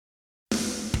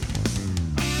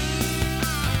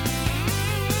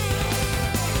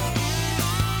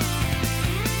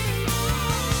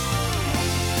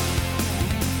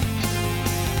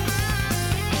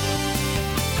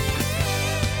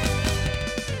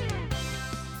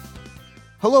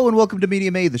Hello and welcome to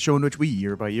Media Made, the show in which we,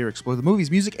 year by year, explore the movies,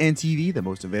 music, and TV that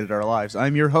most invaded our lives.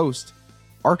 I'm your host,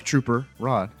 ARC Trooper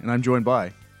Rod, and I'm joined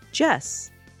by... Jess,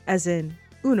 as in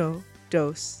uno,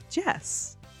 dos,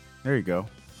 Jess. There you go.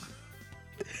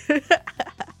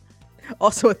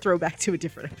 Also a throwback to a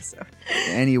different episode.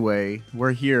 Anyway,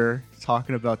 we're here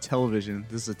talking about television.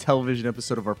 This is a television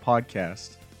episode of our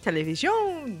podcast.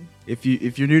 Television! If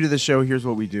you're new to the show, here's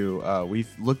what we do. We've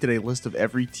looked at a list of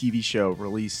every TV show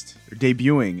released or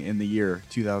debuting in the year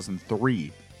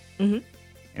 2003. Mm-hmm.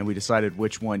 And we decided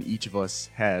which one each of us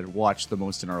had watched the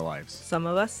most in our lives. Some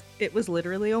of us, it was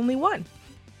literally only one.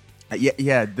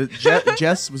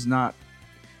 Jess was not...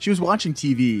 She was watching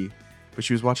TV, but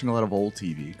she was watching a lot of old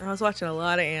TV. I was watching a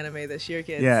lot of anime this year,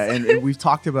 kids. Yeah, and we've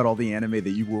talked about all the anime that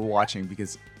you were watching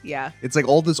because yeah, it's like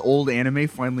all this old anime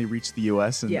finally reached the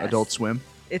US and Yes. Adult Swim.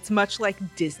 It's much like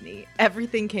Disney.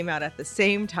 Everything came out at the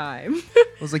same time.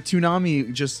 It was like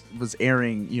Toonami just was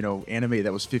airing, anime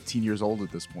that was 15 years old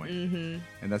at this point. Mm-hmm.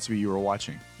 And that's what you were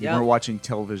watching. You Yep. weren't watching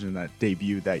television that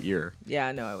debuted that year.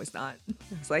 Yeah, no, I was not.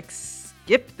 I was like,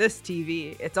 skip this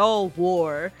TV. It's all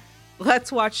war. Let's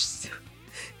watch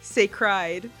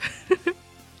Sacred.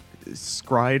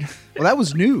 Scried. Well, that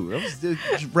was new. That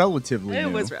was relatively new.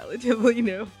 It was relatively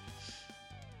new.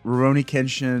 Rurouni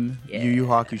Kenshin, Yeah. Yu Yu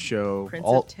Hakusho, Prince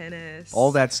of Tennis.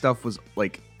 all that stuff was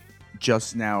like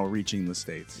just now reaching the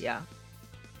States. Yeah.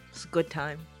 It's a good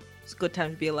time. It's a good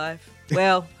time to be alive.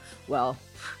 Well,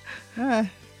 Eh,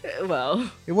 well,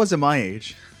 it wasn't my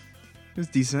age. It was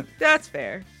decent. that's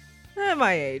fair. At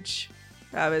my age,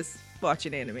 I was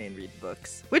watching anime and reading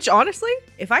books. Which, honestly,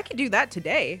 if I could do that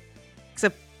today,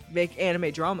 except make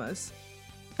anime dramas,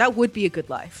 that would be a good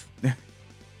life.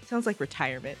 Sounds like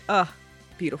retirement. Ugh,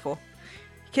 beautiful.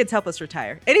 Kids help us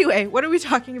retire. Anyway, what are we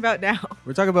talking about now?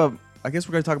 We're talking about, I guess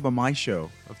we're going to talk about my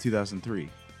show of 2003.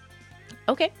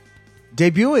 Okay.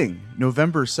 Debuting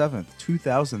November 7th,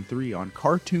 2003 on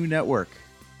Cartoon Network.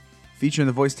 Featuring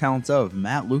the voice talents of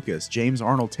Matt Lucas, James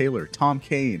Arnold Taylor, Tom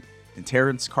Kane, and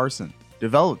Terrence Carson.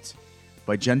 Developed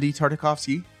by Genndy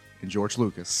Tartakovsky and George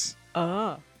Lucas.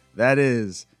 That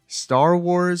is Star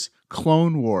Wars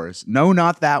Clone Wars. No,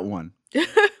 not that one.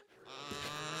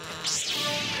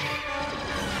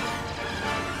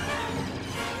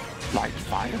 Like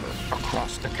fire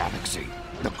across the galaxy,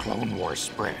 the Clone Wars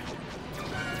spread.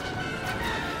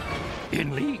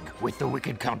 In league with the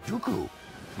wicked Count Dooku,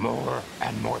 more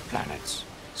and more planets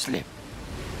slip.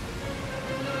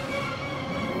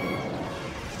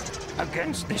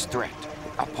 Against this threat,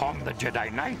 upon the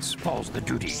Jedi Knights falls the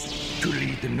duty to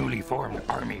lead the newly formed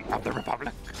army of the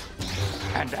Republic.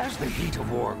 And as the heat of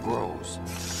war grows,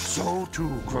 so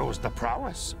too grows the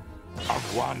prowess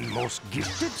of one most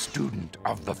gifted student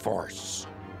of the Force.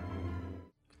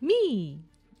 Me.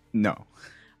 No.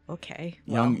 Okay.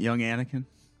 Young Anakin.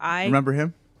 I Remember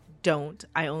him? don't.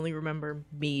 I only remember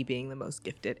me being the most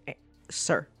gifted.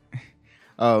 Sir.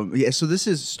 So this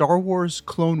is Star Wars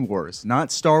Clone Wars,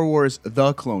 not Star Wars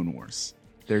The Clone Wars.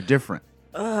 They're different.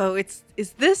 Oh, is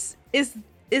this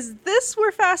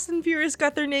where Fast and Furious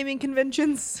got their naming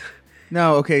conventions?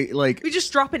 No, okay, like We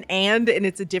just drop an and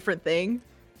it's a different thing.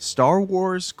 Star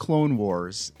Wars Clone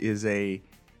Wars is a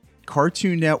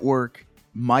Cartoon Network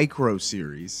micro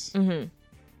series. Mm-hmm.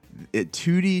 It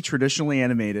 2D traditionally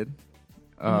animated.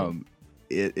 Mm-hmm.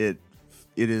 It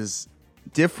is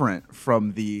different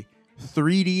from the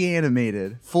 3D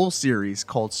animated full series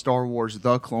called Star Wars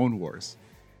The Clone Wars.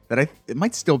 It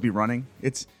might still be running.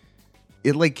 It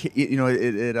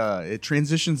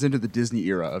transitions into the Disney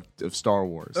era of Star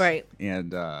Wars. Right.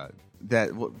 And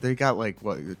they got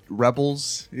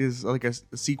Rebels is like a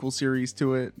sequel series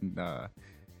to it. And,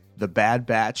 The Bad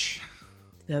Batch.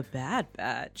 The Bad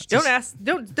Batch. Just-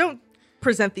 Don't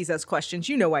present these as questions.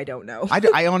 You know I don't know.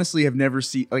 I honestly have never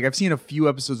seen, I've seen a few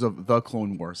episodes of The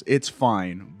Clone Wars. It's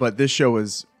fine, but this show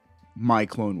is my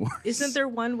Clone Wars. Isn't there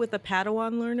one with a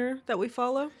Padawan learner that we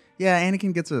follow? Yeah,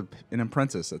 Anakin gets an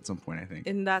apprentice at some point, I think.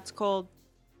 And that's called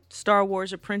Star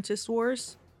Wars Apprentice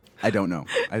Wars? I don't know.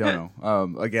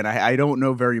 Again, I don't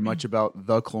know very much about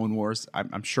The Clone Wars.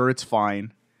 I'm sure it's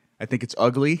fine. I think it's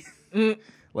ugly.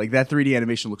 Like, that 3D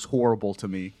animation looks horrible to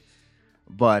me.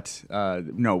 But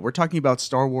no, we're talking about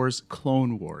Star Wars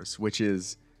Clone Wars, which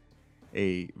is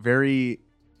a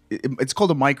it's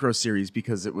called a micro series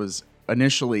because it was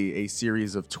initially a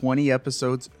series of 20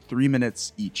 episodes, 3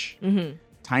 minutes each. Mm-hmm.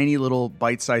 Tiny little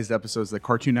bite-sized episodes that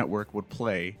Cartoon Network would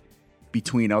play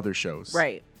between other shows.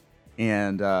 Right.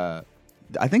 And I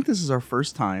think this is our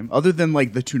first time, other than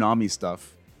like the Toonami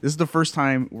stuff, this is the first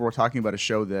time we're talking about a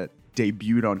show that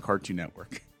debuted on Cartoon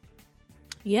Network.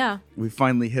 Yeah. We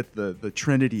finally hit the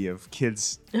trinity of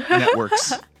kids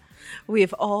networks. We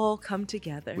have all come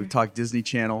together. We've talked Disney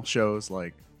Channel shows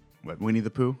like Winnie the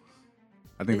Pooh.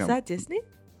 I think Is that Disney?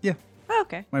 Yeah, Oh,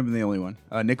 okay. might have been the only one.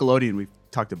 Nickelodeon we've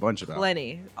talked a bunch about.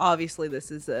 Plenty. Obviously,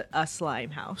 this is a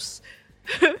slime house.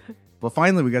 But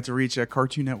finally, we got to reach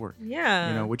Cartoon Network.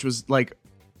 Yeah. Which was like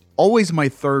always my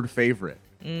third favorite.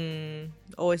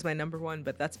 Always my number one,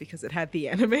 but that's because it had the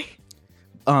anime.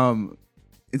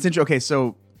 It's interesting. Okay,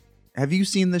 so have you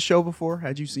seen this show before?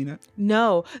 Had you seen it?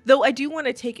 No, though I do want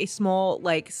to take a small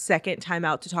second time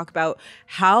out to talk about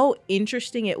how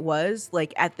interesting it was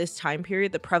at this time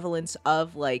period, the prevalence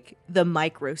of the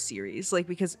micro series.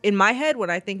 Because in my head, when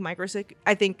I think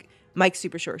I think Mike's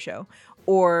Super Short Show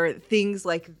or things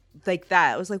like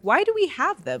that. I was like, why do we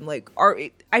have them?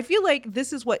 I feel like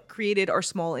this is what created our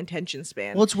small attention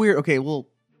span. Well, it's weird. Okay, well,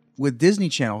 with Disney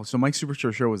Channel, so Mike's Super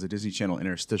Short Show was a Disney Channel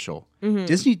interstitial.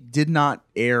 Disney did not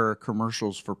air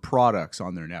commercials for products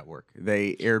on their network.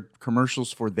 They aired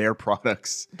commercials for their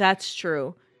products. That's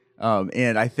true.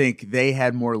 And I think they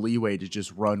had more leeway to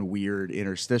just run weird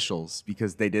interstitials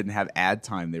because they didn't have ad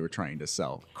time they were trying to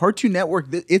sell. Cartoon Network,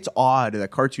 it's odd that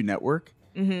Cartoon Network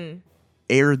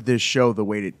aired this show the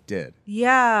way it did.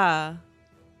 Yeah.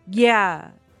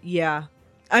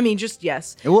 I mean, just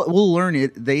yes. And we'll learn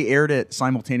it. They aired it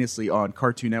simultaneously on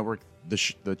Cartoon Network,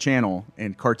 the channel,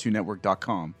 and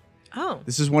CartoonNetwork.com. Oh.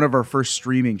 This is one of our first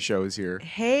streaming shows here.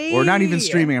 Hey. Or not even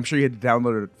streaming. I'm sure you had to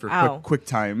download it for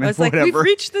QuickTime. I was whatever. we've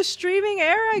reached the streaming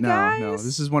era, guys. No.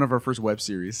 This is one of our first web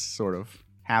series, sort of.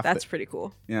 That's pretty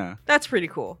cool. Yeah. That's pretty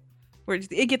cool.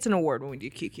 It gets an award when we do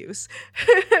QQs.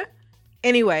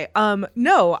 Anyway,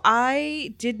 no,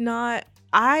 I did not.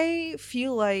 I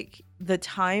feel like the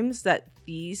times that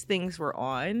these things were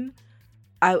on,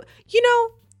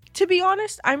 to be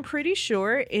honest, I'm pretty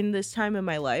sure in this time in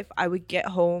my life, I would get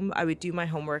home, I would do my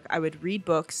homework, I would read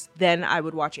books, then I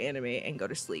would watch anime and go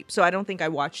to sleep. So I don't think I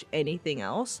watched anything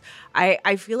else.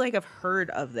 I feel like I've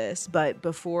heard of this, but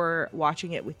before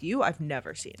watching it with you, I've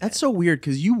never seen it. That's so weird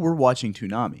because you were watching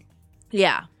Toonami.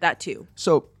 Yeah, that too.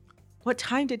 So what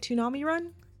time did Toonami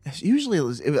run? usually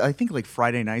I think like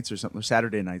Friday nights or something, or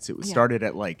Saturday nights. It was started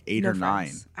at like 8 or 9.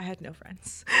 Friends. I had no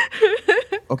friends.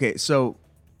 Okay, so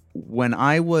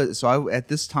at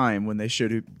this time when they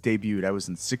debuted, I was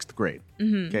in 6th grade.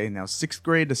 Okay, now 6th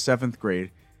grade to 7th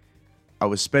grade, I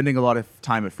was spending a lot of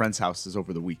time at friends' houses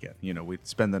over the weekend. We'd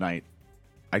spend the night.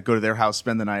 I'd go to their house,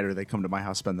 spend the night, or they'd come to my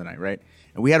house, spend the night, right?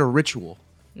 And we had a ritual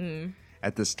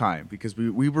at this time because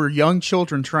we were young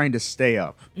children trying to stay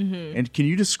up. And can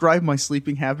you describe my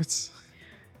sleeping habits?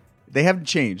 They haven't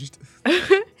changed.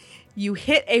 You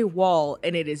hit a wall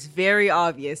and it is very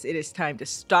obvious it is time to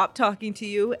stop talking to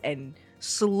you and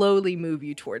slowly move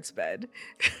you towards bed.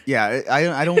 Yeah,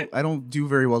 I don't do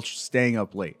very well staying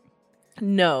up late.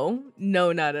 No,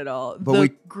 not at all. But the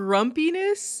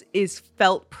grumpiness is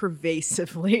felt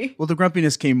pervasively. Well, the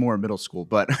grumpiness came more in middle school,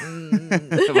 but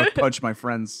I would punch my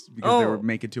friends because they were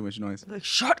making too much noise. Like,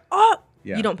 shut up!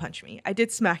 Yeah. You don't punch me. I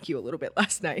did smack you a little bit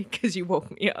last night because you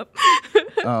woke me up.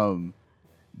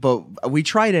 But we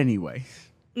tried anyway.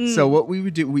 So what we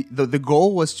would do, the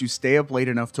goal was to stay up late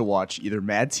enough to watch either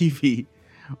Mad TV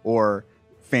or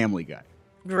Family Guy.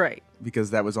 Right.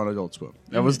 Because that was on Adult Swim.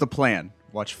 That was the plan.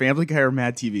 Watch Family Guy or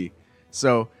Mad TV.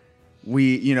 So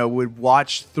we, would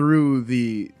watch through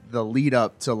the lead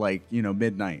up to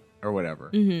midnight or whatever.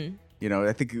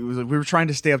 I think we were trying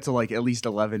to stay up to at least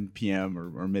 11 p.m.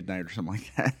 or midnight or something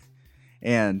like that.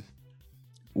 And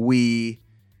we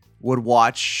would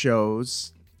watch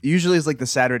shows. Usually it's the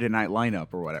Saturday night lineup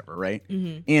or whatever, right?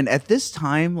 And at this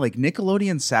time,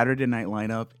 Nickelodeon Saturday night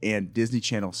lineup and Disney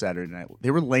Channel Saturday night,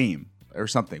 they were lame or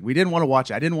something. We didn't want to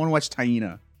watch it. I didn't want to watch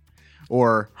Taina.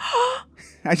 Or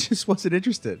I just wasn't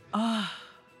interested.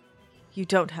 You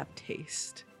don't have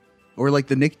taste. Or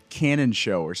the Nick Cannon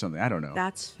show or something. I don't know.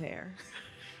 That's fair.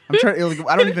 I'm trying.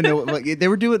 I don't even know.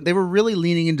 They were really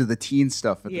leaning into the teen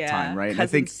stuff at the time, right? Cousin I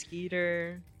think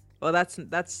Skeeter. Well, that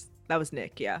was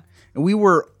Nick. Yeah. And we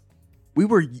were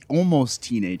almost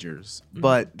teenagers,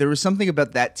 but there was something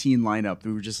about that teen lineup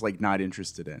we were just not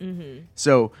interested in.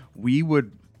 So we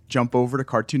would jump over to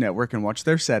Cartoon Network and watch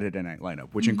their Saturday night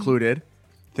lineup, which included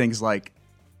things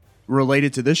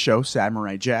related to this show,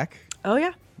 Samurai Jack. Oh,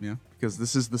 yeah. Yeah, because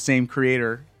this is the same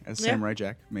creator as Samurai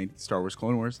Jack, made Star Wars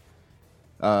Clone Wars.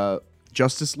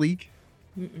 Justice League.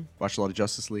 Watched a lot of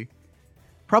Justice League.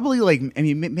 Probably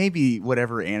maybe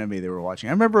whatever anime they were watching.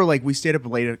 I remember we stayed up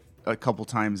late a couple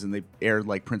times and they aired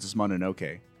Princess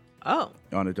Mononoke. Oh.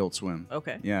 On Adult Swim.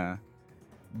 Okay. Yeah.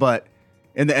 But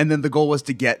and then the goal was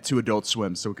to get to Adult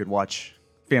Swim so we could watch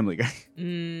Family Guy.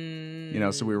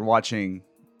 So we were watching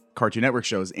Cartoon Network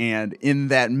shows. And in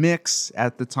that mix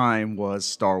at the time was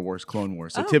Star Wars Clone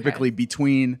Wars. So Okay. typically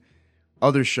between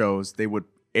other shows, they would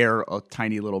air a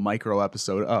tiny little micro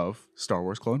episode of Star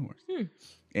Wars Clone Wars.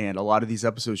 And a lot of these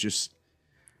episodes just,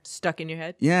 Stuck in your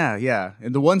head. yeah.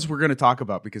 And the ones we're going to talk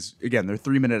about, because again, they're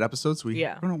 3-minute episodes.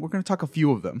 Yeah. We're going to talk a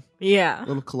few of them, Yeah. a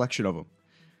little collection of them.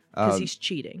 Because he's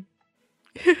cheating.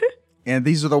 And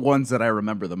these are the ones that I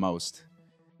remember the most.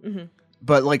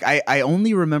 But like I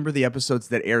only remember the episodes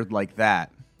that aired like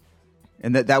that,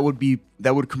 and that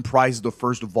would comprise the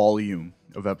first volume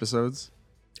of episodes.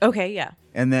 Okay, yeah.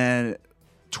 And then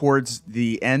towards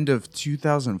the end of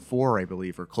 2004, I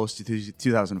believe, or close to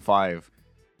 2005,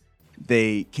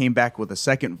 they came back with a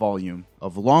second volume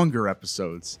of longer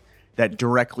episodes that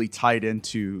directly tied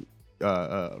into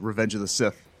Revenge of the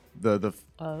Sith, the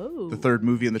third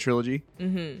movie in the trilogy.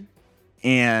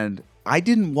 And I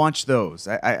didn't watch those.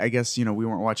 I guess, we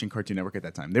weren't watching Cartoon Network at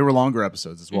that time. They were longer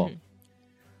episodes as well.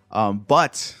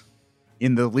 But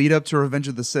in the lead up to Revenge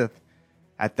of the Sith,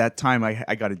 at that time,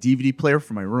 I got a DVD player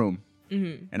for my room.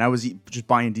 And I was just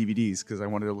buying DVDs because I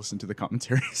wanted to listen to the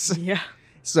commentaries. Yeah.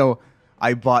 So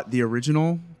I bought the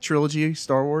original trilogy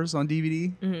Star Wars on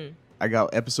DVD. I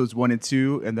got episodes 1 and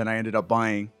 2, and then I ended up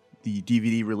buying the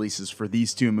DVD releases for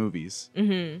these two movies.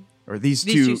 Or these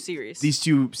two series. These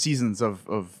two seasons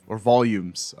or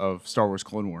volumes of Star Wars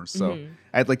Clone Wars. So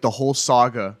I had like the whole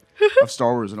saga of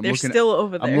Star Wars, and They're still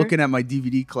over there. I'm looking at my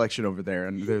DVD collection over there,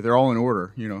 and they're all in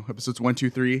order. Episodes 1, 2,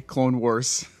 3, Clone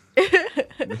Wars,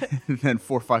 and then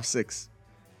 4, 5, 6,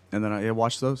 and then I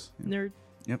watched those. Nerd.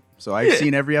 Yep. So I've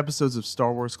seen every episodes of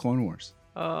Star Wars Clone Wars.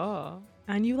 Oh.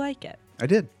 And you like it. I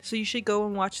did. So you should go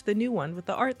and watch the new one with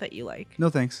the art that you like. No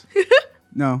thanks.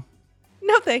 No.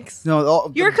 No thanks.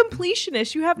 No. You're a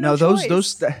completionist. You have no choice.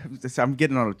 Those. I'm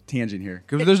getting on a tangent here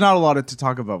because there's not a lot to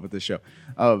talk about with this show.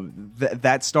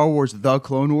 That Star Wars, the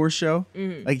Clone Wars show,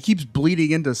 like it keeps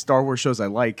bleeding into Star Wars shows I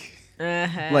like.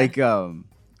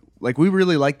 Like we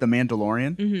really like The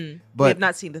Mandalorian, but we have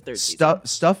not seen the third season.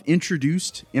 Stuff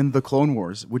introduced in the Clone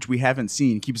Wars, which we haven't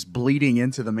seen, keeps bleeding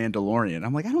into The Mandalorian.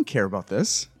 I'm like, I don't care about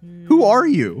this. Who are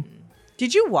you?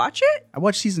 Did you watch it? I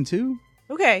watched season 2.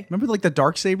 Okay. Remember like the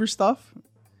Darksaber stuff?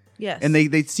 Yes. And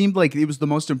they seemed like it was the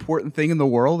most important thing in the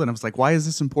world, and I was like, why is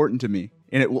this important to me?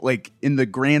 And it like in the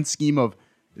grand scheme of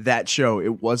that show,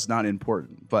 it was not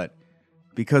important, but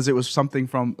because it was something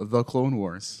from the Clone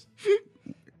Wars,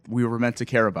 we were meant to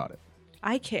care about it.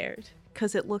 I cared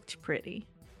because it looked pretty.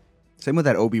 Same with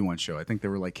that Obi-Wan show. I think there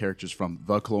were like characters from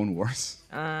the Clone Wars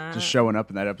just showing up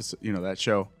in that episode, that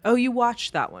show. Oh, you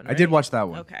watched that one, right? I did watch that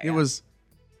one. Okay. It was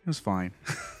fine.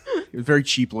 It was very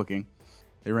cheap looking.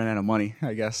 They ran out of money,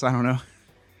 I guess. I don't know.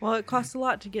 Well, it costs a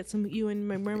lot to get some Ewan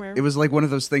McGregor. It was like one of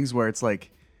those things where it's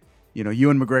like,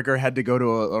 Ewan McGregor had to go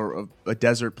to a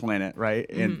desert planet, right?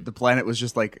 And the planet was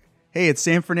just like, hey, it's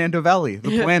San Fernando Valley,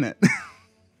 the planet.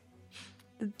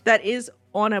 That is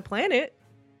on a planet.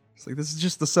 It's like, this is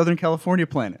just the Southern California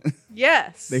planet.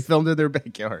 Yes. They filmed in their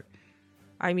backyard.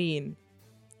 I mean,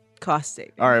 cost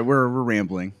saving. All right, we're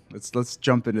rambling. Let's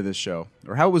jump into this show,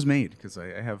 or how it was made, because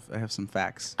I have some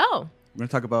facts. Oh. We're going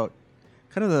to talk about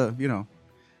kind of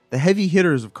the heavy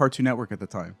hitters of Cartoon Network at the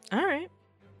time. All right.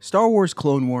 Star Wars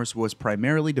Clone Wars was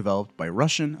primarily developed by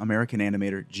Russian-American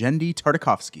animator Genndy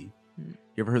Tartakovsky.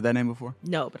 You ever heard that name before?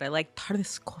 No, but I like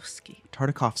Tartakovsky.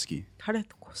 Tartakovsky.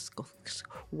 Tartakovsky.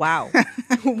 Wow.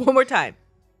 One more time.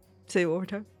 Say it one more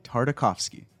time.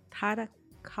 Tartakovsky.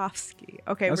 Tartakovsky.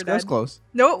 Okay, That's we're done. close.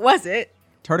 No, it wasn't.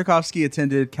 Tartakovsky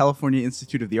attended California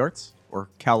Institute of the Arts, or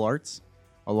Cal Arts,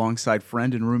 alongside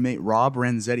friend and roommate Rob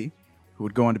Renzetti, who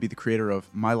would go on to be the creator of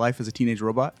My Life as a Teenage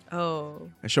Robot, Oh,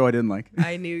 a show I didn't like,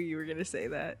 I knew you were going to say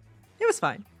that. It was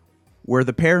fine. where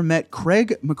the pair met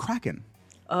Craig McCracken,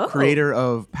 Oh. creator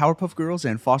of Powerpuff Girls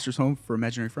and Foster's Home for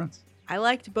Imaginary Friends. I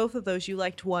liked both of those. You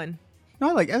liked one. No,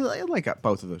 I like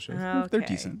both of those shows. They're Okay.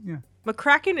 decent, yeah.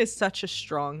 McCracken is such a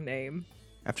strong name.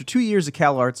 After 2 years at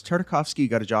Cal Arts, Tartakovsky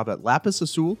got a job at Lapis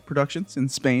Azul Productions in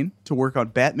Spain to work on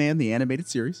Batman the Animated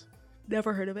Series.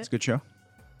 Never heard of It's it. a good show.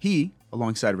 He,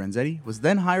 alongside Renzetti, was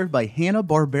then hired by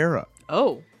Hanna-Barbera,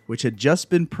 Oh. which had just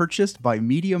been purchased by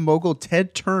media mogul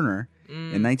Ted Turner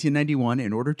in 1991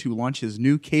 in order to launch his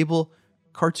new cable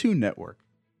Cartoon Network,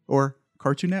 or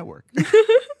Cartoon Network.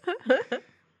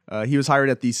 He was hired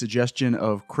at the suggestion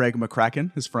of Craig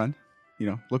McCracken, his friend,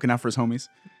 looking out for his homies,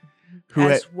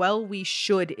 As well we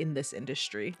should in this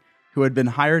industry. who had been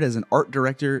hired as an art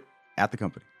director at the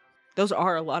company. Those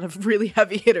are a lot of really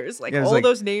heavy hitters. Like Yeah, it was all like-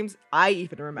 those names I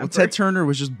even remember. Well, Ted Turner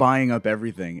was just buying up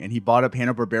everything, and he bought up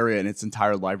Hanna-Barbera and its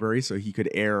entire library so he could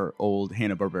air old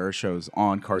Hanna-Barbera shows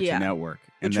on Cartoon Yeah. Network.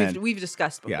 which And then, we've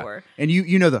discussed yeah. before. And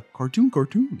you know the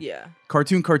Cartoon. Yeah.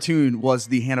 Cartoon was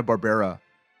the Hanna-Barbera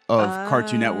of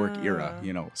Cartoon Network era,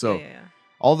 you know. So yeah.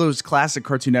 all those classic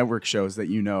Cartoon Network shows that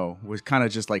you know was kind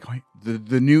of just like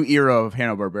the new era of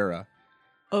Hanna-Barbera.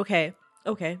 Okay.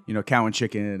 You know, Cow and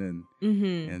Chicken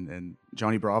Mm-hmm. and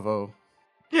Johnny Bravo.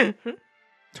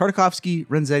 Tartakovsky,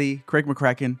 Renzetti, Craig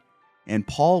McCracken, and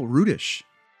Paul Rudish,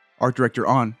 art director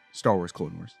on Star Wars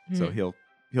Clone Wars. So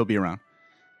he'll be around.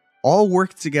 All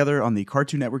worked together on the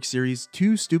Cartoon Network series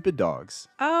Two Stupid Dogs,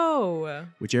 Oh,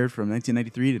 which aired from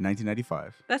 1993 to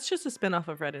 1995. that's just a spinoff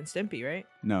of Red and Stimpy, right?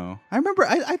 No, I remember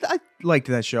I liked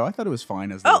that show. I thought it was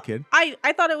fine as a little kid. I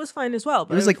thought it was fine as well.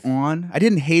 But It was like on. I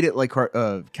didn't hate it like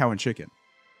Cow and Chicken.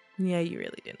 yeah, you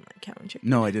really didn't like Cow and Chicken.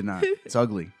 No, I did not. It's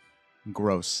ugly,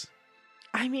 gross.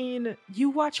 I mean, you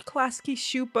watch Klasky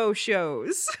Shupo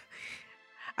shows.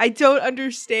 I don't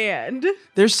understand.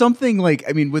 There's something like,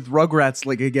 I mean, with Rugrats,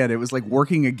 like, again, it was like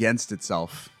working against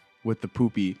itself with the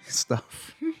poopy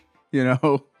stuff, you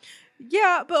know?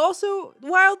 Yeah, but also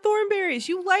Wild Thornberries.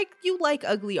 You like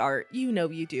ugly art. You know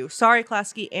you do. Sorry,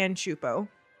 Klasky and Shupo.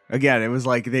 Again, it was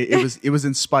like it was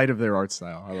in spite of their art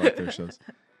style. I love their shows.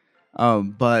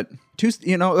 But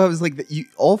you know, I was like,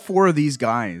 all four of these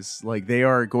guys, like, they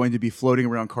are going to be floating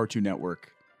around Cartoon Network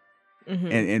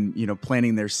and you know,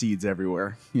 planting their seeds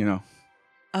everywhere, you know?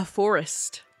 A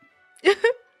forest.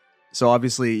 So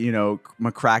obviously, you know,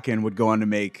 McCracken would go on to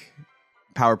make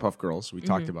Powerpuff Girls. We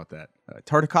talked about that.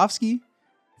 Tartakovsky,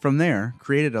 from there,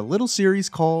 created a little series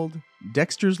called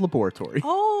Dexter's Laboratory.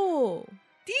 Oh,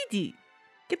 Dee,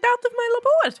 get out of my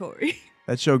laboratory.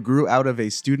 That show grew out of a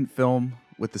student film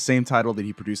with the same title that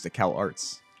he produced at Cal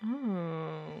Arts.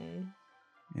 Oh.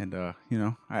 And you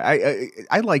know,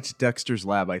 I liked Dexter's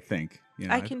Lab. I think, you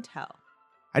know, I can tell.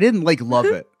 I didn't like love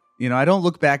it. You know, I don't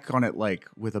look back on it like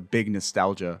with a big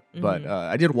nostalgia, but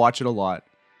I did watch it a lot.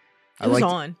 It was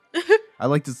on. I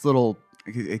liked its little.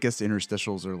 I guess the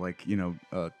interstitials are like, you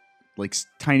know, like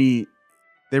tiny.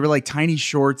 They were like tiny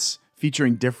shorts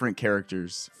featuring different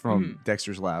characters from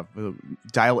Dexter's Lab.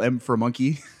 Dial M for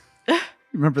Monkey.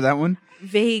 Remember that one?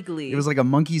 Vaguely. It was like a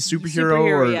monkey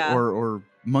superhero yeah. or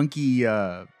monkey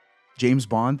James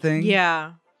Bond thing.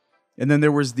 Yeah. And then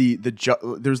there was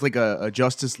there's like a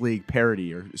Justice League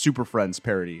parody or Super Friends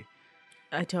parody.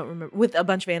 I don't remember. With a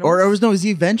bunch of animals. Or it was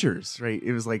the Avengers, right?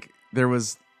 It was like there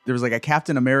was like a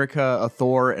Captain America, a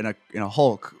Thor, and a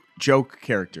Hulk joke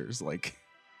characters, like.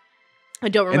 I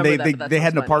don't remember And that. but that they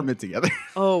had sounds an funny. apartment together.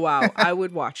 Oh, wow. I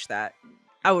would watch that.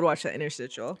 I would watch that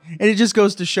interstitial. And it just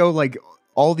goes to show, like,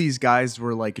 all these guys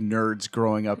were like nerds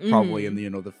growing up, probably in the, you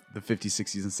know, the 50s,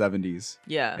 60s, and 70s.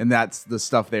 Yeah. And that's the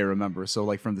stuff they remember. So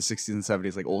like from the 60s and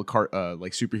 70s, like old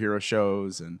like superhero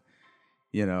shows and,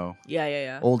 you know,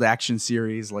 Yeah. old action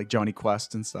series like Johnny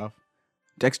Quest and stuff.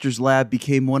 Dexter's Lab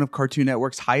became one of Cartoon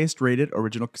Network's highest rated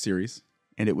original series,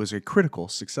 and it was a critical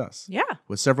success. Yeah.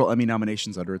 With several Emmy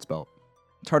nominations under its belt.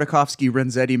 Tartakovsky,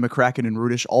 Renzetti, McCracken, and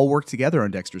Rudish all worked together on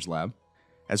Dexter's Lab,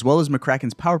 as well as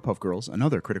McCracken's Powerpuff Girls,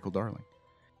 another critical darling.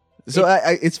 So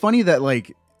it's funny that,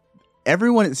 like,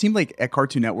 everyone, it seemed like at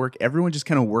Cartoon Network, everyone just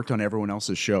kind of worked on everyone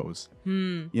else's shows.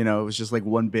 You know, it was just like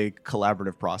one big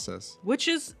collaborative process. Which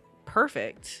is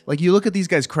perfect. Like, you look at these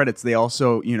guys' credits, they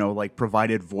also, you know, like,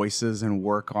 provided voices and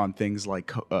work on things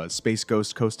like Space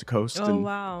Ghost Coast to Coast and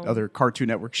wow. other Cartoon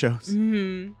Network shows.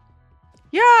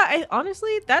 Yeah,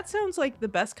 honestly, that sounds like the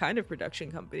best kind of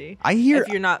production company. I hear if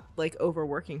you're not like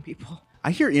overworking people. I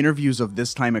hear interviews of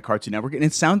this time at Cartoon Network, and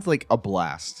it sounds like a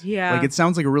blast. Yeah. Like, it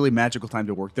sounds like a really magical time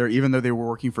to work there, even though they were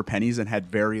working for pennies and had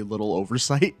very little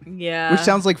oversight. Yeah. Which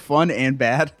sounds like fun and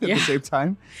bad at Yeah. the same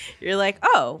time. You're like,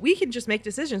 oh, we can just make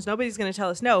decisions. Nobody's going to tell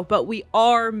us no, but we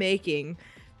are making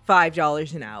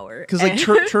 $5 an hour. Because, like,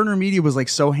 Turner Media was, like,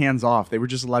 so hands-off. They were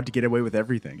just allowed to get away with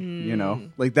everything, you know?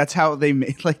 Like, that's how they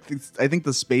made, like, I think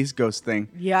the Space Ghost thing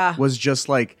Yeah. was just,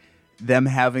 like, them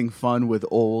having fun with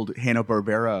old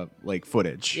Hanna-Barbera, like,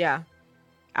 footage. Yeah.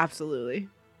 Absolutely.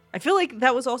 I feel like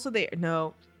that was also there.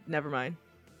 No, never mind.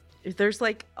 If there's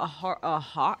like a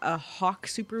hawk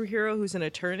superhero who's an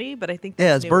attorney, but I think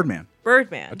Yeah, that's it's newer. Birdman.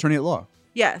 Birdman. Attorney at law.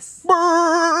 Yes.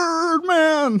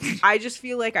 Birdman! I just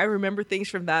feel like I remember things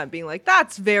from that and being like,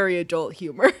 that's very adult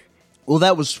humor. Well,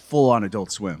 that was full-on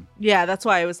Adult Swim. Yeah, that's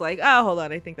why I was like, oh, hold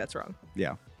on, I think that's wrong.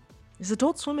 Yeah. Is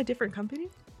Adult Swim a different company?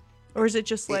 Or is it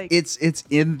just like... It's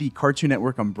in the Cartoon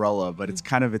Network umbrella, but it's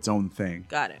kind of its own thing.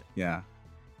 Got it. Yeah.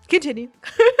 Continue.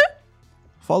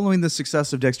 Following the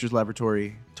success of Dexter's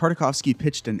Laboratory, Tartakovsky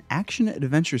pitched an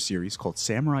action-adventure series called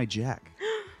Samurai Jack,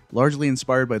 largely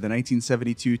inspired by the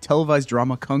 1972 televised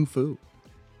drama Kung Fu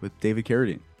with David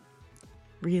Carradine.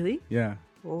 Really? Yeah.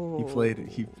 Oh.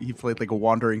 He played like a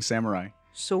wandering samurai.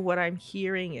 So what I'm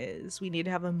hearing is we need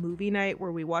to have a movie night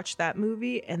where we watch that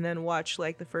movie and then watch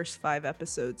like the first 5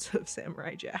 episodes of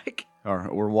Samurai Jack.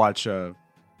 Or watch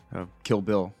Kill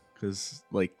Bill, because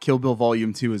like Kill Bill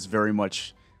Volume 2 is very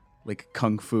much like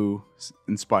Kung Fu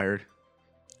inspired.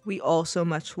 We also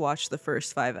must watch the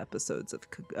first 5 episodes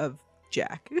of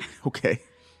Jack. Okay.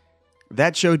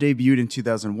 That show debuted in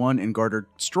 2001 and garnered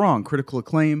strong critical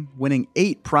acclaim, winning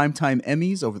 8 primetime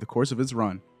Emmys over the course of its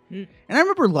run. And I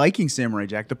remember liking Samurai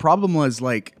Jack. The problem was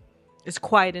like... It's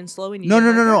quiet and slow and you No.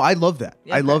 that? I love that.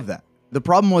 Yeah, I okay. love that. The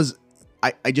problem was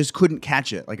I just couldn't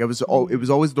catch it. Like it was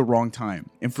always the wrong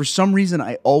time. And for some reason,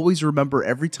 I always remember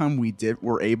every time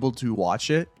were able to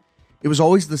watch it, it was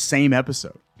always the same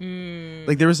episode.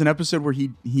 Like there was an episode where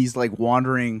he's like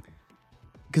wandering...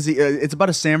 Because it's about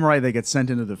a samurai that gets sent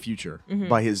into the future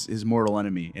by his mortal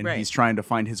enemy. And he's trying to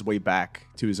find his way back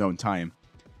to his own time.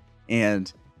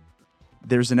 And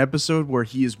there's an episode where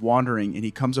he is wandering and he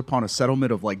comes upon a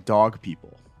settlement of like dog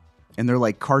people. And they're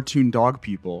like cartoon dog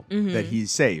people that he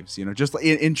saves. You know, just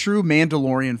in true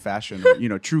Mandalorian fashion,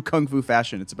 true Kung Fu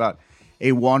fashion. It's about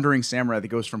a wandering samurai that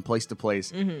goes from place to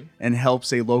place and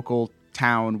helps a local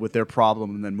town with their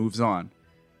problem and then moves on.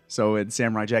 So in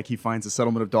Samurai Jack, he finds a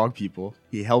settlement of dog people.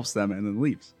 He helps them and then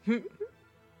leaves. And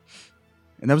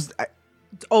that was...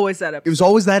 It's always that episode. It was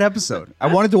always that episode.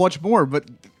 I wanted to watch more, but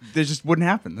they just wouldn't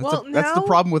happen. That's the now-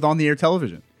 problem with on-the-air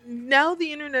television. Now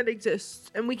the internet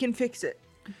exists and we can fix it.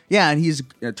 Yeah, and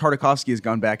Tartakovsky has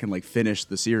gone back and like finished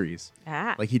the series.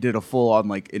 Like he did a full-on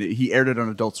he aired it on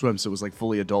Adult Swim, so it was like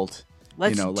fully adult.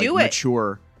 Let's do it.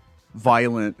 Mature,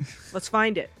 violent. Let's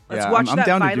find it. Let's Yeah, watch I'm that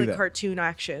down to do violent that. cartoon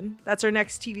action. That's our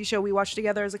next TV show we watch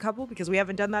together as a couple because we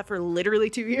haven't done that for literally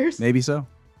 2 years. Maybe so.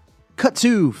 Cut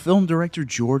to film director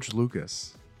George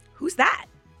Lucas, Who's that?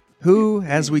 who,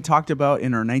 as we talked about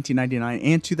in our 1999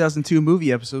 and 2002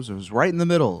 movie episodes, was right in the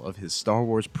middle of his Star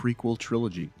Wars prequel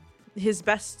trilogy. His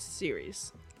best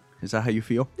series. Is that how you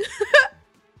feel?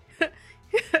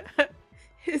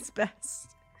 His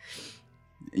best.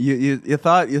 You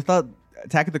thought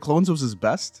Attack of the Clones was his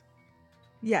best?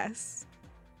 Yes.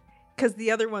 Because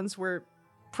the other ones were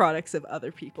products of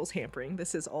other people's hampering.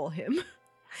 This is all him.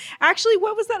 Actually,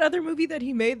 what was that other movie that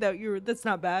he made that's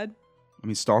not bad? I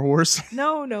mean, Star Wars.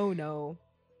 No.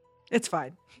 It's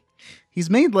fine. He's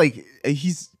made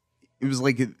it was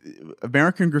like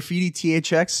American Graffiti,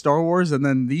 THX, Star Wars, and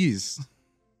then these.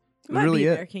 It might really be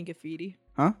it. American Graffiti.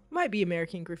 Huh? Might be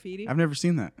American Graffiti. I've never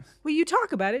seen that. Well, you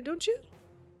talk about it, don't you?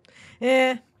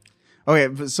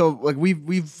 Okay, so like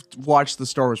we've watched the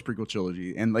Star Wars prequel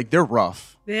trilogy, and like they're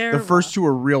rough. They're the first 2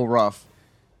 are real rough.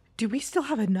 Do we still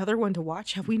have another one to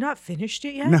watch? Have we not finished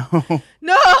it yet? No.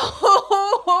 No!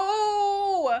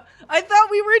 I thought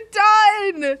we were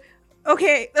done.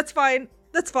 Okay, that's fine.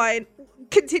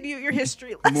 Continue your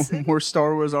history lesson. More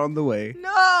Star Wars on the way.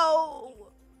 No.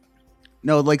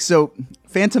 No, like so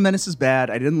Phantom Menace is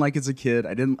bad. I didn't like it as a kid.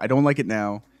 I don't like it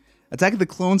now. Attack of the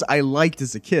Clones I liked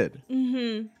as a kid.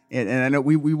 Mm-hmm. And I know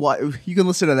you can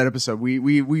listen to that episode.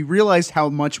 We realized how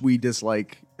much we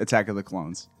dislike Attack of the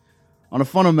Clones on a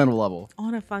fundamental level.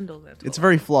 On a fundamental. It's a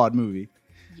very flawed movie.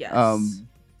 Yes.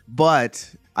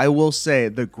 But I will say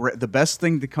the best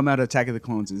thing to come out of Attack of the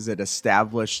Clones is it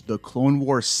established the Clone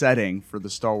Wars setting for the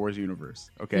Star Wars universe.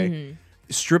 Okay,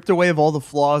 stripped away of all the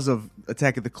flaws of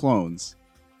Attack of the Clones,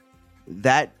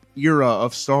 that era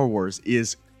of Star Wars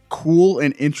is cool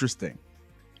and interesting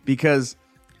because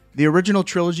the original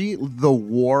trilogy, the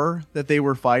war that they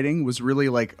were fighting was really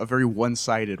like a very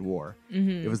one-sided war.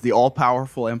 It was the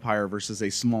all-powerful Empire versus a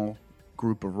small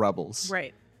group of rebels.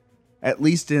 Right. At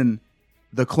least in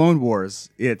the Clone Wars,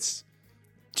 it's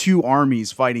 2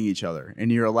 armies fighting each other,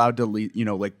 and you're allowed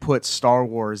to, put Star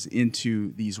Wars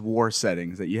into these war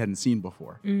settings that you hadn't seen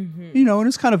before. And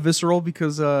it's kind of visceral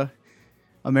because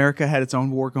America had its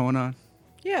own war going on.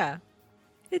 Yeah,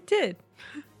 it did.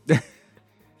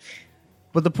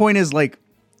 But the point is, like,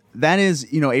 that is,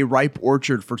 a ripe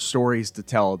orchard for stories to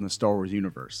tell in the Star Wars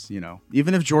universe.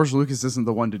 Even if George Lucas isn't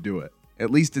the one to do it. At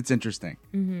least it's interesting.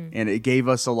 And it gave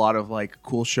us a lot of like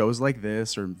cool shows like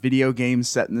this or video games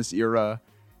set in this era.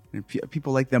 And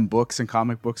people like them books and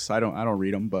comic books. I don't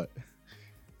read them, but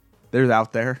they're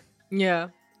out there. Yeah.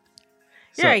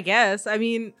 So- Yeah, I guess. I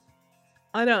mean,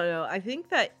 I don't know. I think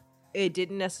that it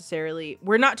didn't necessarily,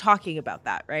 we're not talking about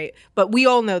that, right? But we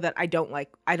all know that I don't like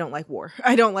war.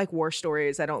 I don't like war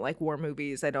stories. I don't like war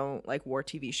movies. I don't like war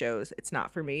TV shows. It's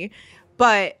not for me.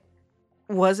 But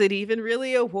was it even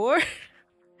really a war?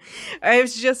 It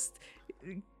was just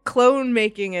clone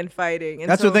making and fighting. And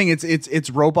That's the thing. It's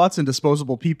robots and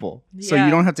disposable people. So Yeah.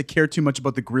 you don't have to care too much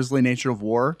about the grisly nature of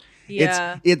war.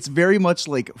 Yeah. It's very much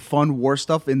like fun war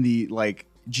stuff in the like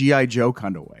G.I. Joe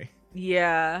kind of way.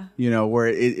 Yeah. You know, where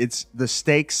it's the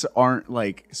stakes aren't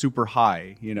like super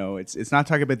high. You know, it's not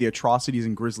talking about the atrocities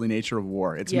and grisly nature of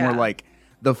war. It's more Yeah. like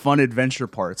the fun adventure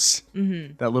parts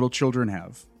that little children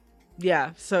have.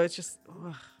 Yeah. So it's just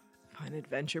fun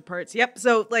adventure parts. Yep.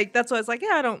 So like that's why I was like,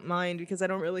 yeah, I don't mind because I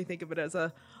don't really think of it as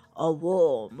a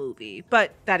war movie,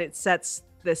 but that it sets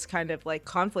this kind of like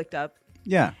conflict up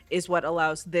Yeah, is what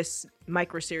allows this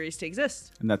micro series to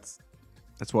exist. and that's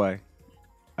why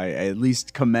I at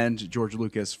least commend George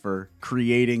Lucas for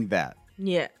creating that.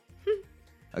 Yeah.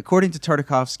 According to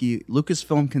Tartakovsky,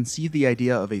 Lucasfilm conceived the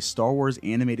idea of a Star Wars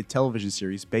animated television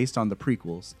series based on the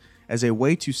prequels as a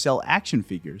way to sell action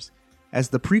figures, as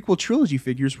the prequel trilogy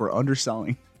figures were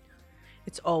underselling.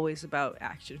 It's always about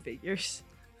action figures.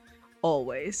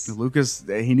 Always. Lucas,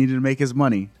 he needed to make his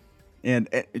money. And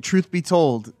truth be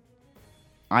told,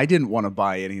 I didn't want to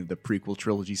buy any of the prequel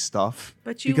trilogy stuff.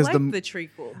 But you because like the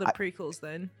prequels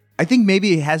then. I think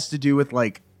maybe it has to do with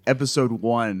like episode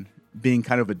 1 being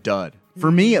kind of a dud. For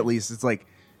me at least, it's like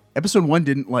episode 1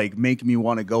 didn't like make me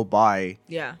want to go buy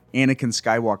Yeah. Anakin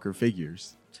Skywalker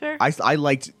figures. Sure. I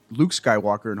liked Luke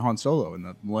Skywalker and Han Solo and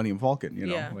the Millennium Falcon, you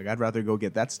know? Yeah. Like I'd rather go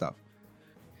get that stuff.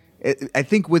 I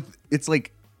think it's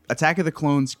like Attack of the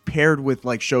Clones paired with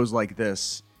like shows like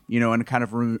this, you know, and kind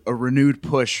of a renewed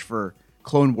push for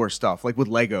Clone War stuff, like with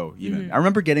Lego even. I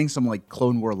remember getting some like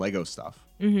Clone War Lego stuff.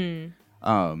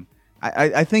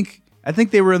 I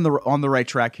think they were on the right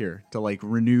track here to like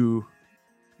renew,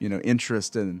 you know,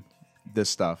 interest in this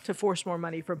stuff. To force more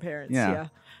money from parents. Yeah.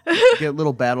 Yeah. Get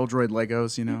little battle droid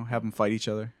Legos, you know, have them fight each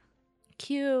other.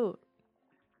 Cute.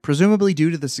 Presumably due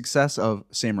to the success of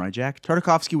Samurai Jack,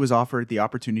 Tartakovsky was offered the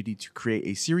opportunity to create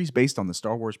a series based on the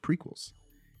Star Wars prequels.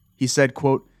 He said,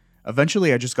 quote,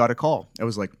 "Eventually I just got a call. I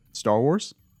was like, Star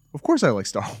Wars? Of course I like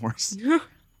Star Wars.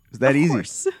 It's that easy."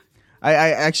 Course.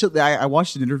 I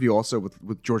watched an interview also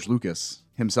with George Lucas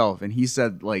himself, and he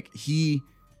said like he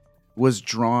was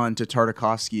drawn to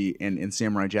Tartakovsky and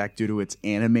Samurai Jack due to its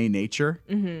anime nature,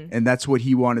 and that's what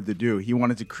he wanted to do. He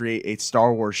wanted to create a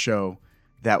Star Wars show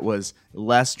that was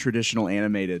less traditional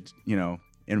animated, you know,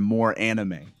 and more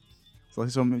anime. So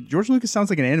George Lucas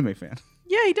sounds like an anime fan.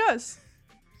 Yeah, he does.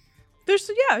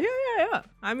 Yeah.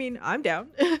 I mean, I'm down.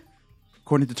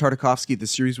 According to Tartakovsky, the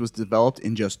series was developed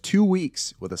in just 2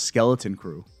 weeks with a skeleton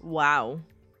crew. Wow.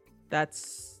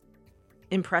 That's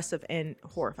impressive and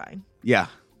horrifying. Yeah.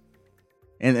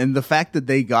 And the fact that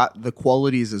they got the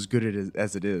qualities as good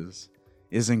as it is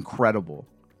incredible.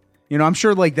 You know, I'm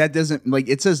sure like that doesn't like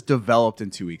it says developed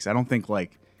in 2 weeks. I don't think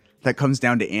like that comes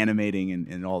down to animating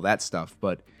and all that stuff,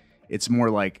 but it's more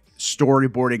like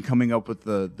storyboarding, coming up with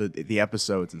the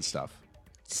episodes and stuff.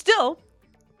 Still,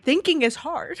 thinking is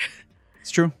hard.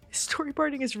 It's true.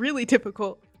 Storyboarding is really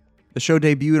difficult. The show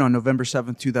debuted on November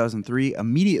 7th, 2003,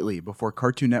 immediately before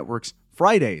Cartoon Network's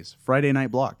Friday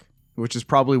Night Block, which is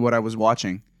probably what I was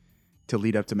watching to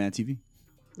lead up to Mad TV.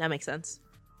 That makes sense.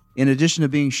 In addition to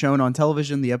being shown on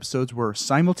television, the episodes were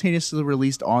simultaneously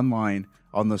released online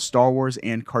on the Star Wars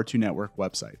and Cartoon Network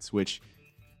websites, which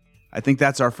I think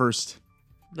that's our first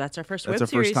That's our first That's web our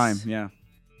series. first time, yeah.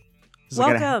 It's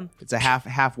Welcome. It's a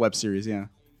half web series, yeah.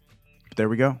 But there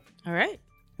we go. All right.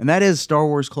 And that is Star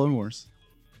Wars Clone Wars.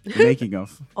 The making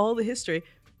of. All the history.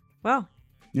 Wow.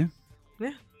 Yeah.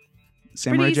 Yeah.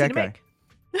 Samurai Pretty easy Jack to guy.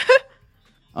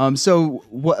 make. So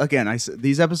what again,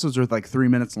 these episodes are like 3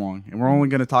 minutes long, and we're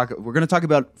going to talk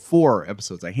about 4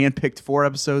 episodes. I handpicked 4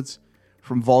 episodes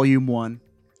from volume 1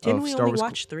 Didn't of we Star only Wars.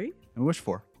 watch 3? I wish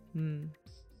 4. And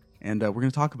we're going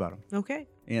to talk about them. Okay.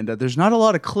 And there's not a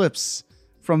lot of clips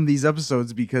from these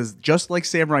episodes because just like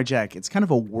Samurai Jack, it's kind of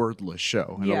a wordless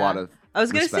show in a lot of I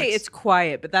was going to say respects. it's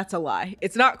quiet, but that's a lie.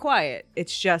 It's not quiet.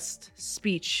 It's just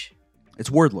speech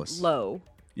It's wordless. low.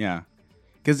 Yeah.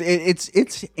 Because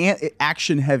it's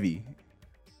action heavy.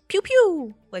 Pew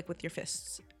pew, like with your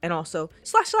fists. And also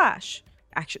slash slash.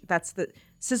 Action. That's the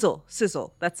sizzle.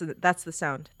 That's the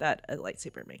sound that a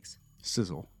lightsaber makes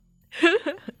Sizzle.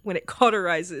 when it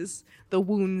cauterizes the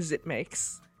wounds it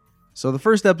makes. So the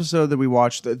first episode that we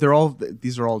watched,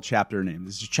 these are all chapter names.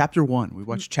 This is chapter 1. We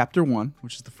watched chapter 1,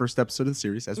 which is the first episode of the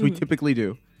series, as we typically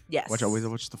do. Yes. Always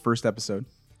watch the first episode.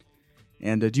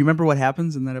 And do you remember what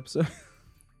happens in that episode?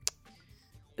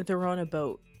 They're on a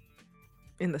boat.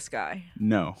 in the sky.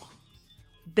 No.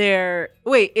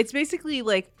 It's basically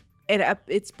like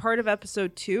it's part of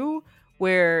episode 2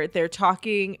 where they're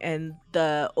talking and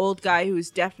the old guy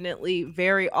who's definitely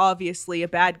very obviously a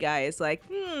bad guy is like,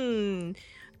 the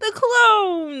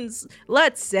clones,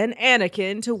 let's send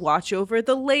Anakin to watch over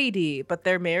the lady. But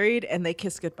they're married and they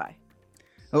kiss goodbye.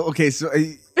 Oh, okay, so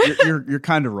you're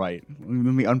kind of right. Let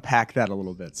me unpack that a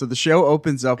little bit. So the show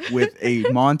opens up with a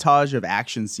montage of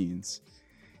action scenes,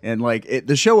 and like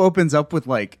the show opens up with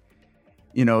like,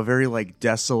 you know, a very like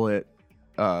desolate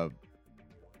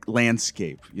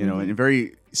landscape, you know, in a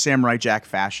very Samurai Jack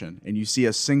fashion, and you see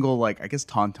a single like I guess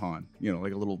tauntaun, you know,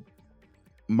 like a little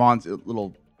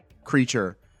little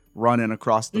creature running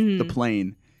across the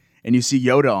plain, and you see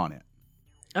Yoda on it.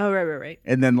 Oh, right.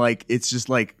 And then like it's just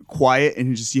like quiet, and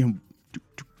you just see him,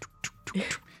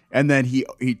 and then he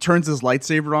turns his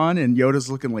lightsaber on, and Yoda's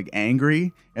looking like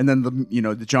angry, and then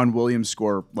the John Williams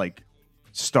score like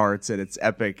starts, and it's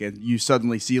epic, and you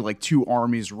suddenly see like two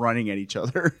armies running at each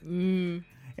other,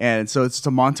 and so it's just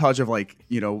a montage of like,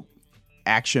 you know,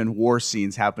 action war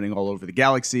scenes happening all over the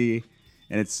galaxy,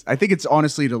 and I think it's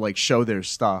honestly to like show their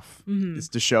stuff. It's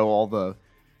to show all the,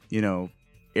 you know,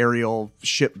 aerial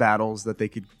ship battles that they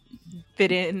could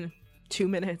fit in 2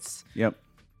 minutes. Yep.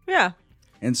 Yeah.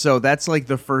 And so that's like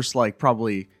the first like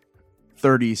probably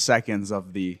 30 seconds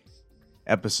of the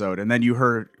episode. And then you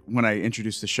heard, when I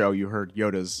introduced the show, you heard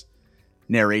Yoda's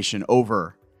narration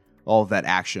over all of that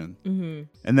action.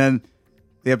 And then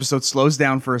the episode slows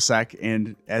down for a sec.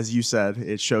 And as you said,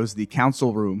 it shows the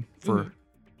council room for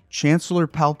Chancellor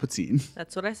Palpatine.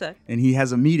 That's what I said. And he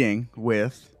has a meeting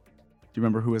with, do you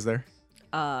remember who was there?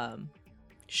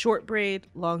 Short braid,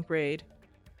 long braid,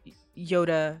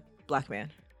 Yoda, black man.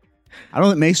 I don't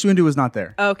think Mace Windu was not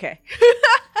there. Okay.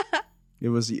 It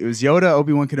was Yoda,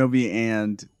 Obi-Wan Kenobi,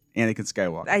 and Anakin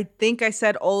Skywalker. I think I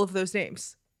said all of those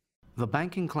names. The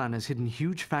banking clan has hidden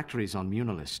huge factories on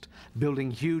Munilist,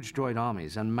 building huge droid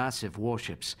armies and massive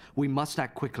warships. We must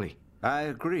act quickly. I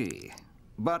agree.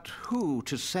 But who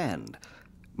to send?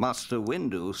 Master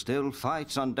Windu still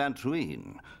fights on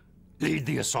Dantooine. Lead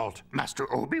the assault.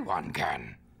 Master Obi-Wan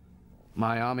can.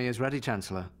 My army is ready,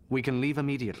 Chancellor. We can leave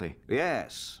immediately.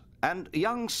 Yes, and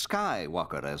young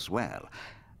Skywalker as well.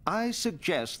 I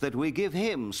suggest that we give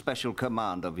him special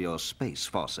command of your space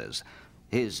forces.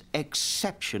 His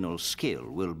exceptional skill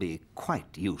will be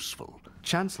quite useful.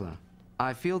 Chancellor,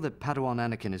 I feel that Padawan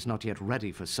Anakin is not yet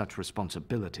ready for such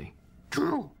responsibility.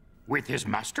 True. With his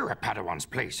master a Padawan's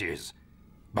place is.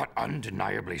 But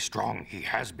undeniably strong he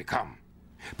has become.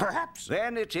 Perhaps.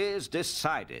 Then it is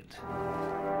decided.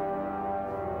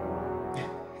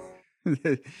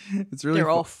 It's really They're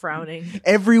all frowning.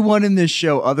 Everyone in this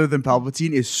show, other than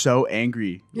Palpatine, is so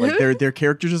angry. Like their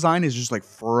character design is just like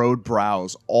furrowed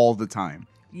brows all the time.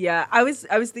 Yeah, I was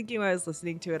thinking when I was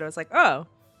listening to it, I was like, oh,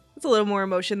 that's a little more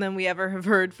emotion than we ever have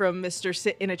heard from Mr.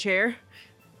 Sit in a Chair.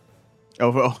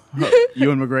 Oh,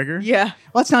 Ewan McGregor? Yeah.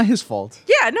 Well, that's not his fault.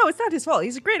 Yeah, no, it's not his fault.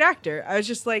 He's a great actor. I was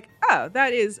just like, oh,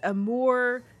 that is a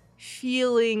more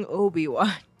feeling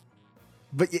Obi-Wan.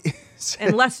 But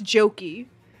and less jokey.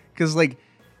 Because, like,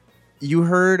 you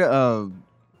heard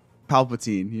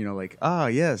Palpatine, you know, like,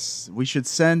 yes, we should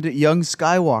send young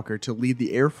Skywalker to lead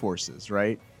the Air Forces,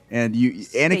 right? And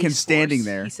Anakin's standing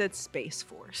there. He said Space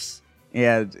Force.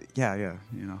 And yeah,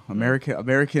 you know,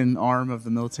 American arm of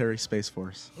the military Space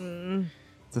Force.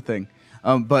 It's a thing.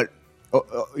 But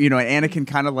you know, Anakin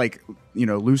kind of like, you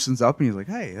know, loosens up and he's like,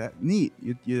 hey, that neat.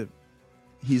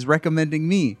 He's recommending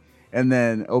me. And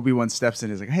then Obi-Wan steps in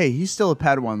and is like, hey, he's still a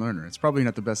Padawan learner. It's probably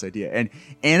not the best idea. And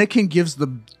Anakin gives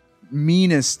the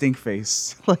meanest stink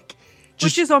face. Like,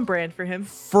 which is on brand for him.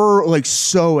 Like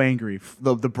so angry.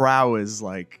 The brow is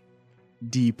like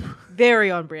deep. Very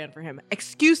on brand for him.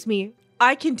 Excuse me,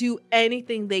 I can do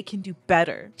anything they can do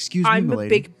better. Excuse me, I'm milady. a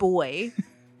big boy.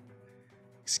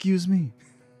 Excuse me.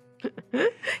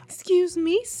 Excuse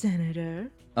me,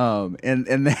 Senator.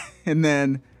 And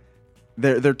then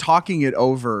they're talking it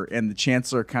over, and the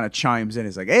Chancellor kind of chimes in.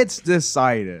 He's like, "It's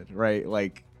decided," right?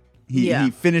 Like he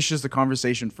finishes the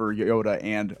conversation for Yoda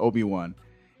and Obi-Wan,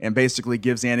 and basically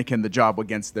gives Anakin the job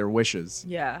against their wishes.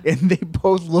 Yeah. And they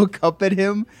both look up at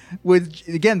him with,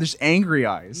 again, there's angry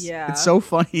eyes. Yeah. It's so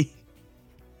funny.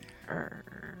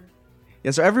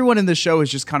 Yeah, so everyone in the show is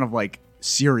just kind of like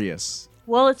serious.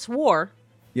 Well, it's war.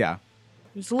 Yeah.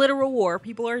 It's literal war.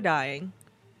 People are dying.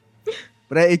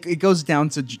 But it goes down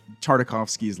to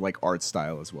Tartakovsky's like art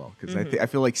style as well, because I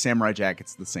feel like Samurai Jack,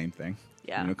 it's the same thing.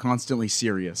 Yeah. You know, constantly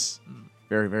serious.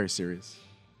 Very, very serious.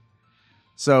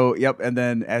 So, yep, and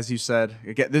then as you said,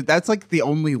 again, that's like the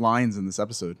only lines in this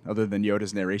episode, other than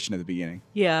Yoda's narration at the beginning.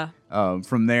 Yeah.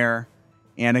 From there,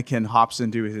 Anakin hops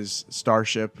into his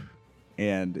starship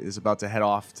and is about to head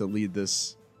off to lead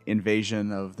this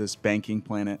invasion of this banking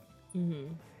planet.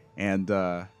 Mm-hmm.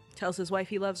 And tells his wife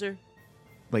he loves her.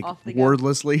 Like Off they go.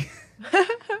 wordlessly,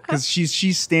 because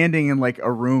she's standing in like a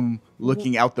room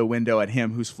looking out the window at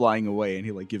him who's flying away, and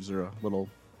he like gives her a little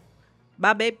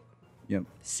Bye, babe. Yep.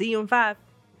 See you in 5.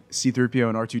 C-3PO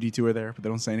and R2-D2 are there, but they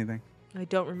don't say anything. I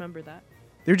don't remember that.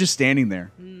 They're just standing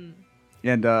there. And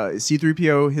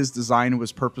C-3PO, his design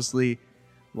was purposely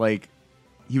like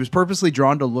he was purposely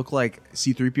drawn to look like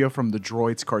C-3PO from the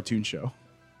Droids cartoon show,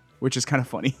 which is kind of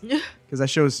funny because that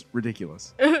show's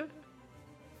ridiculous.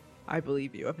 I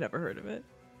believe you. I've never heard of it.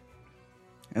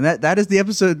 And that is the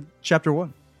episode, chapter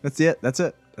 1. That's it. That's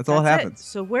all that happens.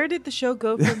 So where did the show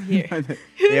go from here?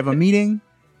 They have a meeting.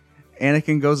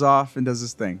 Anakin goes off and does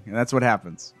his thing, and that's what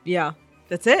happens. Yeah,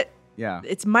 that's it. Yeah.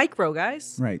 It's micro,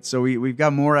 guys. Right. So we've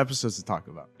got more episodes to talk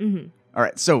about. Mm-hmm. All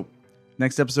right. So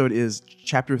next episode is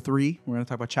chapter 3. We're going to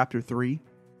talk about chapter 3.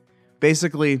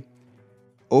 Basically,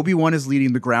 Obi-Wan is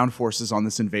leading the ground forces on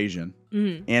this invasion.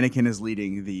 Mm-hmm. Anakin is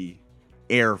leading the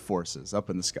air forces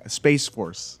up in the sky, Space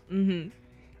Force. Mm-hmm.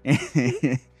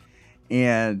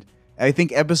 And I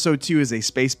think episode 2 is a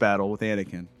space battle with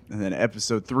Anakin. And then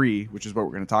episode 3, which is what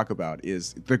we're going to talk about,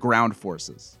 is the ground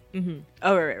forces. Mm-hmm.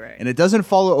 Oh, right. And it doesn't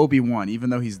follow Obi-Wan, even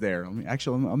though he's there.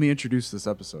 Let me introduce this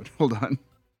episode. Hold on.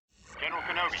 General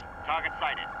Kenobi, target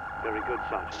sighted. Very good,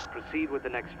 Sergeant. Proceed with the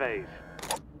next phase.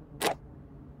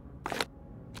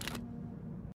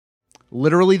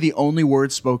 Literally the only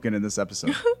word spoken in this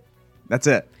episode. That's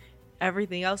it.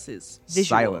 Everything else is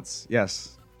visual. Silence.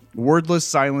 Yes. Wordless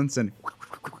silence. And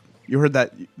you heard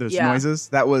that? Those noises?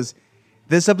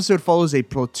 This episode follows a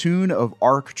platoon of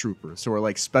ARC troopers, so are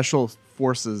like special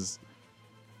forces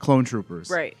clone troopers.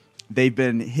 Right. They've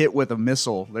been hit with a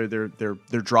missile. Their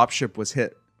dropship was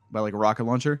hit by like a rocket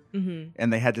launcher,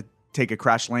 and they had to take a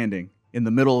crash landing in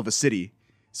the middle of a city.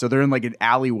 So they're in like an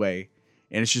alleyway,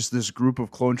 and it's just this group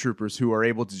of clone troopers who are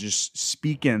able to just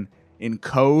speak in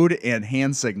code and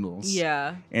hand signals.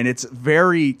 Yeah. And it's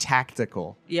very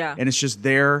tactical. Yeah. And it's just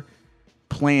their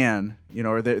plan,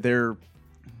 or their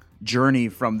journey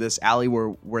from this alley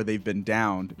where they've been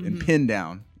downed and pinned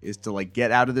down is to like get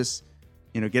out of this,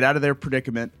 get out of their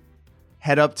predicament,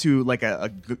 head up to like a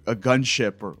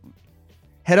gunship or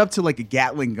head up to like a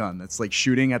Gatling gun that's like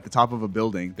shooting at the top of a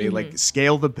building. They like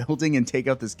scale the building and take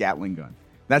out this Gatling gun.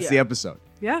 That's the episode.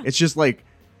 Yeah. It's just like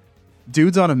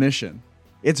dudes on a mission.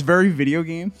 It's very video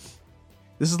game.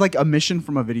 This is like a mission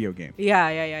from a video game.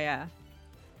 Yeah.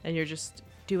 And you're just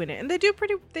doing it, and they do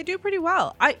pretty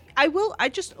well. I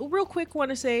just real quick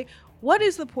want to say, what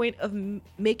is the point of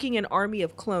making an army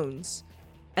of clones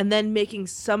and then making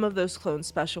some of those clones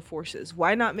special forces?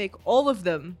 Why not make all of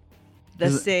them the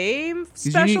same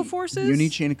special forces? You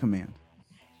need chain of command.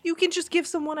 You can just give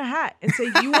someone a hat and say,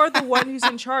 you are the one who's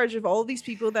in charge of all these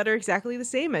people that are exactly the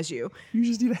same as you. You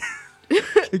just need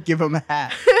to give them a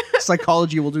hat.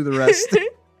 Psychology will do the rest.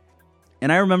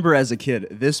 And I remember as a kid,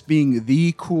 this being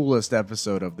the coolest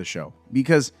episode of the show,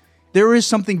 because there is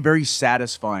something very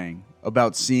satisfying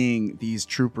about seeing these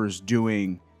troopers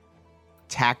doing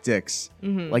tactics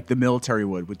like the military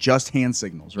would with just hand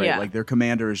signals, right? Yeah. Like their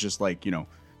commander is just like,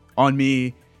 on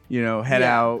me, head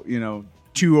out,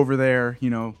 2 over there,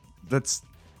 let's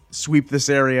sweep this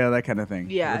area, that kind of thing.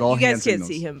 Yeah, with all you hand guys can't signals.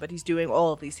 see him, but he's doing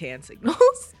all of these hand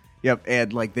signals. Yep,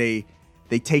 and like they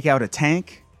take out a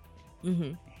tank,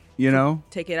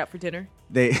 Take it out for dinner.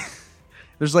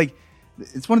 There's like,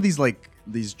 it's one of these like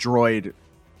these droid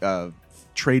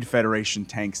Trade Federation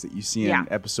tanks that you see in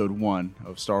episode 1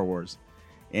 of Star Wars.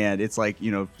 And it's like,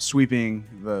 sweeping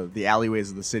the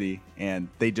alleyways of the city, and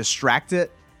they distract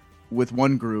it with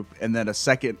one group, and then a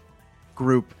second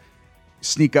group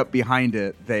sneak up behind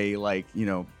it. They like,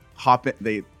 hop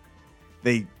in,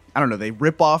 they I don't know, they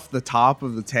rip off the top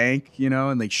of the tank,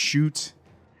 and they shoot.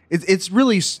 It's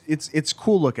really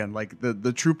cool looking. Like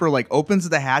the trooper like opens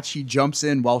the hatch, he jumps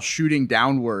in while shooting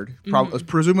downward,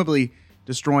 presumably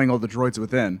destroying all the droids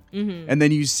within. And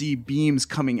then you see beams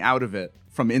coming out of it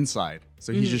from inside.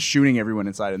 So he's just shooting everyone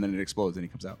inside, and then it explodes and he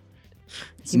comes out.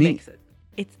 It's neat. Makes it.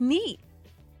 It's neat.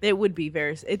 It would be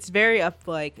it's very up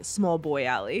like small boy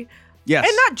alley. Yes.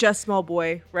 And not just small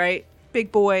boy, right?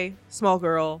 Big boy, small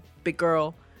girl, big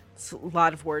girl. It's a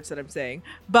lot of words that I'm saying.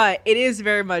 But it is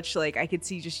very much like I could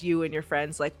see just you and your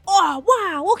friends like, oh,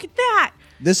 wow, look at that.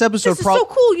 This episode This is so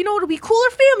cool. It'll be cooler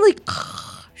family.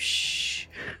 Shh.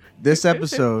 This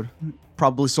episode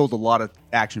probably sold a lot of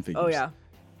action figures. Oh, yeah.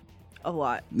 A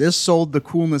lot. This sold the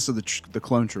coolness of the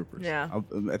clone troopers. Yeah.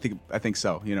 I think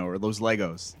so, or those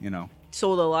Legos,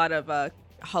 Sold a lot of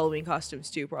Halloween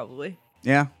costumes too, probably.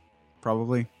 Yeah.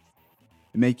 probably.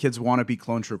 It made kids want to be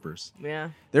clone troopers. Yeah.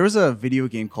 There was a video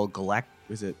game called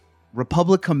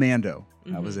Republic Commando?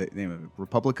 That was the name of it.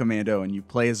 Republic Commando, and you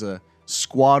play as a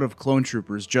squad of clone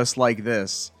troopers just like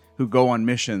this who go on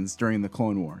missions during the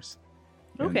Clone Wars.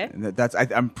 Okay. And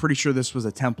I'm pretty sure this was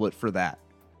a template for that.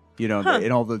 You know,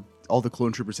 and all the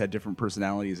clone troopers had different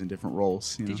personalities and different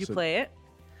roles. Did you play it?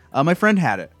 My friend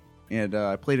had it, and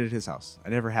I played it at his house. I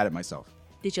never had it myself.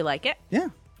 Did you like it? Yeah.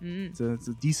 It's a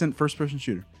decent first-person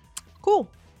shooter. Cool.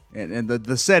 And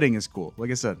the setting is cool.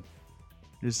 Like I said,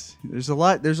 there's a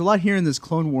lot here in this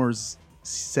Clone Wars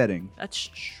setting. That's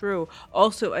true.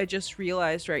 Also, I just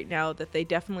realized right now that they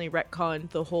definitely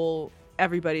retconned the whole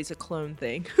everybody's a clone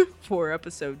thing for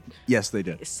episode Yes, they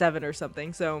did. 7 or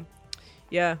something. So,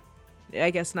 yeah, I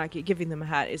guess not giving them a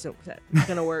hat isn't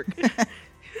gonna work.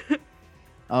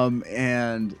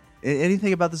 And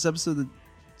anything about this episode that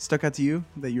stuck out to you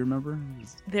that you remember?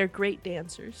 They're great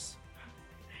dancers.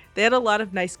 They had a lot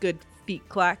of nice, good feet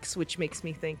clacks, which makes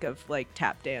me think of like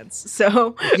tap dance.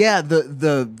 So Yeah,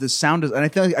 the sound is, and I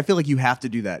feel like you have to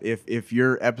do that if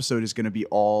your episode is going to be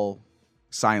all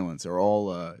silence or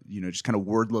all just kind of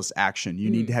wordless action. You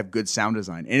need to have good sound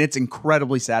design, and it's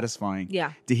incredibly satisfying.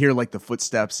 Yeah. To hear like the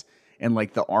footsteps and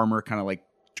like the armor kind of like,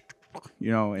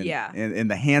 and, Yeah.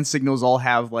 and the hand signals all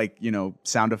have like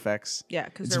sound effects. yeah,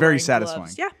 because It's very satisfying.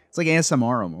 Gloves. Yeah, It's like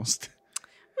ASMR almost.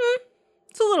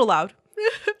 it's a little loud.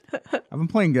 I've been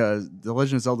playing The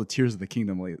Legend of Zelda Tears of the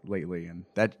Kingdom lately, and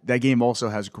that game also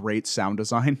has great sound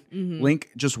design.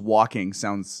 Link just walking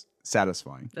sounds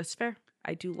satisfying. That's fair.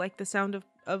 I do like the sound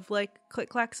of like click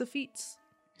clacks of feet.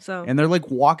 So And they're like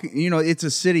walking, it's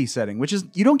a city setting, which is,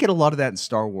 you don't get a lot of that in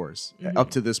Star Wars up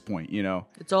to this point,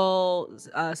 it's all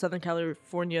Southern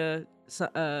California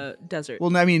desert.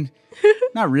 Well, I mean,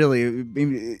 not really.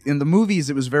 In the movies,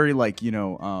 it was very like,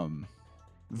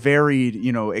 varied,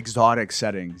 exotic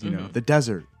settings, the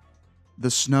desert,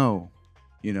 the snow,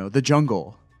 the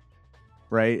jungle,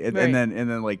 right? And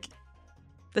then like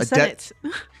the Senate.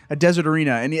 a desert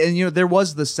arena. And there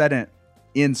was the Senate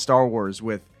in Star Wars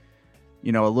with, a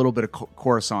little bit of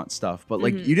Coruscant stuff, but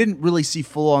like you didn't really see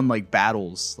full on like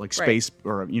battles, like space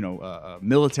or,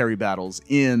 military battles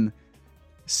in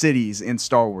cities in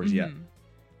Star Wars yet.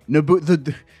 Naboo,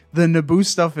 the Naboo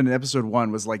stuff in episode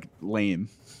 1 was like lame.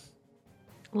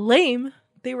 Lame.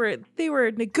 They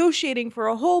were negotiating for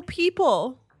a whole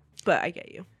people. But I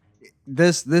get you.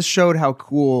 This showed how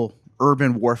cool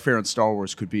urban warfare in Star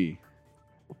Wars could be.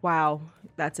 Wow,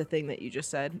 that's a thing that you just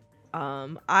said.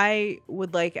 I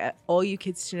would like all you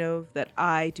kids to know that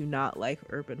I do not like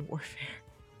urban warfare.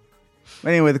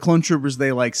 Anyway, the clone troopers,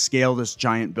 they like scale this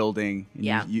giant building. And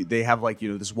Yeah. they have like,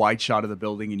 this wide shot of the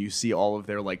building, and you see all of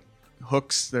their like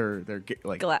hooks. They're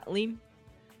like Gatling.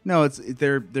 no,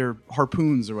 they're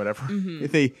harpoons or whatever.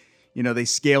 If they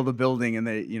scale the building, and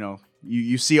they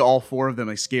you see all 4 of them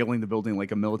like scaling the building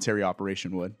like a military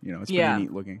operation would. It's pretty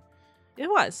neat looking. It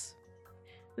was.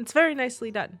 It's very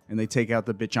nicely done. And they take out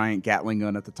the big giant Gatling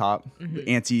gun at the top, the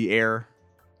anti-air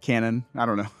cannon. I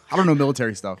don't know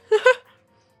military stuff.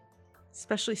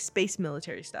 Especially space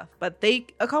military stuff. But they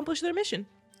accomplished their mission.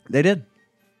 They did.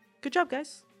 Good job,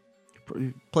 guys.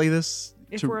 Play this.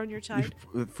 If we're on your side.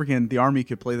 Freaking the army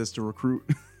could play this to recruit.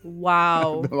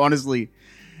 Wow. Honestly,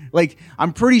 like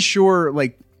I'm pretty sure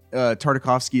like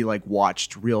Tartakovsky like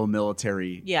watched real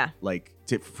military. Yeah. Like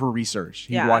for research,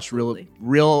 he Yeah, watched absolutely.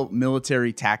 real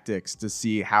military tactics to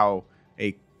see how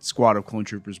a squad of clone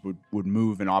troopers would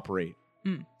move and operate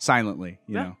silently,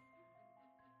 Yeah.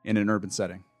 in an urban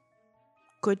setting.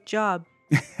 Good job,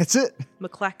 That's it.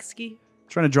 McClacksky.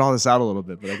 Trying to draw this out a little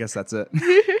bit, but I guess that's it.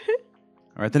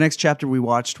 All right, the next chapter we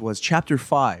watched was chapter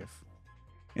 5.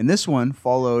 And this one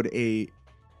followed a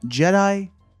Jedi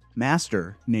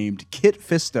master named Kit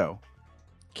Fisto.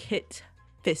 Kit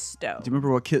Fisto. Do you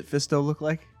remember what Kit Fisto looked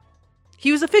like?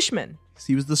 He was a fishman.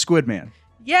 He was the Squid Man.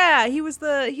 Yeah, he was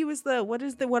the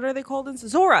what are they called in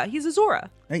Zora? He's a Zora.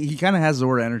 He kind of has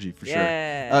Zora energy for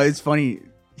Yeah. sure. It's funny.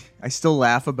 I still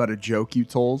laugh about a joke you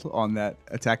told on that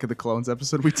Attack of the Clones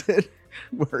episode we did,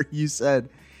 where you said,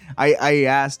 I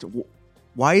asked,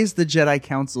 why is the Jedi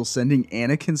Council sending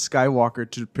Anakin Skywalker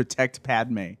to protect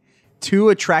Padme? 2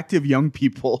 attractive young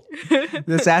people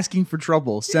that's asking for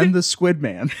trouble. Send the Squid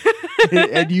Man.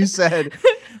 And you said,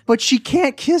 but she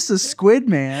can't kiss a Squid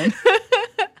Man.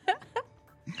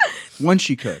 Once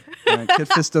she could. Kit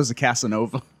Fisto's a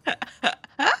Casanova.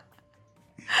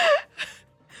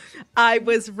 I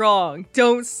was wrong.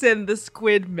 Don't send the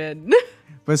Squidman.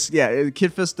 But yeah,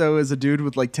 Kit Fisto is a dude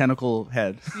with like tentacle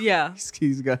head. Yeah.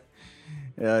 He's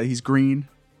green.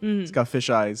 He's got fish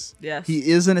eyes. Yes. He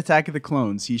is in Attack of the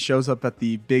Clones. He shows up at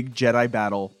the big Jedi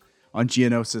battle on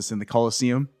Geonosis in the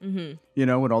Colosseum. Mm-hmm. You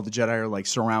know, when all the Jedi are like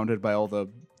surrounded by all the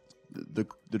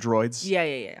droids.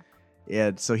 Yeah.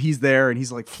 And so he's there and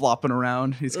he's like flopping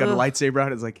around. He's got a Ugh. lightsaber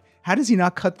out. It's like, how does he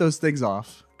not cut those things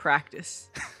off? Practice.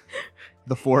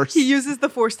 The Force. He uses the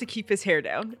Force to keep his hair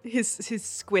down. His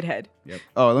squid head. Yep.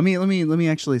 Oh, let me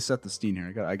actually set the scene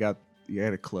here. I got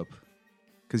a clip.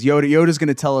 Because Yoda's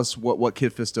gonna tell us what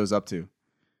Kit Fisto's up to.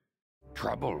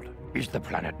 Troubled is the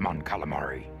planet Mon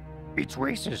Calamari. Its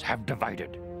races have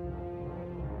divided.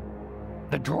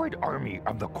 The droid army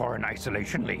of the Corran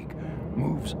Isolation League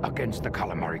moves against the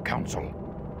Calamari Council.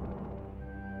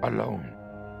 Alone,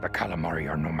 the Calamari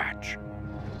are no match.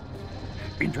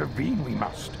 Intervene we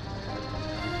must.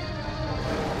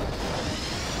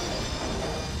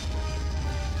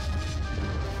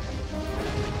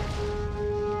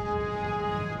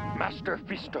 Master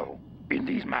Fisto, in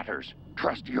these matters,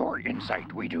 trust your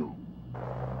insight we do.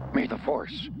 May the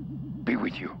Force be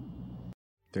with you.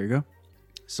 There you go.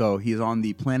 So he's on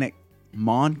the planet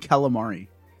Mon Calamari.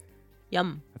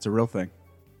 Yum. That's a real thing.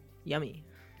 Yummy.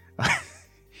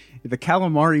 The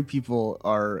calamari people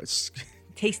are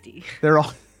Tasty. they're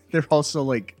also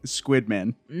like squid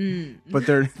men, but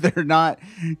they're not.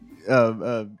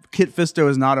 Kit Fisto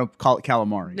is not a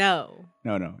calamari. No.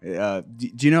 No.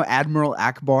 Do you know Admiral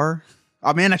Akbar?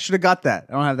 Oh man, I should have got that.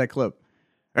 I don't have that clip.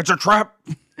 It's a trap.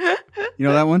 You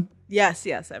know that one? Yes,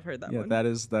 I've heard that Yeah, one. that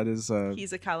is.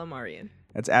 He's a calamarian.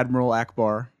 That's Admiral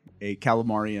Akbar, a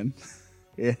calamarian,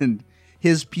 and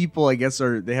his people, I guess,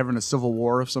 they having a civil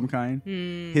war of some kind.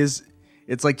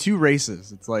 It's like two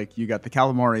races. It's like you got the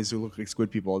calamaris who look like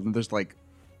squid people, and then there's like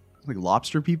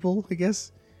lobster people, I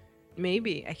guess.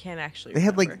 Maybe. I can't actually They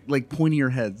had remember. like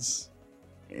pointier heads,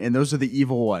 and those are the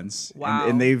evil ones. Wow.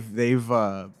 And they've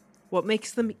What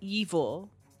makes them evil?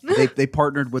 they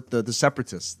partnered with the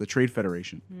Separatists, the Trade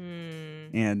Federation,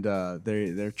 and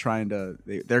they're trying to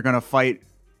they're gonna fight.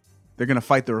 They're gonna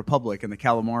fight the Republic, and the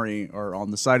calamari are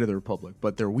on the side of the Republic,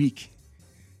 but they're weak,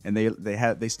 and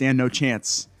they stand no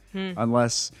chance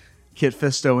unless Kit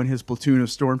Fisto and his platoon of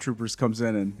stormtroopers comes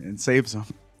in and saves them.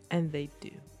 And they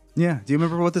do. Yeah. Do you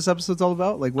remember what this episode's all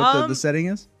about? Like what the setting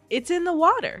is? It's in the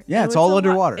water. Yeah, it's all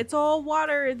underwater. It's all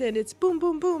water, and then it's boom,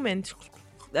 boom, boom, and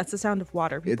that's the sound of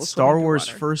water. People It's swim Star Wars'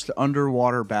 underwater. first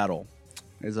underwater battle,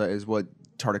 is what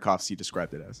Tartakovsky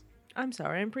described it as. I'm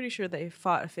sorry. I'm pretty sure they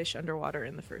fought a fish underwater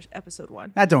in the first episode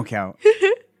 1. That don't count.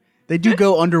 They do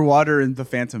go underwater in the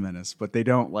Phantom Menace, but they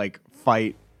don't like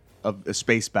fight a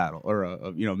space battle or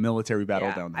a military battle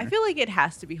Yeah, down there. I feel like it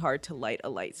has to be hard to light a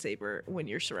lightsaber when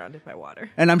you're surrounded by water.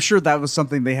 And I'm sure that was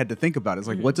something they had to think about. It's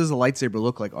like, what does a lightsaber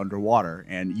look like underwater?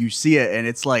 And you see it, and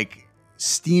it's like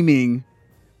steaming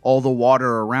all the water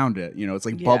around it. You know, it's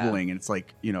like Yeah. bubbling, and it's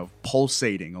like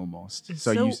pulsating almost. It's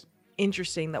So so you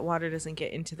interesting that water doesn't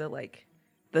get into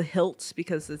the hilts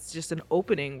because it's just an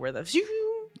opening where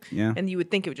yeah. and you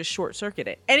would think it would just short circuit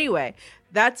it. Anyway,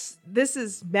 this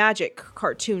is magic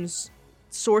cartoons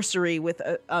sorcery with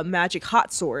a magic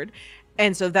hot sword,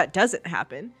 and so that doesn't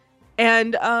happen.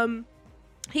 And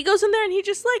he goes in there and he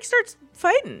just like starts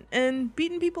fighting and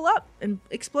beating people up and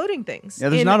exploding things. Yeah,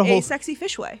 there's in not a whole- sexy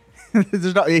fish way.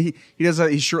 There's not, he does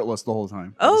that. He's shirtless the whole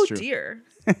time. Oh That's true. dear.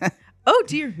 Oh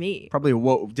dear me. Probably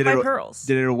did My it pearls.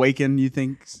 Did it awaken? You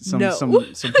think some No.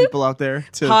 some people out there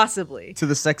to Possibly. to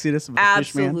the sexiness of the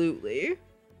fish man? Absolutely.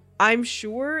 I'm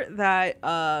sure that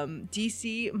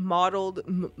DC modeled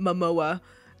Momoa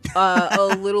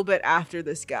a little bit after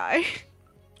this guy.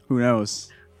 Who knows?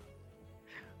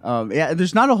 Yeah,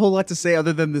 there's not a whole lot to say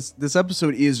other than this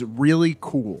episode is really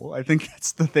cool. I think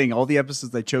that's the thing. All the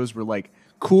episodes I chose were like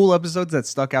cool episodes that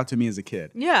stuck out to me as a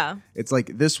kid. Yeah. It's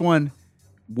like this one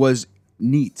was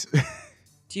neat,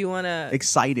 Do you wanna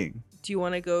exciting.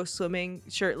 go swimming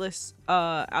shirtless?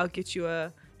 I'll get you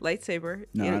a lightsaber.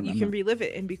 No, you I'm can not. relive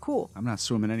it and be cool. I'm not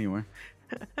swimming anywhere.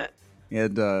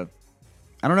 And I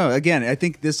don't know. Again, I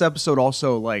think this episode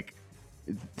also like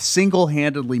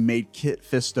single-handedly made Kit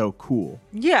Fisto cool.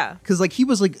 Yeah. Because like he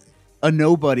was like a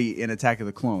nobody in Attack of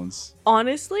the Clones.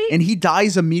 Honestly, And he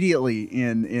dies immediately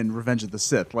in Revenge of the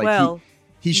Sith. Like Well,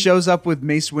 he shows up with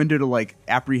Mace Windu to like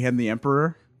apprehend the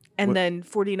Emperor. and then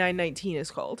 4919 is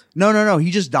called. No.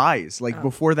 He just dies like Oh.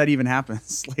 before that even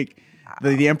happens. Like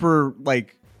the Emperor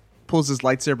like pulls his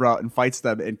lightsaber out and fights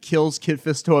them and kills Kit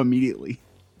Fisto immediately.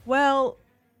 Well,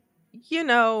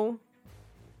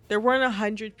 there weren't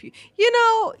 100 people.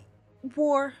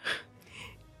 War.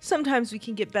 Sometimes we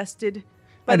can get bested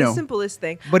by I the know. simplest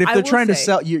thing. But if I they're will trying to say,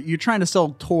 sell, you're trying to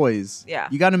sell toys. Yeah.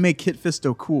 You got to make Kit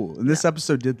Fisto cool, and this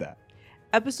episode did that.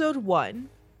 Episode 1,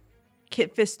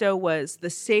 Kit Fisto was the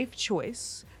safe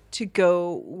choice to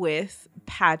go with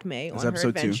Padme on her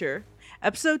episode 2. adventure.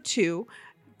 Episode 2,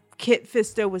 Kit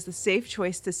Fisto was the safe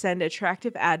choice to send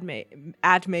attractive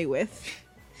Adme with.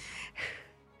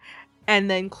 And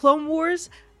then Clone Wars,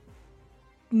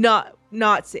 not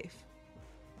safe.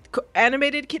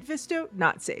 Animated Kit Fisto,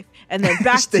 not safe. And then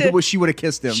back to... She would have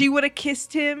kissed him. She would have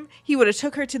kissed him. He would have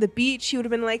took her to the beach. He would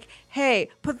have been like, hey,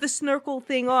 put the snorkel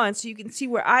thing on so you can see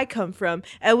where I come from.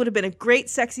 And it would have been a great,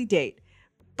 sexy date.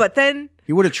 But then...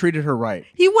 He would have treated her right.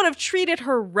 He would have treated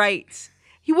her right.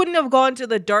 He wouldn't have gone to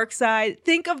the dark side.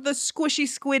 Think of the squishy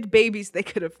squid babies they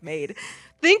could have made.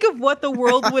 Think of what the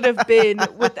world would have been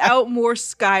without more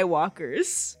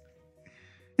Skywalkers.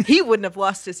 He wouldn't have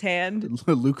lost his hand.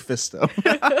 Luke Fisto.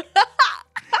 That's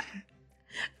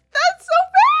so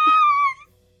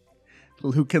bad.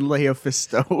 Luke and Leia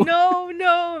Fisto. No.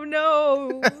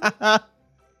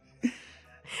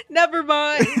 Never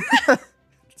mind.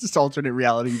 This alternate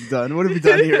reality you've done. What have you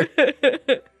done here?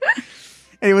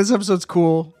 Anyway, this episode's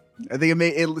cool. I think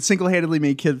it single-handedly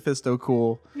made Kit Fisto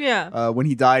cool. Yeah. When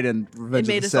he died in Revenge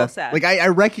It made of us the all Sith. sad. Like I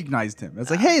recognized him. It's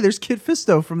like, hey, there's Kit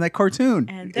Fisto from that cartoon.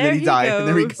 And then he died. And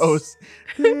there he goes. goes.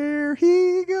 There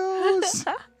he goes.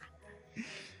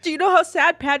 Do you know how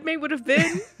sad Padme would have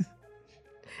been?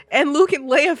 And Luke and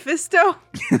Leia Fisto?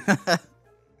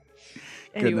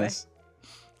 Anyway. Goodness.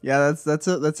 Yeah, that's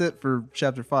it for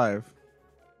chapter 5.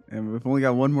 And we've only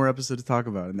got one more episode to talk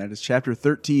about, and that is chapter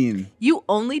 13. You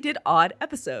only did odd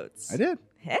episodes. I did.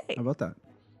 Hey. How about that?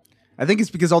 I think it's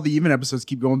because all the even episodes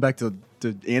keep going back to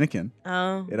Anakin.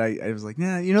 Oh. And I was like,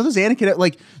 nah, those Anakin,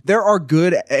 like, there are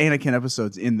good Anakin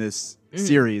episodes in this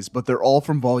series, but they're all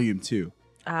from volume 2.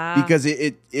 Because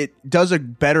it does a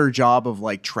better job of,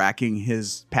 like, tracking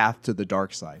his path to the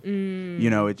dark side.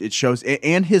 It shows,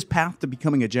 and his path to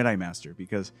becoming a Jedi Master,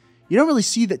 because you don't really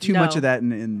see that too much of that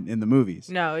in the movies.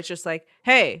 No, it's just like,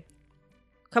 hey,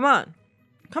 come on.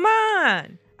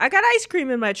 I got ice cream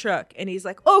in my truck. And he's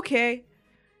like, okay.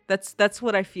 That's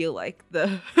what I feel like.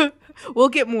 We'll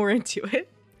get more into it.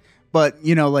 But,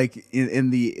 like in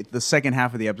the second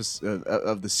half of the episode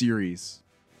of the series,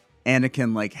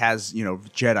 Anakin like has,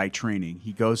 Jedi training.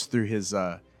 He goes through his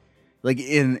like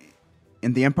in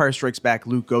The Empire Strikes Back,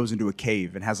 Luke goes into a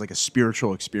cave and has like a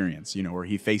spiritual experience, where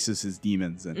he faces his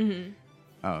demons and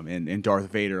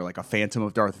Darth Vader, like a phantom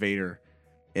of Darth Vader.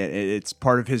 It's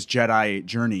part of his Jedi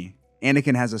journey.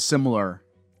 Anakin has a similar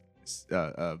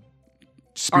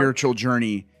spiritual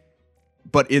journey,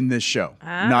 but in this show,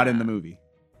 not in the movie.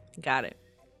 Got it.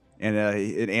 And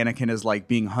Anakin is like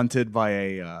being hunted by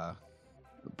a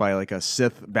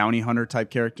Sith bounty hunter type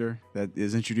character that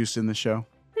is introduced in the show.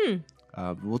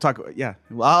 We'll talk. Yeah,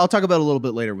 I'll talk about it a little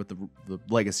bit later with the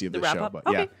legacy of the show. wrap-up?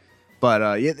 But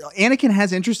Okay. Anakin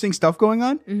has interesting stuff going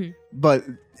on. But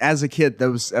as a kid,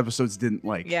 those episodes didn't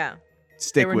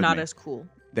stick. They were with not me. as cool.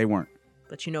 They weren't.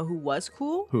 But you know who was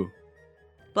cool? Who?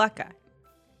 Black guy.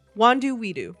 Wandu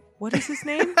Weedu. What is his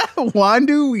name?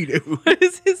 Wandu Weedu. What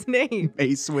is his name?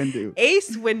 Mace Windu.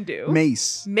 Ace Windu.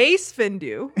 Mace. Mace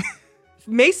Findu.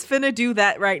 Mace finna do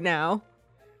that right now.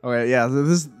 All right, yeah. So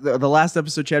this the last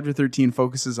episode, chapter 13,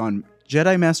 focuses on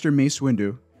Jedi Master Mace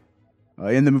Windu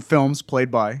in the films played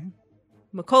by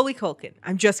Macaulay Culkin.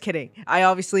 I'm just kidding. I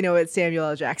obviously know it's Samuel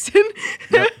L. Jackson.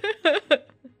 Yep.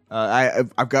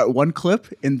 I've got one clip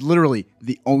and literally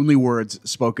the only words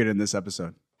spoken in this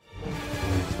episode.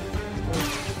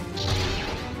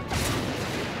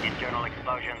 Internal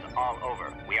explosions all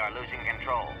over. We are losing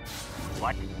control.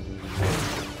 What?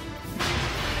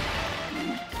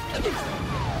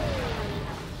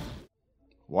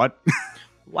 What?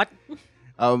 What?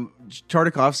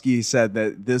 Tartakovsky said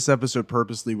that this episode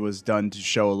purposely was done to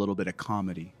show a little bit of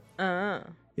comedy.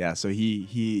 Yeah, so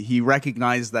he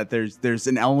recognized that there's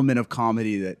an element of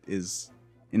comedy that is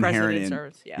inherent in Star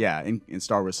Wars, in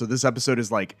Star Wars. So this episode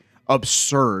is like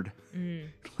absurd,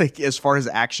 like as far as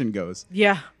action goes.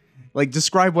 Yeah. Like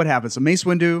describe what happened. So Mace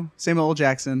Windu, Samuel L.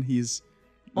 Jackson, he's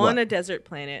on a desert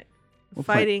planet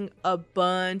fighting a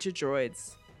bunch of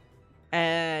droids,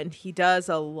 and he does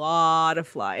a lot of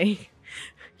flying.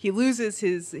 He loses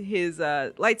his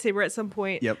lightsaber at some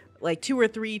point. Yep. Like 2 or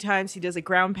 3 times he does a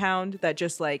ground pound that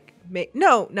just like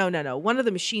no. One of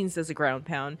the machines does a ground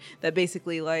pound that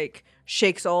basically like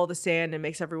shakes all the sand and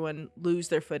makes everyone lose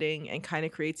their footing and kind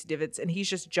of creates divots. And he's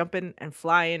just jumping and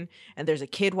flying. And there's a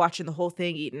kid watching the whole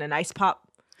thing eating an ice pop.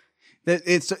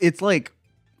 It's like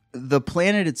the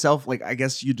planet itself. Like I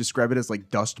guess you describe it as like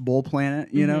Dust Bowl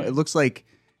planet. You know, it looks like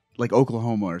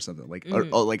Oklahoma or something. Like or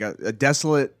like a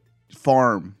desolate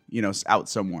farm. Out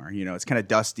somewhere. It's kind of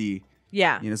dusty.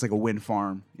 Yeah. It's like a wind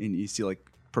farm, and you see like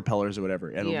propellers or whatever.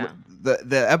 And Yeah.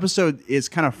 the episode is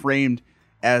kind of framed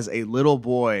as a little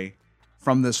boy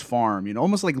from this farm,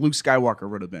 almost like Luke Skywalker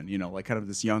would have been, like kind of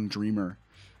this young dreamer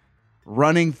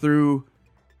running through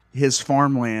his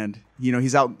farmland.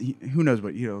 He's out, who knows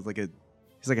what, he's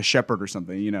like a shepherd or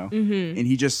something, and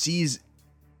he just sees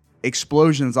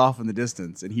explosions off in the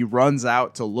distance and he runs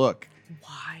out to look.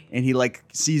 Why? And he like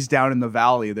sees down in the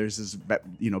valley, there's this,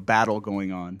 battle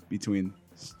going on between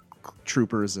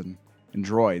troopers and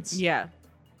droids. Yeah.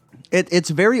 It's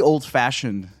very old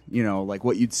fashioned, like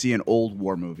what you'd see in old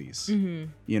war movies.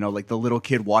 Like the little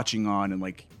kid watching on and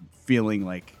like feeling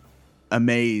like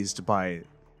amazed by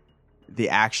the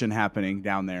action happening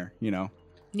down there,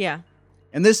 Yeah.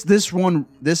 And this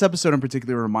episode in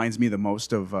particular reminds me the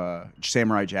most of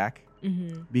Samurai Jack,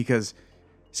 because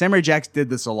Samurai Jack did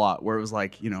this a lot, where it was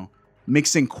like,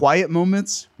 mixing quiet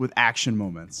moments with action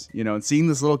moments, and seeing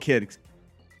this little kid,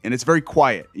 and it's very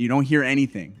quiet. You don't hear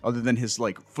anything other than his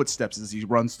like footsteps as he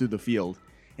runs through the field,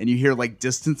 and you hear like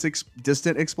distant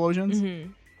explosions.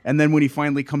 And then when he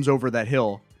finally comes over that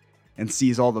hill and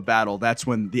sees all the battle, that's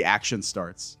when the action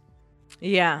starts.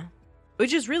 Yeah.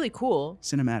 Which is really cool.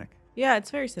 Cinematic. Yeah,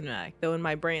 it's very cinematic. Though in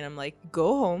my brain, I'm like,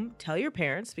 go home, tell your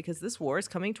parents, because this war is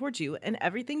coming towards you, and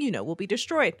everything you know will be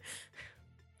destroyed.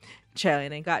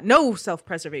 Chilean ain't got no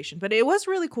self-preservation. But it was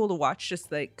really cool to watch,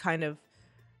 just like kind of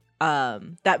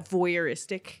that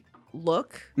voyeuristic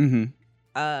look.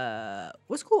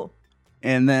 Was cool.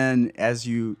 And then, as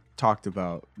you talked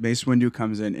about, Mace Windu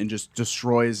comes in and just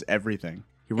destroys everything.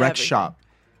 He wrecks Everything. shop.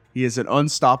 He is an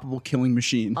unstoppable killing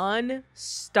machine.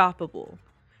 Unstoppable.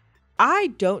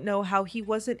 I don't know how he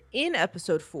wasn't in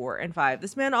episode 4 and 5.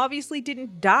 This man obviously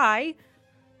didn't die.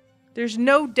 There's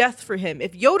no death for him.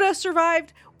 If Yoda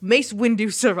survived, Mace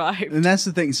Windu survived. And that's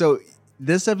the thing. So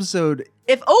this episode,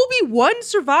 If Obi-Wan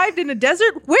survived in a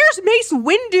desert, where's Mace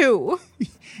Windu?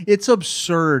 it's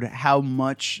absurd how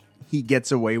much he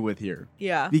gets away with here.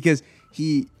 Yeah. Because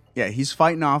he's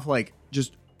fighting off like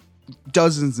just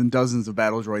dozens and dozens of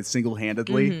battle droids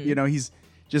single-handedly. He's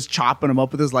just chopping them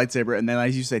up with his lightsaber. And then,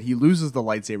 as you said, he loses the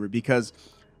lightsaber because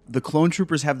the clone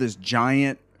troopers have this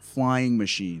giant flying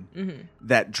machine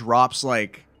that drops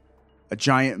like a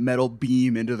giant metal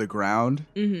beam into the ground,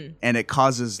 and it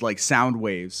causes like sound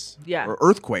waves, or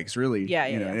earthquakes, really. Yeah.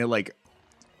 And it, like,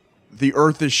 the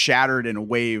earth is shattered in a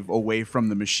wave away from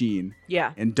the machine.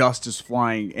 Yeah. And dust is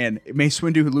flying, and Mace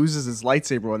Windu loses his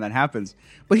lightsaber when that happens.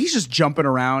 But he's just jumping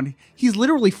around. He's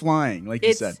literally flying, like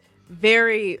you said.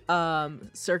 Very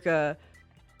circa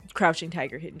Crouching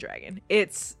Tiger, Hidden Dragon.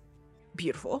 It's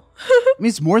beautiful. I mean,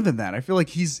 it's more than that. I feel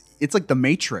like it's like the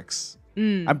Matrix.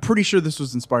 I'm pretty sure this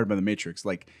was inspired by the Matrix.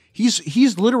 Like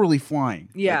he's literally flying.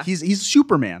 Yeah. Like, he's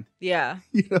Superman. Yeah.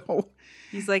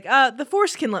 He's like, the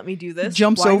Force can let me do this. He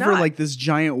jumps Why over not? like this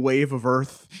giant wave of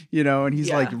Earth, and he's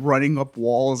like running up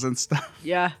walls and stuff.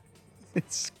 Yeah.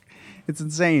 It's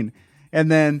insane.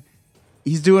 And then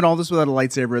he's doing all this without a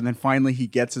lightsaber, and then finally he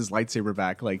gets his lightsaber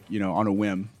back, like, on a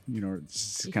whim.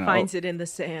 It's He kind finds it in the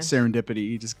sand. serendipity.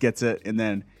 He just gets it, and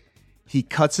then he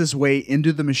cuts his way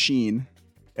into the machine,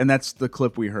 and that's the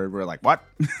clip we heard. We're like, what?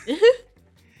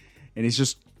 And he's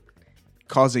just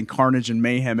causing carnage and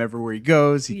mayhem everywhere he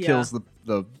goes. He kills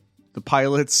the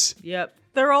pilots. Yep.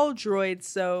 They're all droids,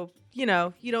 so, you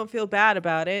don't feel bad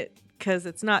about it because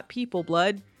it's not people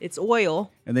blood, it's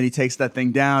oil. And then he takes that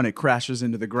thing down. It crashes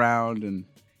into the ground, and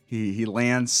he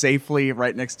lands safely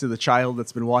right next to the child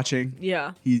that's been watching.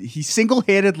 Yeah. He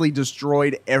single-handedly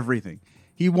destroyed everything.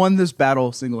 He won this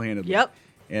battle single-handedly. Yep.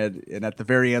 And at the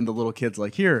very end, the little kid's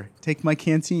like, "Here, take my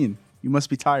canteen. You must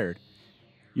be tired.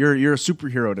 You're a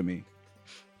superhero to me."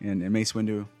 And Mace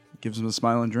Windu gives him a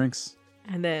smile and drinks.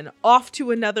 And then off to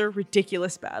another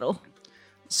ridiculous battle.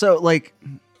 So, like,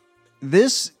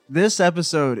 this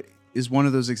episode is one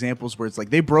of those examples where it's like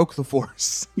they broke the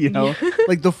Force,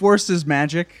 Like, the Force is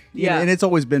magic. Yeah. And it's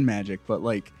always been magic, but,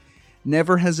 like,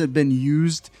 never has it been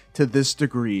used to this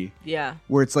degree. Yeah.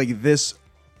 Where it's, like, this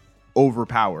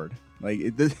overpowered.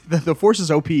 Like, the Force is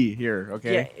OP here,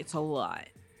 okay? Yeah, it's a lot.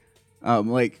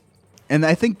 And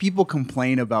I think people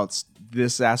complain about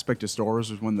this aspect of Star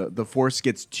Wars is when the Force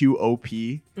gets too OP.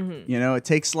 It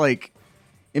takes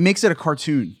it makes it a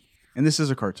cartoon, and this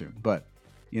is a cartoon, but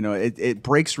it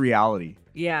breaks reality.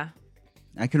 Yeah.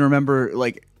 I can remember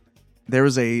there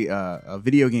was a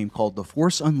video game called The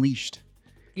Force Unleashed,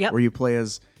 Yep. where you play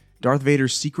as Darth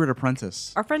Vader's secret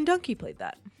apprentice. Our friend Donkey played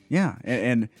that. Yeah,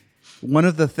 and one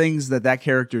of the things that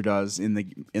character does in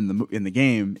the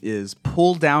game is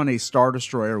pull down a Star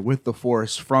Destroyer with the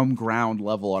Force from ground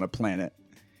level on a planet,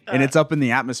 and it's up in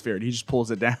the atmosphere, and he just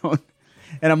pulls it down.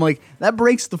 And I'm like, that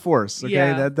breaks the Force. Okay,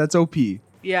 Yeah. that's OP.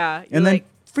 Yeah. And then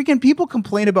freaking people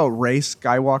complain about Rey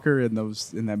Skywalker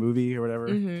in that movie or whatever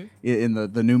in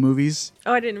the new movies.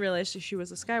 Oh, I didn't realize she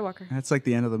was a Skywalker. That's like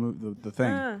the end of the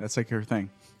thing. Ah. That's like her thing.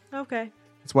 Okay,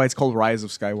 That's why it's called Rise of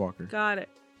Skywalker. got it.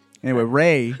 Anyway,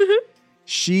 Rey,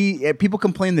 people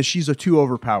complain that she's too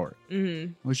overpowered.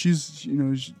 Well, she's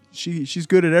she's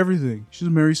good at everything. She's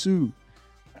Mary Sue.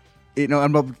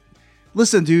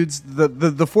 Listen, dudes,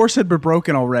 the Force had been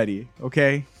broken already.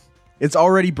 Okay, it's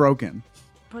already broken.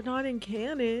 But not in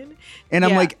canon. And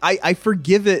I'm like, I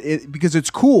forgive it because it's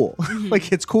cool.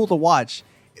 Like, it's cool to watch.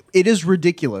 It is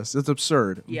ridiculous. It's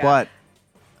absurd. Yeah. But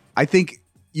I think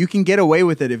you can get away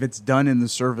with it if it's done in the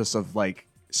service of, like,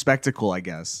 spectacle, I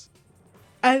guess.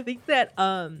 I think that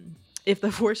if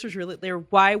the Force was really there,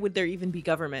 why would there even be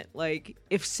government? Like,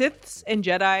 if Siths and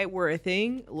Jedi were a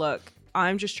thing, look,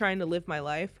 I'm just trying to live my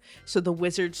life so the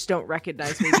wizards don't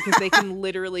recognize me because they can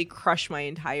literally crush my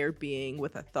entire being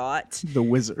with a thought. The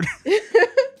wizard.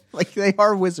 Like, they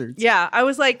are wizards. Yeah, I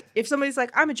was like, if somebody's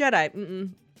like, I'm a Jedi,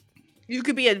 you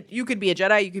could be a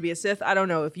Jedi, you could be a Sith. I don't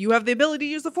know. If you have the ability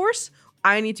to use the Force,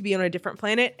 I need to be on a different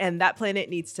planet, and that planet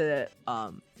needs to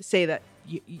say that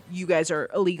you guys are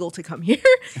illegal to come here.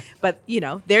 But,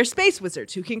 they're space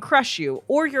wizards who can crush you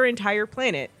or your entire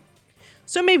planet.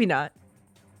 So maybe not.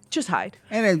 Just hide.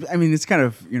 And I mean, it's kind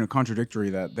of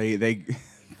contradictory that the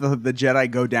Jedi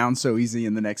go down so easy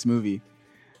in the next movie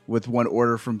with one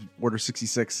order from Order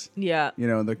 66. Yeah.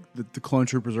 The clone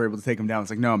troopers are able to take them down. It's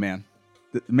like, no, man.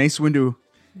 Mace Windu,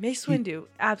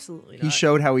 absolutely not. he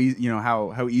showed how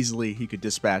how easily he could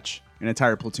dispatch an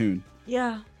entire platoon.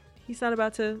 Yeah, he's not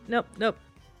about to. Nope.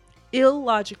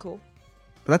 Illogical.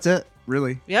 But that's it,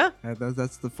 really. Yeah.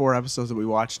 That's the 4 episodes that we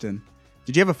watched. And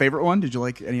did you have a favorite one? Did you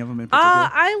like any of them in particular?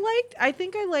 I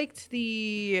think I liked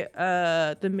the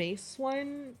Mace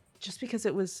one just because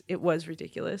it was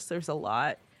ridiculous. There was a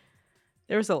lot.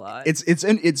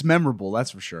 It's memorable,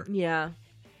 that's for sure. Yeah.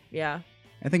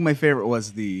 I think my favorite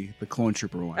was the clone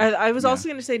trooper one. I was also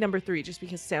going to say number 3 just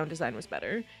because sound design was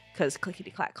better. Because clickety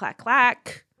clack clack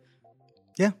clack.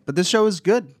 Yeah, but this show is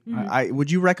good. Would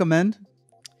you recommend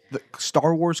the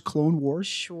Star Wars Clone Wars?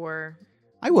 Sure.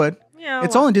 I would. Yeah.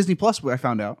 It's all on Disney Plus. I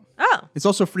found out. Oh. It's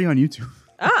also free on YouTube.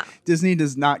 Disney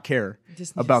does not care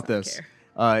about this.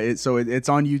 It's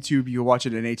on YouTube. You can watch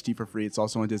it in HD for free. It's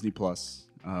also on Disney Plus.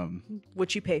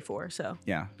 Which you pay for. So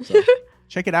yeah. So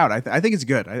check it out. I think it's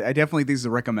good. I definitely think it's a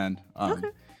recommend. Okay.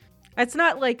 It's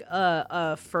not like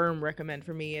a firm recommend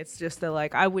for me. It's just that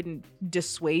like I wouldn't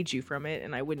dissuade you from it,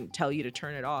 and I wouldn't tell you to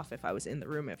turn it off if I was in the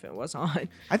room if it was on.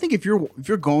 I think if you're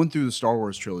going through the Star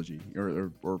Wars trilogy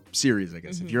or series, I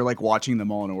guess if you're like watching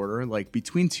them all in order, like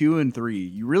between 2 and 3,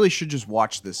 you really should just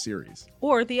watch this series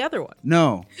Or the other one.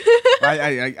 No,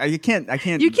 I can't.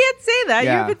 You can't say that.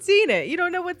 Yeah. You haven't seen it. You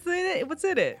don't know what's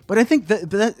in it. But I think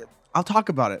that I'll talk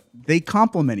about it. They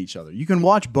complement each other. You can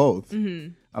watch both.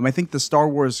 I think the Star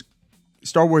Wars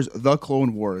The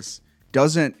Clone Wars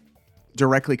doesn't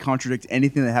directly contradict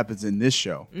anything that happens in this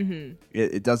show.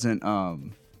 It doesn't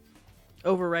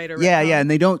overwrite or yeah,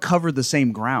 and they don't cover the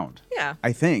same ground. Yeah.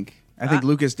 I think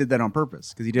Lucas did that on purpose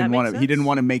because he didn't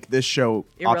want to make this show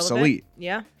irrelevant. obsolete.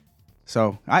 Yeah.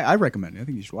 So I recommend it. I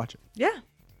think you should watch it. Yeah.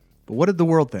 But what did the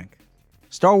world think?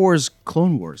 Star Wars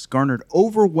Clone Wars garnered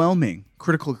overwhelming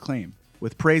critical acclaim,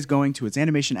 with praise going to its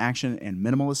animation, action, and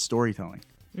minimalist storytelling,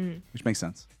 which makes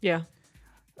sense. Yeah.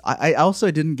 I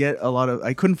also didn't get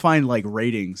I couldn't find like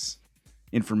ratings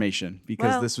information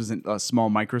because this was a small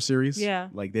micro series. Yeah.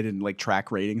 Like they didn't like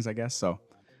track ratings, I guess. So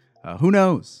who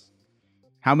knows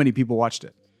how many people watched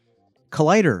it?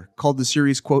 Collider called the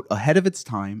series, quote, ahead of its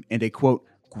time and a, quote,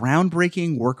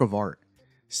 groundbreaking work of art,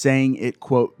 saying it,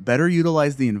 quote, better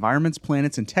utilized the environments,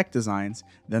 planets, and tech designs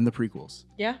than the prequels.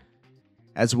 Yeah.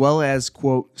 As well as,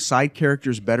 quote, side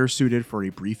characters better suited for a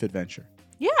brief adventure.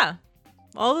 Yeah.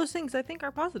 All those things I think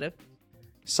are positive.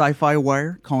 Sci-Fi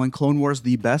Wire, calling Clone Wars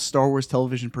the best Star Wars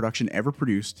television production ever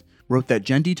produced, wrote that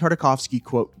Genndy Tartakovsky,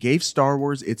 quote, gave Star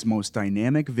Wars its most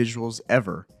dynamic visuals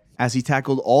ever, as he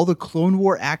tackled all the Clone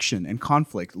War action and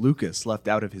conflict Lucas left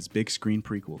out of his big screen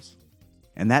prequels.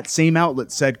 And that same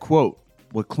outlet said, quote,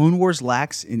 what Clone Wars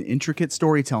lacks in intricate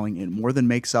storytelling, it more than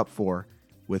makes up for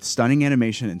with stunning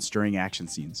animation and stirring action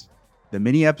scenes. The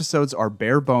mini episodes are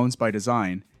bare bones by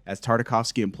design, as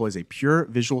Tartakovsky employs a pure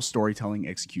visual storytelling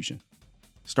execution.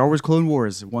 Star Wars Clone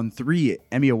Wars won 3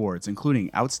 Emmy Awards,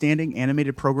 including Outstanding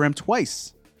Animated Program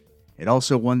twice. It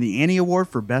also won the Annie Award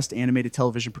for Best Animated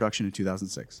Television Production in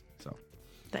 2006. So,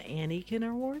 the Anakin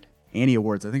Award? Annie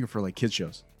Awards, I think, are for like kids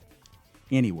shows.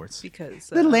 Annie Awards.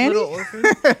 Because Little Annie? Little Orphan.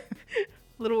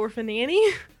 Little Orphan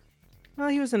Annie? Well,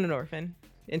 he wasn't an orphan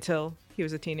until he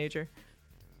was a teenager.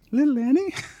 Little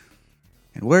Annie?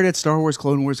 And where did Star Wars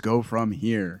Clone Wars go from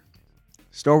here?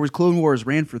 Star Wars Clone Wars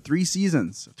ran for 3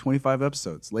 seasons of 25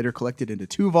 episodes, later collected into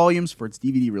 2 volumes for its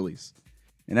DVD release.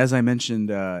 And as I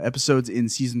mentioned, episodes in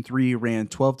Season 3 ran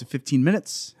 12 to 15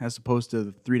 minutes, as opposed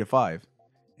to 3 to 5.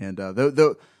 And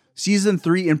the Season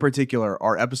 3 in particular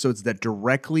are episodes that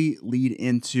directly lead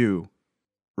into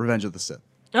Revenge of the Sith.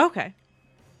 Okay.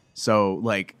 So,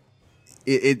 like,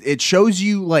 it shows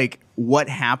you, like, what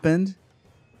happened.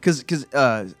 Because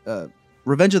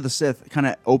Revenge of the Sith kind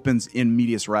of opens in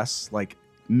medias res, like,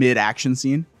 mid-action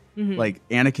scene. Mm-hmm. Like,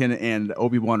 Anakin and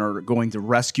Obi-Wan are going to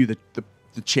rescue the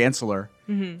Chancellor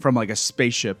from, like, a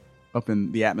spaceship up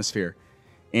in the atmosphere.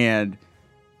 And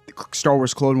Star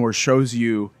Wars Clone Wars shows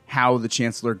you how the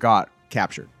Chancellor got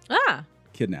captured.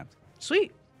 Kidnapped.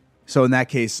 Sweet. So in that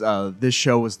case, this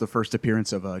show was the first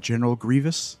appearance of General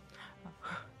Grievous.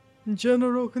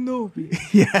 General Kenobi.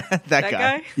 Yeah, that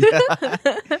guy.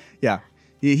 Yeah. Yeah.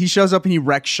 He shows up and he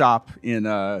wrecks shop in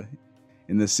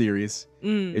this series.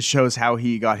 It shows how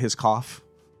he got his cough.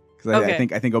 Because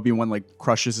I think Obi-Wan like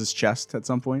crushes his chest at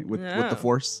some point with the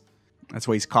Force. That's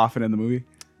why he's coughing in the movie.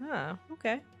 Oh,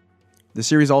 okay. The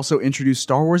series also introduced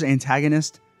Star Wars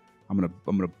antagonist. I'm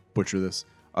gonna butcher this.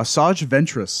 Asajj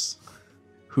Ventress,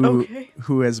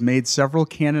 who has made several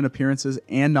canon appearances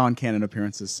and non-canon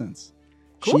appearances since.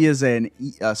 Cool. She is a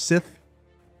Sith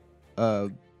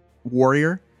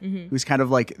warrior who's kind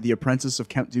of like the apprentice of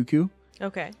Count Dooku.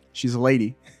 Okay. She's a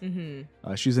lady.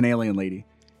 She's an alien lady.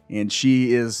 And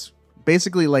she is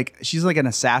basically like, she's like an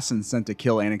assassin sent to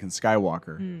kill Anakin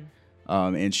Skywalker.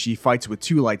 And she fights with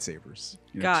 2 lightsabers.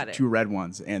 Got it. 2 red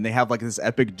ones. And they have like this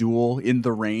epic duel in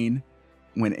the rain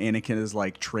when Anakin is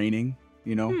like training,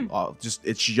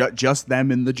 it's just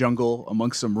them in the jungle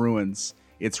amongst some ruins.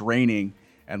 It's raining.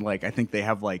 And like, I think they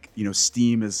have like,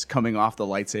 steam is coming off the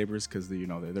lightsabers because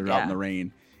they're out in the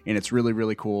rain. And it's really,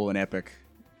 really cool and epic.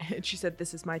 And she said,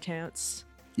 "This is my chance."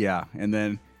 Yeah. And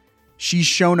then she's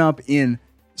shown up in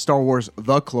Star Wars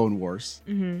The Clone Wars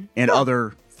and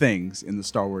other things in the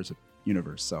Star Wars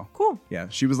universe. So cool. Yeah,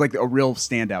 she was like a real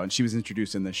standout, and she was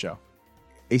introduced in this show.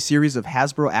 A series of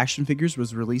Hasbro action figures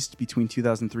was released between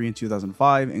 2003 and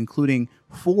 2005, including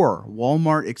 4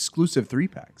 Walmart exclusive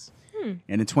 3-packs. And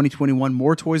in 2021,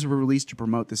 more toys were released to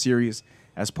promote the series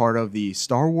as part of the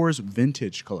Star Wars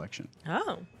Vintage Collection.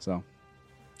 Oh. So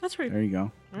that's pretty. There you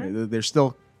go. Right. They're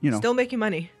still, still making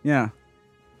money. Yeah.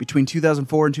 Between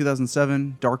 2004 and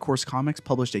 2007, Dark Horse Comics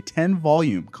published a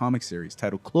 10-volume comic series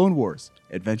titled Clone Wars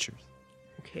Adventures.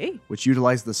 Okay. Which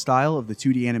utilized the style of the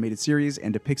 2D animated series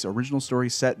and depicts original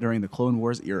stories set during the Clone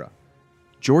Wars era.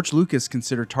 George Lucas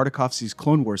considered Tartakovsky's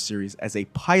Clone Wars series as a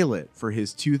pilot for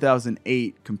his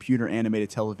 2008 computer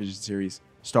animated television series,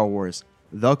 Star Wars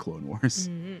The Clone Wars,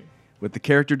 with the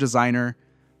character designer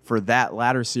for that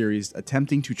latter series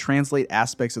attempting to translate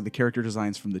aspects of the character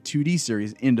designs from the 2D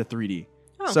series into 3D.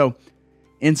 Oh. So,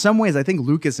 in some ways, I think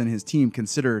Lucas and his team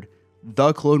considered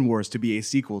The Clone Wars to be a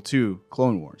sequel to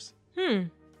Clone Wars.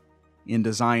 In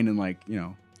design and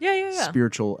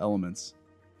spiritual elements.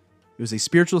 It was a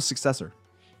spiritual successor.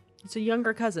 It's a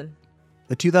younger cousin.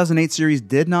 The 2008 series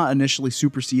did not initially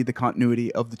supersede the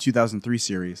continuity of the 2003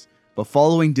 series, but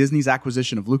following Disney's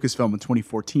acquisition of Lucasfilm in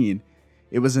 2014,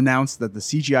 it was announced that the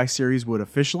CGI series would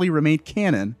officially remain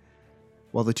canon,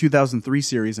 while the 2003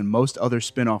 series and most other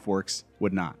spin-off works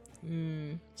would not.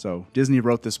 So Disney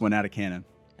wrote this one out of canon.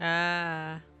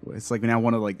 It's like now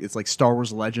it's like Star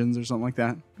Wars Legends or something like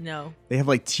that. No. They have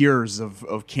like tiers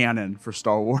of canon for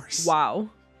Star Wars. Wow.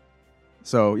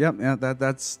 So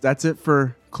that's it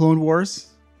for Clone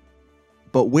Wars.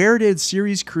 But where did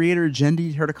series creator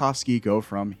Genndy Tartakovsky go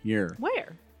from here?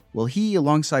 Where? Well, he,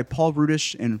 alongside Paul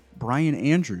Rudish and Brian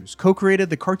Andrews, co-created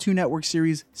the Cartoon Network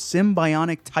series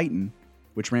Symbionic Titan,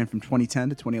 which ran from 2010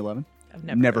 to 2011.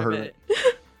 I've never heard of it.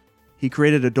 He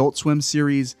created Adult Swim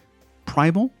series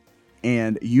Primal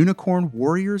and Unicorn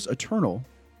Warriors Eternal,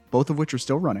 both of which are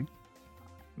still running.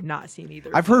 Not seen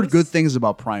either. I've heard good things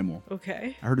about Primal.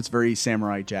 Okay. I heard it's very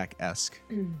Samurai Jack-esque.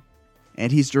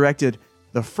 And he's directed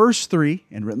the first 3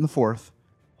 and written the 4th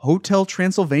Hotel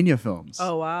Transylvania films.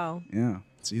 Oh, wow. Yeah.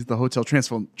 So he's the Hotel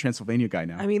Transylvania guy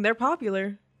now. I mean, they're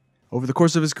popular. Over the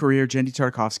course of his career, Genndy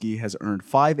Tartakovsky has earned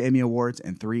 5 Emmy Awards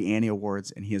and 3 Annie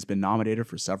Awards, and he has been nominated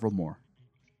for several more.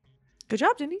 Good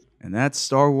job, Genndy. And that's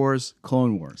Star Wars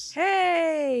Clone Wars.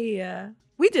 Hey!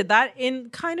 We did that in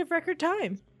kind of record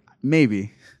time.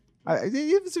 Maybe.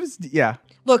 Yeah.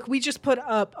 Look, we just put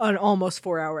up an almost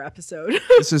 4-hour episode.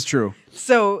 This is true.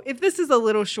 So if this is a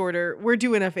little shorter, we're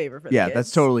doing a favor for the kids. Yeah,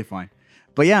 that's totally fine.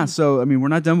 But yeah, so, I mean, we're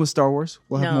not done with Star Wars.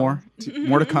 We'll have more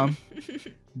to come.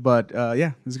 But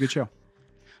yeah, this is a good show.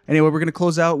 Anyway, we're gonna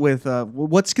close out with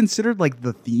what's considered like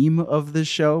the theme of this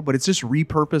show, but it's just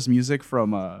repurposed music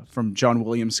from John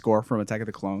Williams' score from Attack of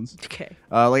the Clones. Okay.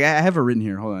 Like I have it written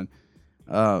here. Hold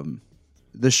on.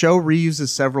 The show reuses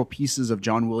several pieces of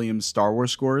John Williams' Star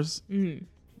Wars scores,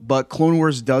 but Clone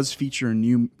Wars does feature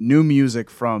new music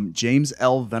from James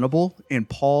L. Venable and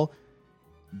Paul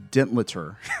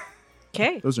Dentleter.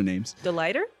 Okay. Those are names.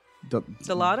 Delighter?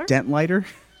 Delater? Dentleter.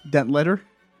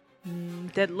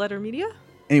 Dead Letter Media?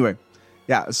 Anyway,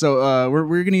 yeah. So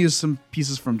we're gonna use some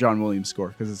pieces from John Williams' score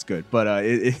because it's good. But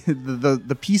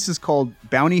the piece is called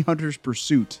 "Bounty Hunter's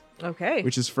Pursuit," Okay.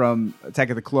 which is from Attack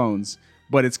of the Clones,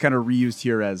 but it's kind of reused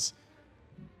here as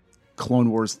Clone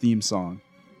Wars theme song.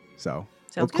 So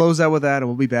we'll good. close out with that, and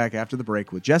we'll be back after the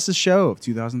break with Jess's show of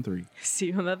 2003. See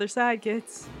you on the other side,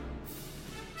 kids.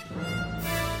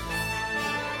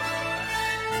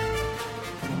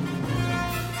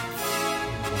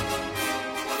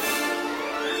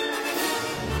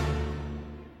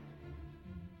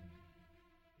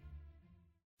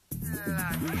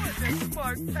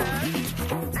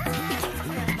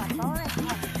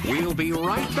 We'll be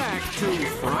right back to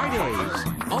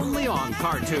Fridays, only on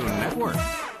Cartoon Network.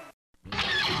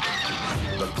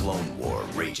 The Clone War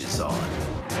rages on.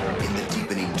 In the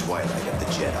deepening twilight of the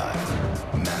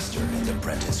Jedi, Master and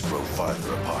Apprentice grow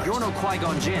farther apart. You're no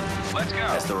Qui-Gon Jinn. Let's go.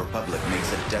 As the Republic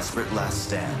makes a desperate last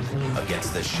stand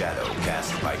against the shadow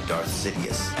cast by Darth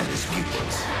Sidious and his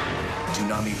pupils.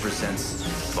 Toonami presents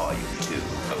Volume 2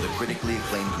 of the critically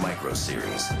acclaimed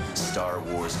micro-series, Star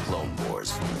Wars Clone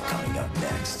Wars, coming up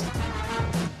next.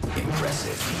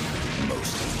 Impressive.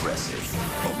 Most impressive.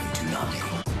 Only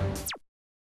Toonami.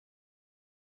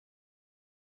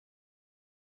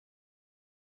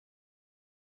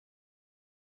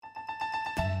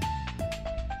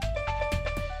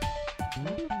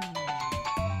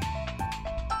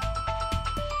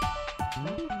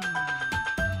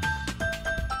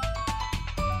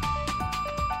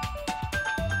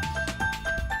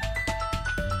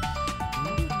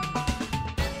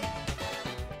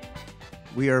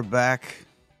 We are back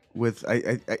with.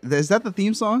 Is that the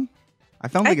theme song? I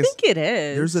found I like think it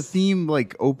is. there's a theme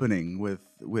like opening with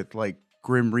like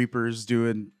Grim Reapers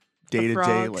doing day to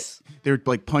day, like frogs. they're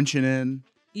like punching in,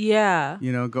 Yeah.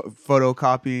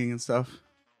 photocopying and stuff.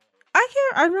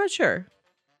 I'm not sure.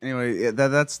 Anyway,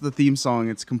 that's the theme song.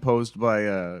 It's composed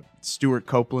by Stuart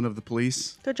Copeland of The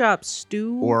Police, Good job,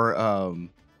 Stu. or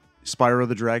Spyro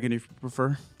the Dragon, if you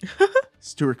prefer.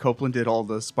 Stuart Copeland did all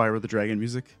the Spyro the Dragon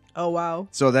music. Oh, wow.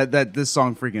 So this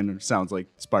song freaking sounds like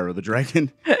Spyro the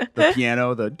Dragon. The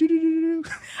piano, the doo-doo-doo-doo.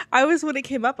 When it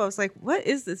came up, I was like, what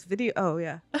is this video? Oh,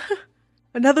 yeah.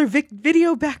 Another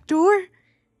video backdoor?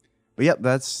 But yep,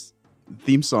 that's the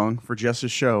theme song for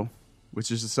Jess's show,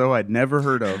 which is a show I'd never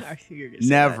heard of. I think you're gonna say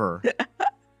Never.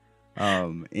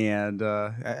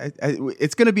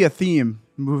 It's going to be a theme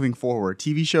moving forward.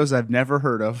 TV shows I've never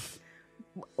heard of. that.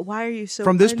 Why are you so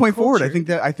From this point forward,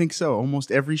 uncultured? I think so.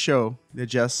 Almost every show that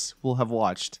Jess will have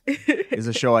watched is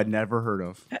a show I'd never heard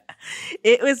of.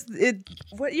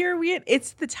 What year are we in?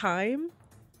 It's the time,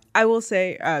 I will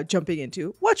say, jumping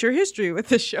into what's your history with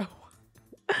this show?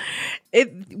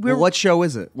 What show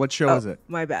is it? What show is it?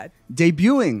 My bad.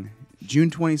 Debuting June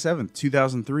 27th,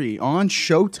 2003 on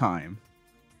Showtime.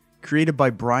 Created by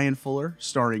Brian Fuller,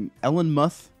 starring Ellen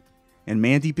Muth and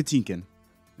Mandy Patinkin.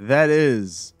 That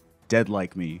is Dead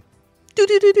Like Me.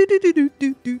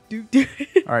 Do-do-do-do-do-do-do-do-do.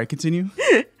 All right, continue.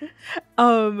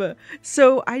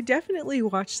 So I definitely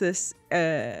watched this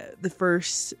the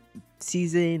first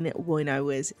season when I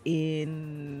was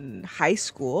in high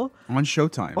school On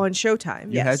Showtime. on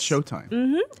Showtime. You had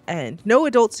Showtime. And no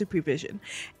adult supervision.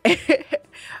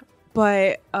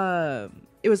 But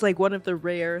it was like one of the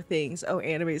rare things. Oh,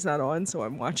 anime's not on, so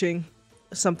I'm watching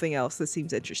something else that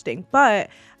seems interesting. But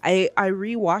I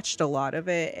rewatched a lot of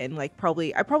it, and I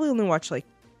probably only watched like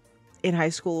in high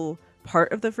school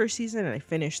part of the first season, and I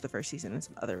finished the first season and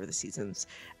some other of the seasons.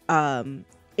 In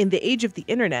the age of the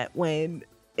internet, when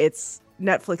it's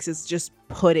Netflix is just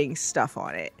putting stuff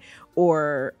on it,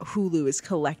 or Hulu is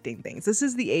collecting things. This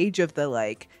is the age of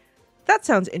the that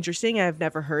sounds interesting. I've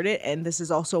never heard it. And this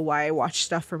is also why I watch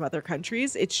stuff from other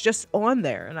countries. It's just on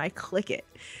there and I click it.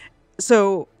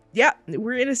 So yeah,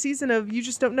 we're in a season of you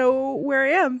just don't know where I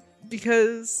am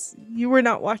because you were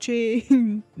not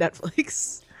watching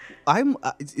Netflix.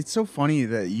 It's so funny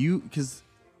that because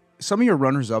some of your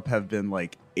runners up have been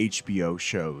like HBO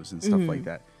shows and stuff like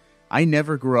that. I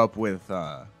never grew up with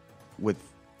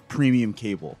premium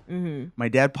cable. My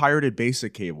dad pirated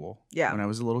basic cable when I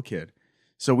was a little kid.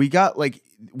 So we got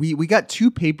we got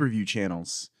two pay-per-view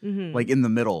channels like in the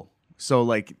middle. So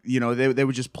they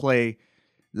would just play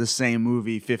the same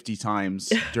movie 50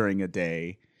 times during a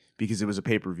day because it was a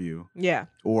pay-per-view. Yeah.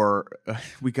 Or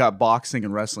we got boxing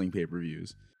and wrestling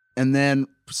pay-per-views. And then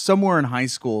somewhere in high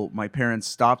school, my parents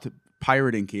stopped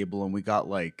pirating cable and we got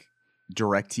like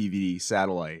DirecTV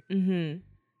satellite. Mm-hmm.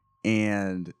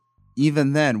 And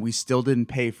even then, we still didn't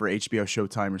pay for HBO,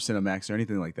 Showtime, or Cinemax or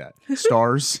anything like that.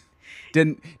 Stars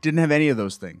didn't have any of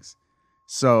those things.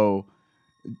 So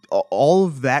all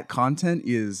of that content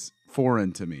is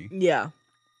foreign to me. Yeah.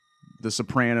 The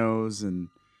Sopranos and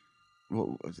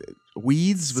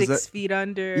Weeds. Was 6 Feet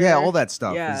Under. Yeah, all that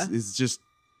stuff Yeah. is just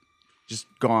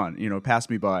gone. You know, passed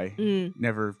me by.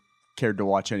 Never cared to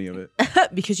watch any of it.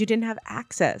 Because you didn't have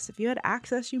access. If you had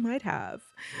access, you might have.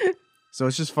 So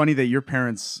it's just funny that your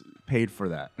parents paid for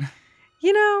that.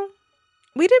 You know,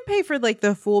 we did pay for like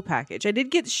the full package. I did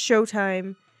get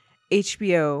Showtime,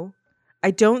 HBO.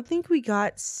 I don't think we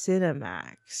got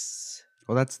Cinemax.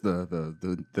 Well, that's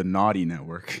the naughty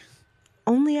network.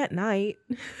 Only at night.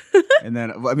 And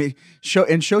then, I mean,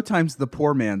 Showtime's the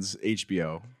poor man's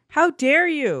HBO. How dare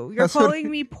you? You're calling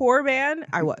me poor man?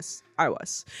 I was.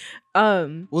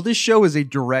 Well, this show is a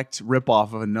direct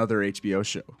ripoff of another HBO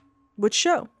show. Which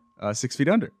show? 6 Feet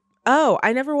Under. Oh,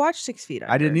 I never watched 6 Feet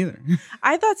Under. I didn't either.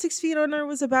 I thought 6 Feet Under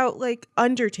was about like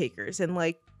undertakers and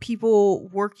like people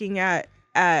working at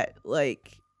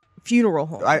like funeral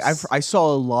homes. I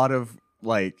saw a lot of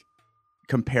like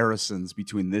comparisons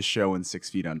between this show and 6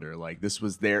 Feet Under. Like this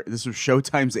was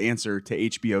Showtime's answer to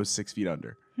HBO's 6 Feet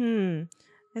Under.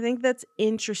 I think that's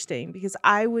interesting because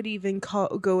I would even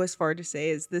go as far to say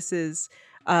as this is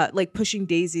like Pushing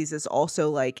Daisies is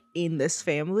also like in this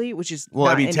family, which is well,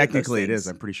 not I mean, any technically of it those is.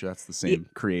 things. I'm pretty sure that's the same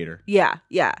creator. Yeah.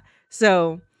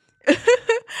 So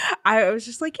I was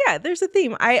just like, yeah, there's a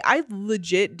theme. I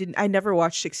legit didn't. I never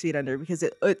watched 6 Feet Under because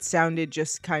it sounded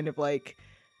just kind of like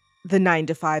the 9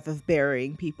 to 5 of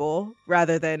burying people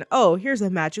rather than here's a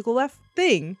magical a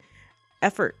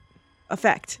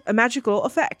magical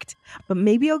effect. But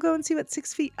maybe I'll go and see what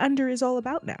 6 Feet Under is all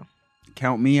about now.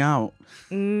 Count me out.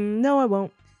 No, I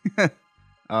won't.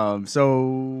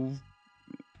 So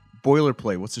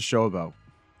Boilerplate, what's the show about?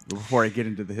 Before I get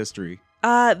into the history.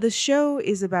 The show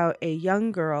is about a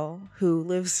young girl who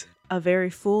lives a very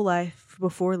full life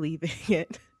before leaving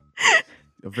it.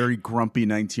 A very grumpy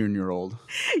 19-year-old.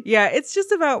 Yeah, it's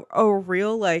just about a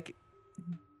real like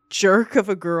jerk of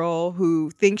a girl who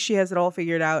thinks she has it all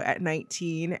figured out at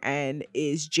 19 and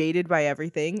is jaded by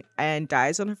everything and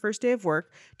dies on her first day of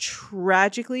work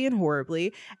tragically and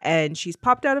horribly, and she's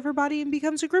popped out of her body and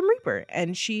becomes a Grim Reaper,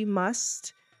 and she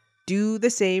must do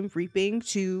the same reaping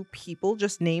to people,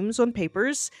 just names on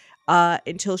papers,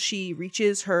 until she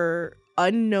reaches her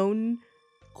unknown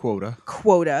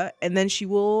quota, and then she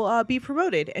will be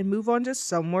promoted and move on to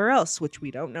somewhere else, which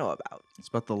we don't know about. It's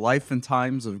about the life and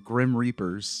times of Grim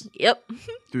Reapers. Yep.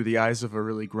 Through the eyes of a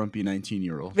really grumpy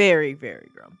 19-year-old. Very, very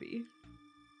grumpy.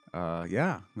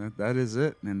 Yeah, that is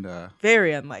it. And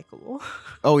very unlikable.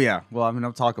 Oh yeah, well, I mean,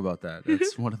 I'll talk about that.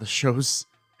 It's one of the show's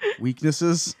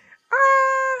weaknesses.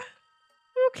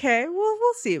 Okay, well,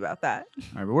 we'll see about that.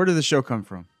 All right, but where did the show come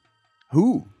from?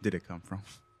 Who did it come from?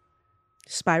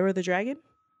 Spyro the Dragon?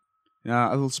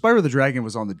 Spyro the Dragon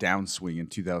was on the downswing in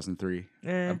 2003.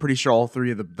 I'm pretty sure all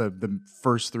three of the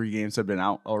first 3 games have been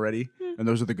out already, and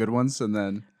those are the good ones. And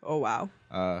then, oh wow,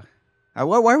 why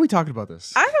are we talking about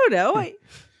this? I don't know.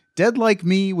 Dead Like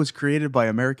Me was created by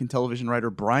American television writer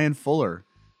Bryan Fuller,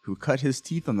 who cut his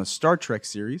teeth on the Star Trek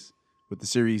series with the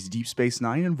series Deep Space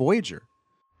Nine and Voyager.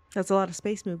 That's a lot of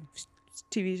space movies,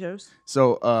 TV shows.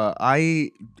 So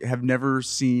I have never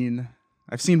seen.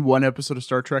 I've seen 1 episode of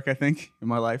Star Trek, I think, in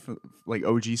my life, like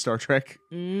OG Star Trek.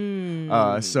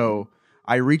 So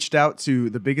I reached out to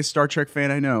the biggest Star Trek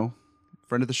fan I know,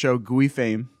 friend of the show, Gooey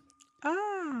Fame.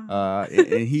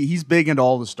 And he's big into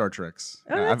all the Star Treks.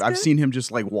 I've seen him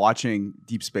just like watching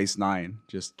Deep Space Nine,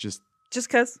 just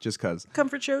cause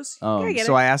comfort shows.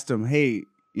 I asked him, hey,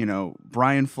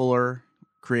 Bryan Fuller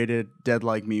created Dead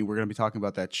Like Me. We're gonna be talking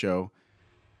about that show.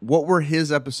 What were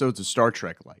his episodes of Star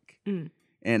Trek like?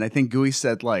 And I think Gooey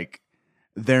said, like,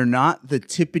 they're not the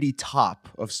tippity top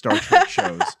of Star Trek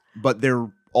shows, but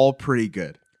they're all pretty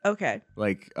good. Okay.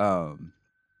 Like, I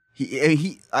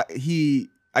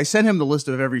sent him the list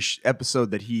of every episode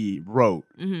that he wrote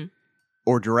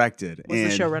or directed.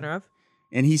 Was the showrunner of?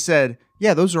 And he said,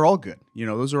 yeah, those are all good.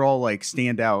 Those are all like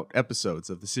standout episodes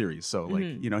of the series. So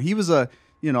like, he was a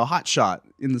hot shot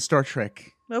in the Star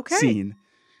Trek scene.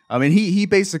 I mean, he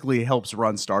basically helps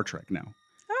run Star Trek now.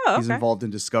 Oh, He's involved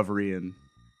in Discovery and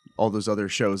all those other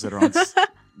shows that are on.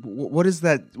 What is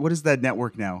that? What is that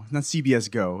network now? Not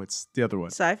CBS Go. It's the other one.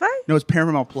 Sci-Fi? No, it's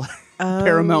Paramount Plus.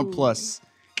 Paramount Plus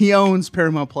He owns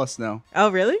Paramount Plus now. Oh,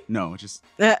 really? No, just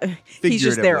He's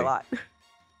just there a figuratively. lot.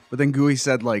 But then Gooey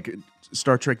said like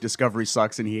Star Trek Discovery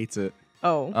sucks and he hates it.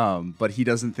 Oh. But he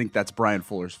doesn't think that's Brian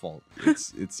Fuller's fault.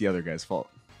 It's the other guy's fault.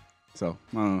 So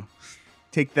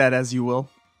take that as you will.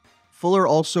 Fuller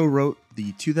also wrote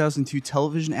the 2002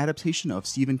 television adaptation of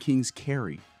Stephen King's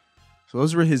Carrie. So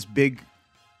those were his big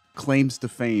claims to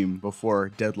fame before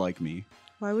Dead Like Me.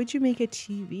 Why would you make a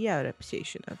TV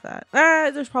adaptation of that?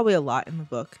 There's probably a lot in the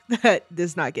book that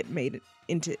does not make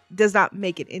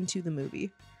it into the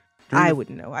movie. I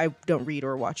wouldn't know. I don't read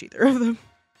or watch either of them.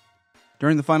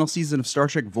 During the final season of Star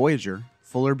Trek Voyager,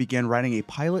 Fuller began writing a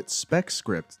pilot spec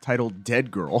script titled Dead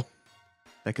Girl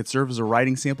that could serve as a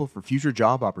writing sample for future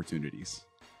job opportunities.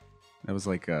 That was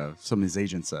like something his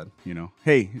agent said,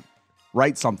 hey,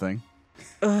 write something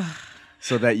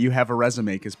so that you have a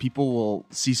resume because people will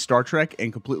see Star Trek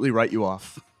and completely write you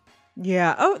off.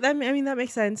 Yeah. Oh, that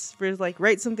makes sense. For like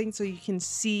write something so you can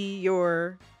see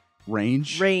your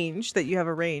Range that you have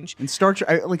a range. And Star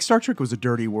Trek was a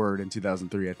dirty word in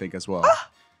 2003, I think, as well.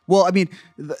 Well, I mean,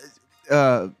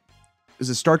 is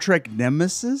it Star Trek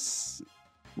Nemesis?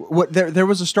 There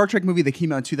was a Star Trek movie that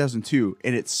came out in 2002,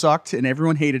 and it sucked, and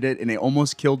everyone hated it, and it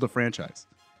almost killed the franchise.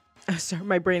 Oh, sorry,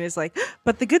 my brain is like,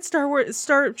 but the good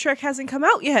Star Trek hasn't come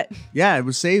out yet. Yeah, it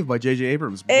was saved by J.J.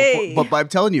 Abrams. Hey. But I'm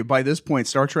telling you, by this point,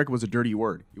 Star Trek was a dirty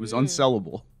word. It was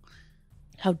unsellable.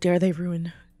 How dare they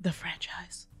ruin the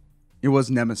franchise? It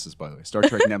was Nemesis, by the way. Star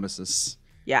Trek Nemesis.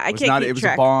 Yeah, It was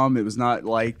a bomb. It was not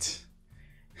liked.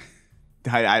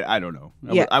 I don't know.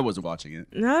 I wasn't watching it.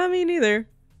 No, me neither.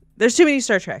 There's too many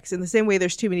Star Treks in the same way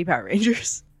there's too many Power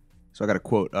Rangers. So I got a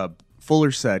quote.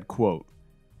 Fuller said, quote,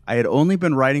 "I had only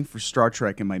been writing for Star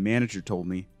Trek and my manager told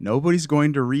me, nobody's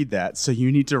going to read that, so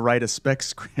you need to write a spec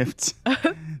script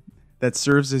that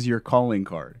serves as your calling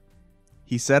card.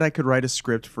 He said I could write a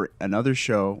script for another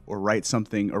show or write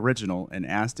something original and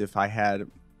asked if I had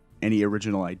any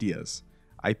original ideas.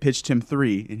 I pitched him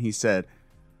 3 and he said,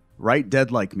 write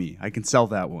Dead Like Me. I can sell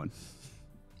that one."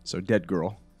 So Dead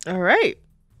Girl. All right.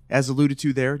 As alluded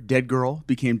to there, Dead Girl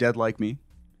became Dead Like Me.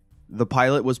 The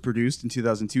pilot was produced in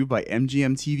 2002 by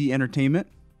MGM TV Entertainment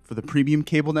for the premium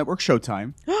cable network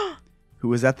Showtime, who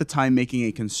was at the time making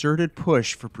a concerted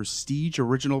push for prestige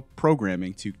original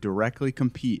programming to directly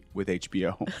compete with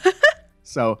HBO.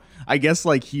 So I guess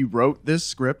like he wrote this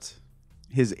script.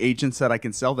 His agent said, I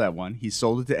can sell that one. He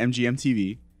sold it to MGM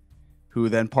TV, who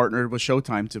then partnered with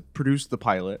Showtime to produce the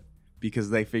pilot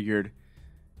because they figured,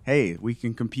 hey, we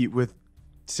can compete with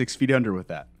 6 Feet Under with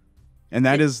that. And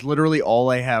that is literally all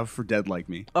I have for Dead Like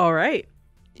Me. All right.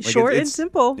 Like, Short and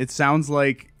simple. It sounds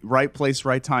like right place,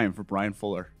 right time for Brian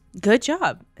Fuller. Good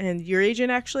job. And your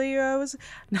agent actually was,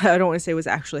 I don't want to say was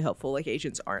actually helpful, like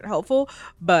agents aren't helpful,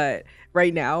 but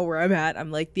right now where I'm at,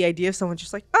 I'm like the idea of someone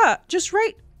just like, just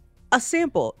write a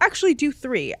sample. Actually do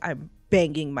 3. I'm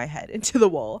banging my head into the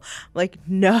wall. Like,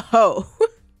 no.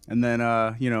 And then,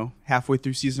 halfway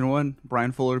through season 1,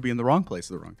 Brian Fuller would be in the wrong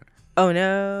place at the wrong time. Oh,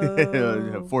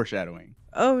 no. Foreshadowing.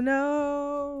 Oh,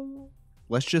 no.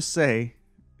 Let's just say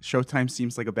Showtime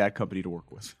seems like a bad company to work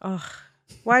with. Ugh.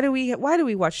 Why do we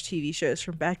watch TV shows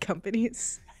from bad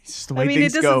companies? It's just the way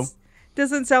things go.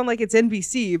 Doesn't sound like it's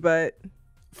NBC, but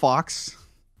Fox.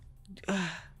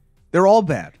 They're all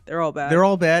bad. They're all bad. They're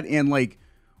all bad, and like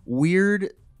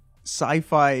weird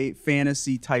sci-fi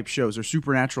fantasy type shows or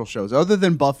supernatural shows, other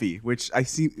than Buffy, which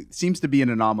seems to be an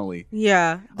anomaly.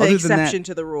 Yeah, the exception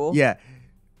to the rule. Yeah,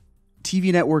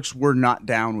 TV networks were not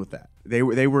down with that. They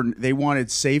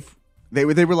wanted safe. They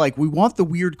were like, we want the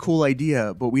weird, cool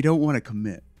idea, but we don't want to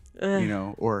commit,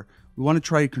 or we want to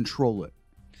try to control it.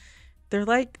 They're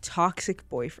like toxic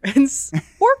boyfriends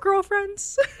or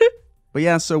girlfriends. But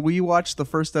yeah, so we watched the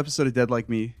first episode of Dead Like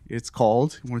Me. It's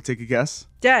called, you want to take a guess?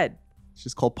 Dead. It's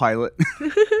just called Pilot.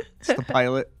 It's the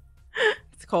pilot.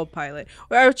 It's called Pilot.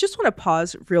 Well, I just want to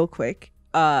pause real quick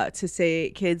to say,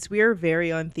 kids, we are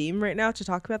very on theme right now to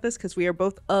talk about this because we are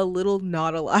both a little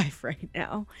not alive right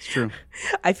now. It's true.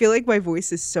 I feel like my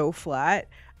voice is so flat,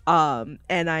 and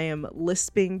I am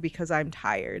lisping because I'm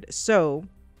tired. So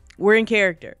we're in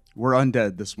character. We're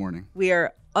undead this morning. We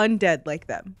are undead like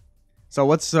them. So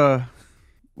what's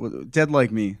Dead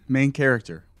Like Me, main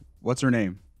character? What's her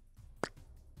name?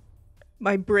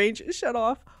 My brain just shut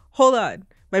off. Hold on.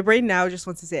 My brain now just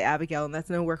wants to say Abigail, and that's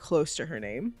nowhere close to her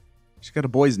name. She's got a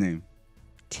boy's name.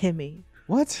 Timmy.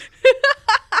 What?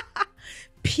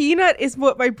 Peanut is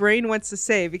what my brain wants to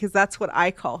say because that's what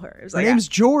I call her. Her name's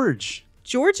George.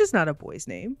 George is not a boy's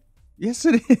name. Yes,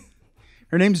 it is.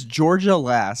 Her name's Georgia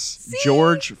Lass. See?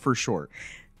 George for short.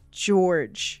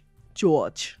 George.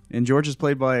 And George is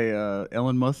played by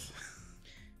Ellen Muth.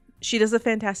 She does a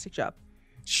fantastic job.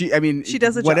 She She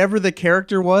does a job. whatever the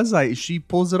character was, she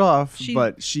pulls it off. She-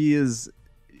 But she is.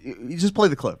 You just play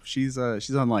the clip. She's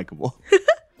unlikable.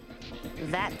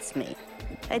 That's me.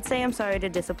 I'd say I'm sorry to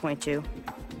disappoint you,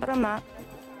 but I'm not.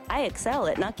 I excel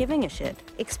at not giving a shit.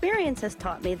 Experience has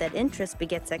taught me that interest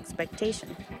begets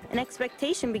expectation, and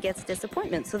expectation begets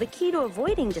disappointment. So the key to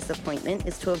avoiding disappointment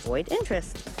is to avoid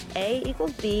interest. A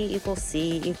equals B equals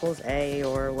C equals A,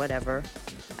 or whatever.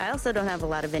 I also don't have a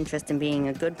lot of interest in being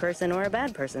a good person or a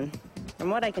bad person. From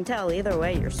what I can tell, either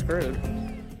way, you're screwed.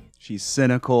 She's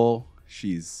cynical.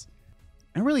 She's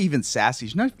not really even sassy.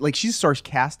 She's not like, she's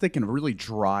sarcastic in a really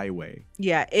dry way.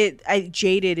 Yeah,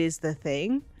 jaded is the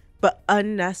thing, but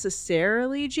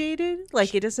unnecessarily jaded.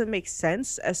 Like, it doesn't make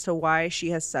sense as to why she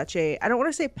has such a, I don't want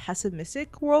to say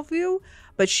pessimistic worldview,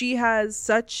 but she has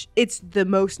such, it's the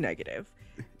most negative.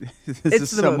 This It's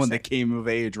is the someone most that came of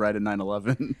age right at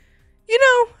 9/11. You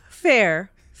know,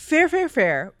 fair.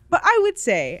 But I would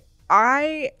say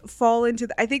I fall into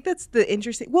I think that's the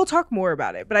interesting. We'll talk more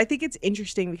about it, but I think it's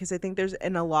interesting because I think there's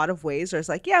in a lot of ways where it's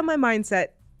like, yeah, my mindset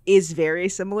is very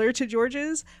similar to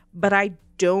George's, but I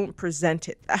don't present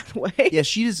it that way. Yeah,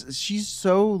 she's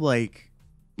so like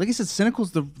I said, cynical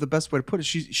is the best way to put it.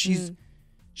 She's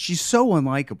so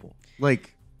unlikable.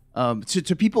 Like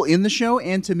to people in the show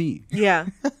and to me. Yeah.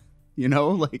 You know,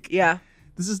 like Yeah.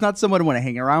 this is not someone I want to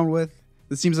hang around with.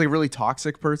 This seems like a really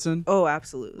toxic person. Oh,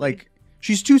 absolutely. Like,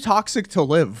 she's too toxic to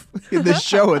live in this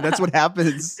show, and that's what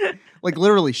happens. Like,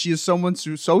 literally, she is someone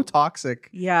who's so toxic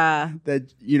Yeah.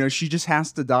 that, you know, she just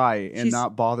has to die and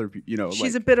not bother, you know.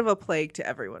 She's like, a bit of a plague to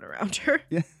everyone around her.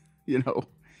 yeah, you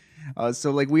know.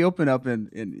 So, like, we open up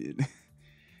and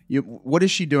what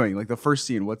is she doing? Like, the first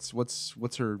scene, what's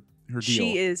her deal?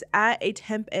 She is at a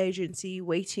temp agency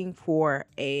waiting for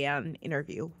an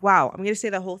interview. Wow, I'm going to say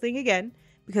the whole thing again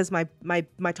because my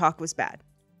talk was bad.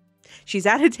 She's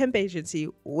at a temp agency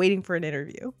waiting for an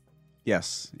interview.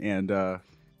 Yes, and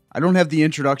I don't have the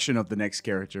introduction of the next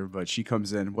character, but she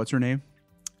comes in. What's her name?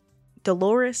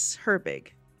 Dolores Herbig.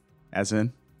 As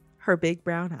in? Her big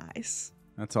brown eyes.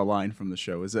 That's a line from the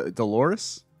show. Is it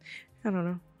Dolores? I don't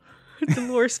know.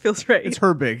 Dolores feels right. It's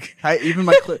Herbig. Even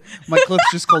my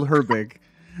clip's just called Herbig.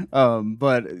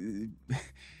 But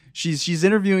she's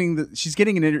interviewing. She's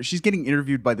getting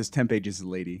interviewed by this temp agency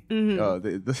lady.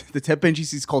 Mm-hmm. The temp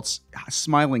agency is called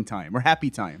Smiling Time or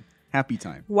Happy Time. Happy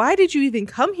Time. Why did you even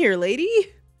come here, lady?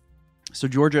 So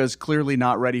Georgia is clearly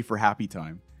not ready for Happy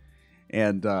Time,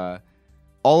 and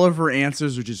all of her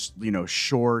answers are just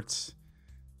short,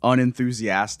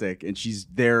 unenthusiastic, and she's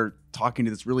there talking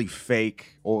to this really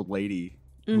fake old lady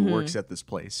who works at this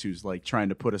place, who's like trying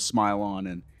to put a smile on,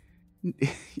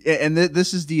 and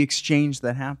this is the exchange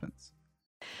that happens.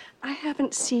 I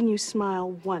haven't seen you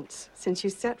smile once since you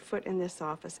set foot in this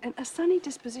office, and a sunny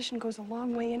disposition goes a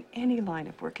long way in any line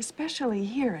of work, especially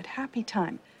here at Happy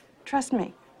Time. Trust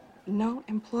me, no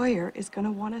employer is going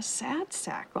to want a sad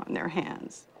sack on their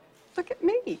hands. Look at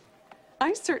me.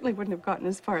 I certainly wouldn't have gotten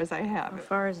as far as I have. How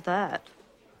far is that?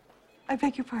 I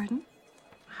beg your pardon?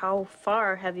 How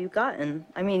far have you gotten?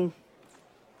 I mean,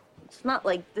 it's not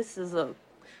like this is a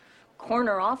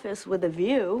corner office with a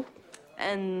view,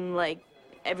 and like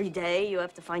every day you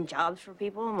have to find jobs for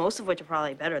people, most of which are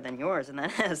probably better than yours, and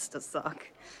that has to suck.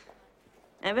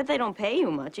 I bet they don't pay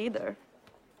you much either.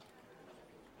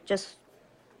 Just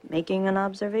making an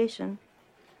observation.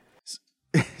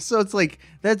 So it's like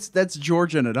that's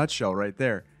Georgia in a nutshell right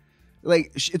there.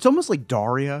 Like it's almost like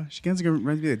Daria. She kind of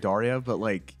reminds me of Daria, but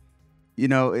like the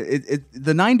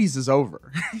 90s is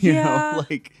over. you know,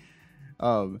 like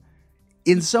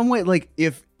in some way, like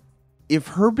if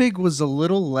Herbig was a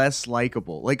little less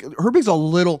likable, like Herbig's a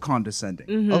little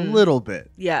condescending, a little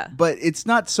bit. Yeah. But it's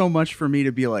not so much for me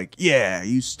to be like, yeah,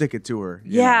 you stick it to her.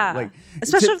 you Yeah. know? Like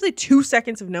especially after 2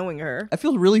 seconds of knowing her. I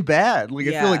feel really bad. Like I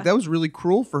Yeah. feel like that was really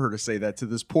cruel for her to say that to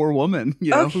this poor woman,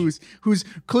 who's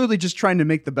clearly just trying to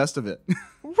make the best of it.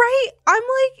 Right? I'm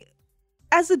like,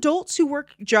 as adults who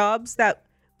work jobs that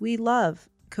we love,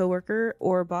 coworker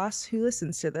or boss who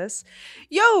listens to this,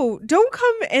 yo, don't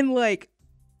come and like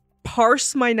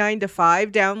parse my 9 to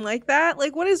 5 down like that.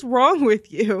 Like, what is wrong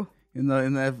with you? In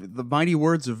the mighty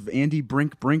words of Andy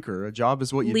Brinker, a job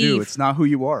is what you do. Leave. It's not who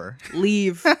you are.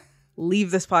 Leave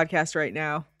this podcast right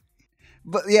now.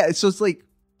 But yeah, so it's like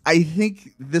I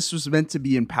think this was meant to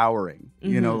be empowering.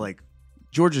 You know, like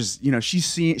Georgia's, she's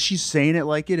saying it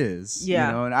like it is.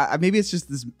 Yeah. And maybe it's just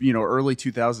this, early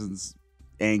 2000s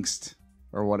angst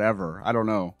or whatever. I don't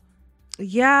know.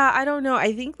 Yeah, I don't know.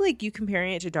 I think like you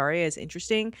comparing it to Daria is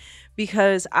interesting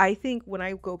because I think when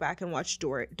I go back and watch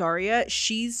Daria,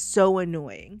 she's so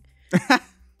annoying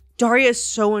Daria is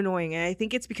so annoying, and I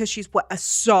think it's because she's a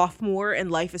sophomore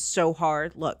and life is so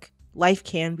hard. Look, life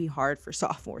can be hard for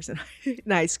sophomores in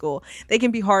high school. They can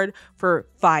be hard for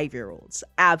 5-year-olds,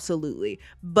 absolutely.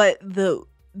 But the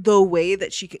way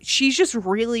that she's just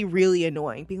really, really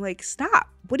annoying, being like, stop,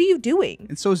 what are you doing?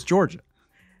 And so is Georgia.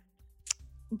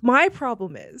 My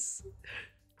problem is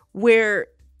where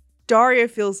Daria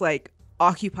feels like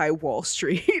Occupy Wall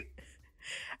Street.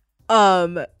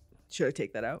 Should I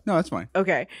take that out? No, that's fine.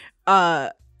 Okay.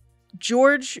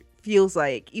 George feels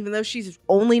like, even though she's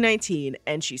only 19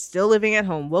 and she's still living at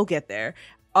home, we'll get there,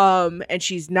 and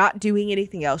she's not doing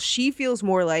anything else, she feels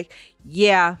more like,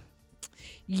 the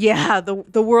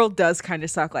world does kind of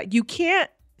suck. Like, you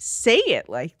can't say it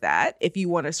like that if you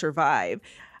want to survive.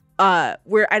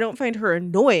 Where I don't find her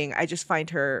annoying, I just find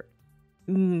her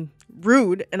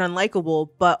rude and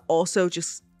unlikable, but also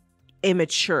just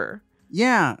immature.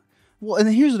 Yeah. Well, and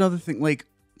then here's another thing. Like,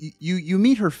 you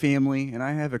meet her family, and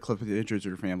I have a clip that introduces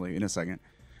her family in a second.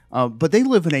 But they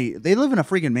live in a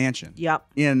freaking mansion. Yep.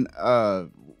 In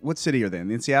what city are they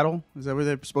in? In Seattle? Is that where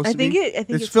they're supposed to be? I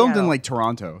think it's filmed Seattle. in like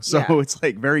Toronto, so it's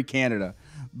like very Canada.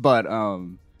 But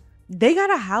they got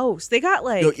a house. They got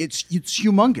like it's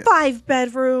humongous. 5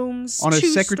 bedrooms On a 2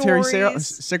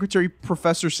 secretary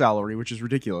professor salary, which is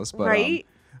ridiculous. But, right.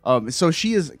 So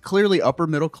she is clearly upper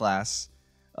middle class,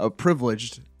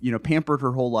 privileged. Pampered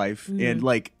her whole life, and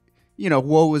like,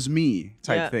 woe is me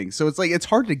type thing. So it's like it's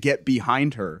hard to get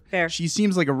behind her. Fair. She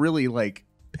seems like a really like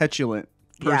petulant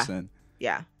person.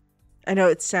 Yeah. I know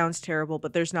it sounds terrible,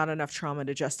 but there's not enough trauma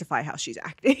to justify how she's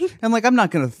acting. And like, I'm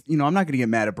not gonna get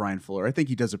mad at Brian Fuller. I think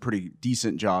he does a pretty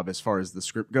decent job as far as the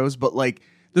script goes. But like,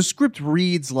 the script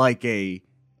reads like I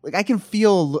can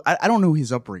feel. I don't know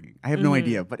his upbringing. I have no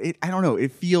idea, but I don't know.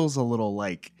 It feels a little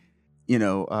like,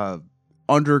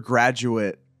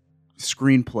 undergraduate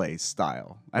screenplay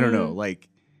style. I don't know, like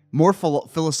more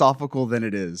philosophical than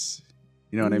it is.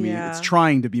 You know what I mean? Yeah. It's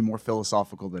trying to be more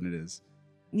philosophical than it is.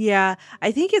 Yeah,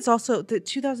 I think it's also the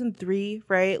 2003,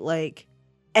 right? Like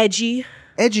edgy.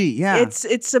 Yeah.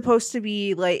 It's supposed to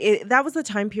be like that was the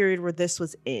time period where this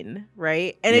was in,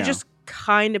 right? And it just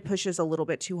kind of pushes a little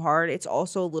bit too hard. It's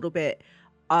also a little bit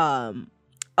a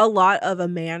lot of a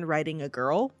man writing a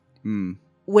girl,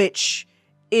 which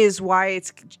is why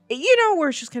it's, where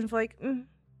it's just kind of like,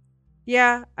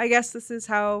 yeah, I guess this is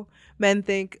how men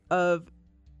think of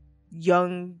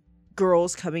young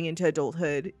girls coming into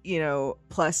adulthood,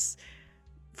 plus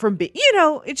from being,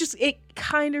 it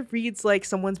kind of reads like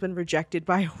someone's been rejected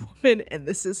by a woman and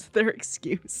this is their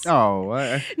excuse. Oh,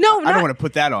 I don't want to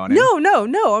put that on him.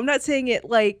 No. I'm not saying it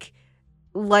like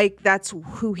that's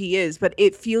who he is, but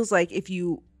it feels like if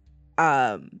you,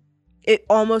 it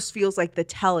almost feels like the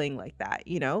telling like that,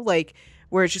 like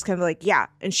where it's just kind of like, yeah,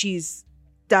 and she's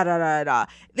da da da da.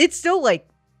 It still like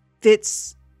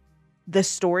fits the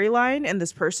storyline and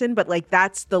this person, but like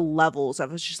that's the levels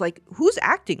of it's just like, who's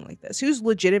acting like this? Who's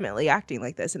legitimately acting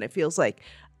like this? And it feels like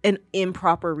an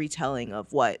improper retelling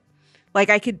of what, like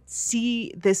I could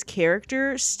see this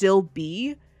character still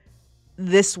be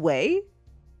this way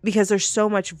because there's so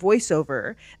much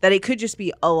voiceover that it could just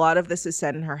be a lot of this is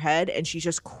said in her head and she's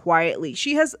just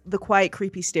she has the quiet,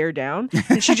 creepy stare down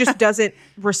and she just doesn't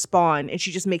respond and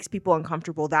she just makes people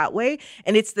uncomfortable that way.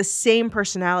 And it's the same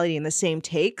personality and the same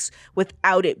takes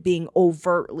without it being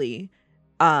overtly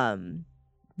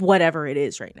whatever it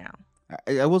is right now.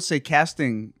 I will say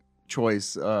casting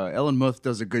choice, Ellen Muth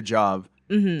does a good job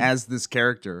as this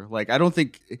character. Like, I don't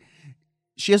think...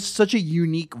 She has such a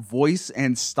unique voice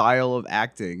and style of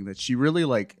acting that she really,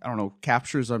 like, I don't know,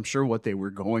 captures, I'm sure, what they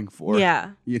were going for.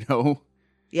 Yeah. Yeah.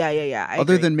 I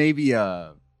Other agree. than maybe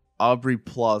Aubrey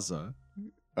Plaza,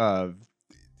 no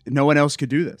one else could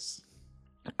do this.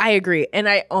 I agree. And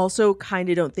I also kind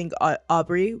of don't think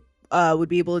Aubrey would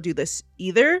be able to do this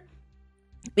either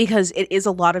because it is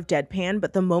a lot of deadpan,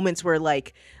 but the moments where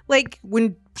like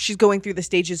when she's going through the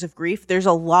stages of grief, there's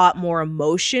a lot more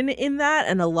emotion in that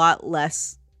and a lot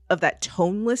less of that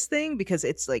toneless thing because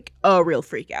it's like a real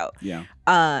freak out. Yeah.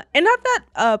 And not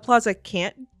that Plaza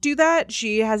can't do that.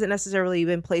 She hasn't necessarily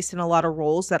been placed in a lot of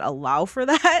roles that allow for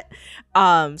that.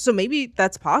 So maybe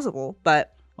that's possible,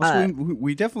 but also,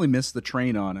 we definitely missed the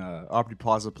train on Aubrey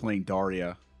Plaza playing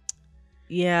Daria.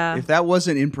 Yeah. If that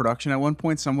wasn't in production at one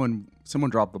point, someone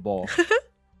dropped the ball.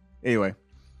 Anyway,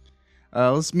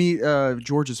 let's meet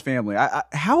George's family.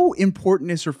 How important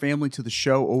is her family to the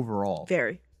show overall?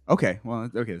 Very. Okay,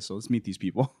 so let's meet these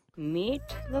people. Meet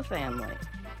the family.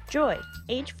 Joy,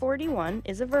 age 41,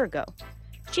 is a Virgo.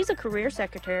 She's a career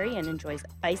secretary and enjoys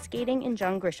ice skating and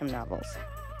John Grisham novels.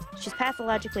 She's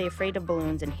pathologically afraid of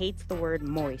balloons and hates the word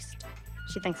moist.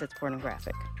 She thinks it's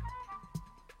pornographic.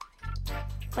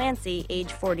 Clancy,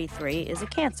 age 43, is a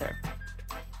Cancer.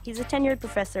 He's a tenured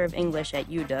professor of English at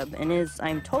UW and is,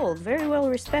 I'm told, very well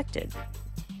respected.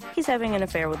 He's having an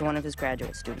affair with one of his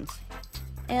graduate students.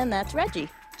 And that's Reggie.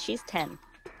 She's 10.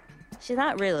 She's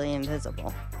not really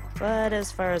invisible, but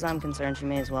as far as I'm concerned, she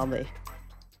may as well be.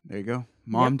 There you go.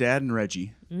 Mom, Dad, and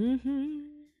Reggie. Mm-hmm.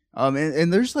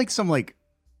 And there's like some like,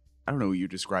 I don't know what you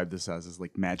describe this as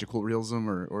like magical realism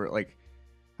or like,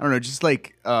 I don't know, just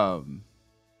like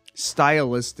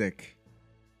stylistic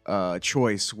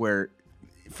choice where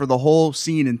for the whole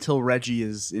scene until Reggie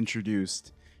is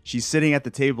introduced, she's sitting at the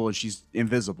table and she's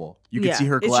invisible. You can see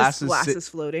her glasses. It's just glasses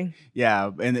floating.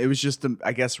 Yeah, and it was just to,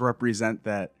 I guess, represent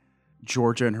that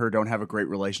Georgia and her don't have a great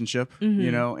relationship,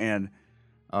 you know, and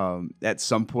at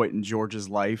some point in Georgia's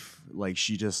life, like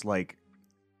she just like,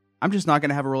 I'm just not going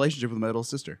to have a relationship with my little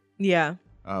sister. Yeah.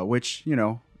 Which, you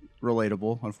know,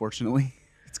 relatable, unfortunately.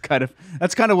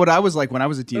 That's kind of what I was like when I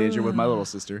was a teenager with my little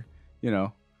sister, you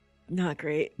know. Not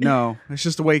great. No, it's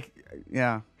just a way,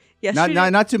 yeah.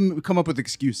 Not to come up with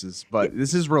excuses, but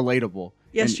this is relatable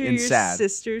Yesterday, and your sad.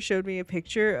 sister showed me a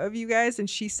picture of you guys, and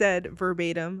she said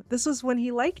verbatim, "This was when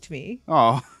he liked me."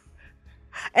 Oh.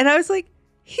 And I was like,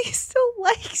 he still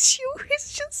likes you.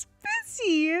 He's just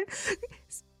busy.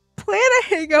 Plan to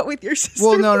hang out with your sister.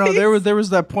 Well, no, please. there was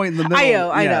that point in the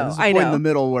middle. I know. There's a point in the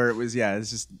middle where it was,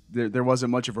 it's just there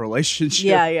wasn't much of a relationship.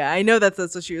 Yeah. I know that's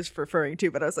what she was referring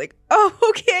to, but I was like, oh,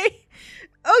 okay.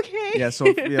 Yeah, so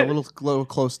a little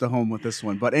close to home with this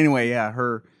one. But anyway, yeah,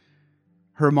 her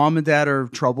mom and dad are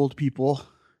troubled people.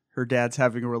 Her dad's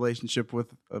having a relationship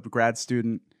with a grad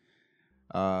student,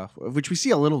 which we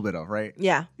see a little bit of, right?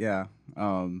 Yeah. Yeah.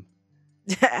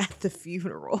 At the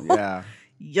funeral. Yeah.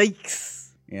 Yikes.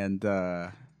 And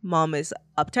mom is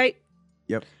uptight.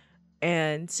 Yep.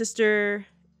 And sister,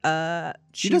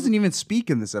 she doesn't even speak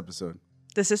in this episode.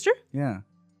 The sister? Yeah.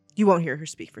 You won't hear her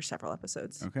speak for several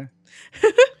episodes. Okay.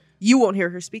 You won't hear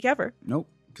her speak ever. Nope,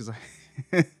 because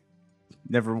I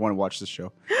never want to watch this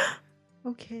show.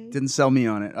 Okay. Didn't sell me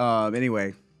on it.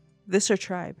 Anyway. This or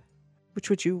Tribe? Which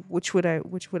would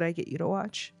I get you to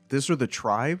watch? This or The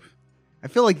Tribe? I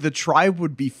feel like The Tribe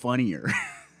would be funnier.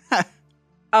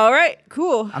 All right,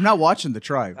 cool. I'm not watching The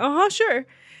Tribe. Sure.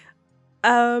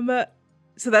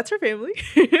 So that's her family.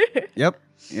 Yep.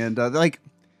 And like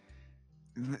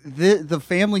the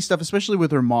family stuff, especially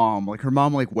with her mom, like her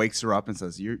mom like wakes her up and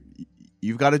says,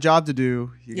 you've got a job to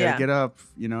do. You got to get up,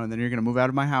 you know, and then you're going to move out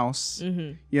of my house.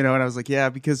 Mm-hmm. You know, and I was like, yeah,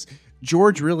 because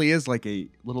George really is like a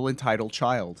little entitled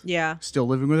child. Yeah. Still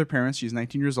living with her parents. She's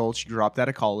 19 years old. She dropped out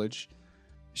of college.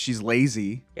 She's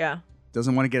lazy. Yeah.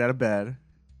 Doesn't want to get out of bed.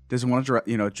 Doesn't want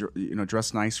to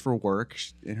dress nice for work,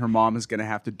 and her mom is going to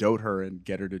have to dote her and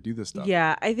get her to do this stuff.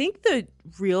 Yeah, I think the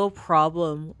real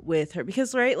problem with her,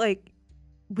 because right, like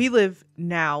we live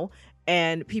now,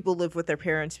 and people live with their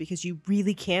parents because you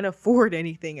really can't afford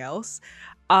anything else,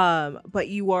 but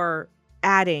you are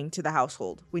adding to the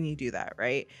household when you do that,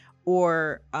 right?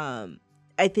 Or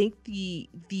I think the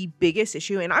biggest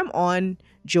issue, and I'm on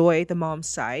Joy, the mom's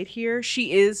side here,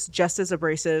 she is just as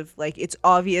abrasive. Like, it's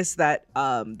obvious that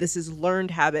this is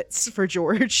learned habits for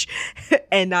George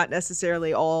and not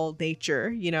necessarily all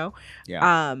nature, you know?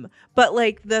 Yeah. But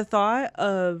like the thought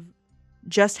of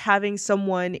just having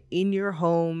someone in your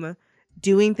home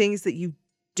doing things that you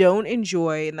don't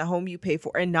enjoy in the home you pay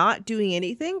for and not doing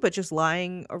anything but just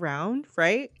lying around,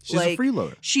 right? She's a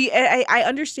freeloader. I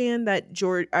understand that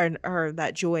George or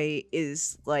that Joy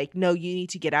is like, no, you need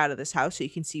to get out of this house so you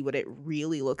can see what it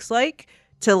really looks like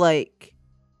to like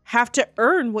have to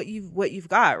earn what you've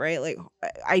got, right? Like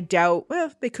I doubt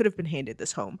they could have been handed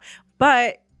this home,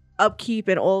 but upkeep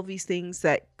and all of these things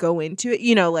that go into it,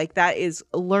 you know, like that is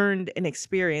learned and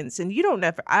experience. And you don't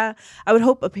ever, I would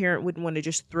hope a parent wouldn't want to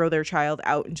just throw their child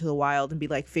out into the wild and be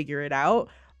like, figure it out.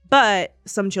 But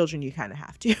some children you kind of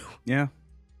have to. Yeah.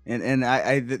 And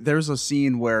I there's a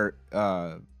scene where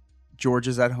George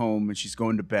is at home and she's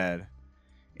going to bed,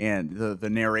 and the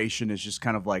narration is just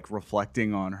kind of like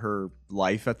reflecting on her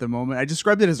life at the moment. I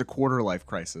described it as a quarter life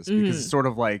crisis because it's sort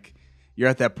of like you're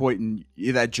at that point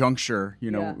in that juncture, you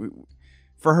know. Yeah.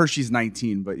 For her, she's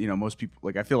 19, but you know, most people,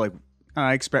 like, I feel like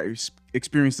I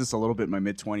experienced this a little bit in my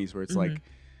mid-20s, where it's like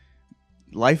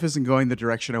life isn't going the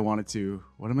direction I want it to.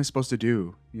 What am I supposed to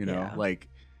do? You know, like,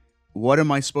 what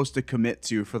am I supposed to commit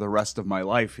to for the rest of my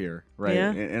life here, right?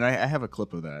 Yeah. And I have a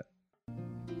clip of that.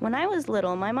 When I was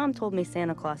little, my mom told me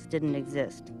Santa Claus didn't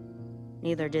exist.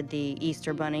 Neither did the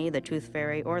Easter Bunny, the Tooth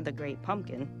Fairy, or the Great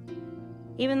Pumpkin.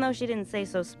 Even though she didn't say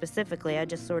so specifically, I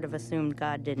just sort of assumed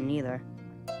God didn't either.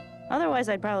 Otherwise,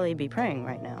 I'd probably be praying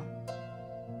right now.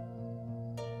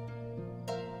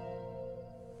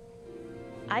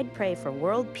 I'd pray for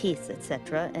world peace,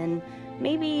 etc., and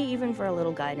maybe even for a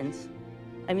little guidance.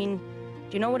 I mean,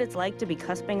 do you know what it's like to be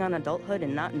cusping on adulthood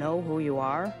and not know who you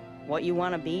are, what you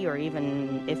want to be, or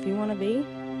even if you want to be?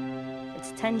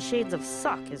 It's 10 shades of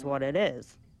suck is what it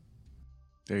is.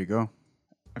 There you go.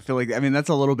 I feel like, I mean, that's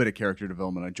a little bit of character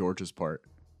development on George's part.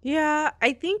 Yeah,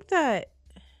 I think that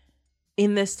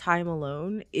in this time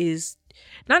alone is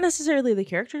not necessarily the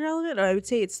character development. I would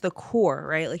say it's the core,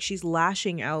 right? Like she's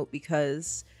lashing out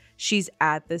because she's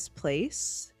at this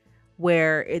place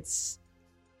where it's,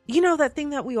 you know, that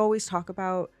thing that we always talk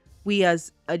about, we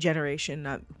as a generation,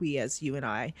 not we as you and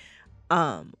I,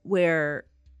 where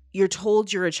you're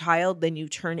told you're a child, then you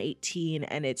turn 18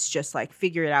 and it's just like,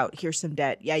 figure it out. Here's some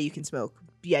debt. Yeah, you can smoke.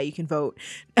 Yeah, you can vote.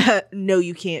 No,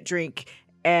 you can't drink,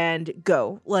 and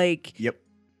go. Like, yep.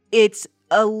 It's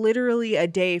literally a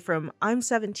day from I'm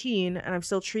 17 and I'm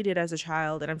still treated as a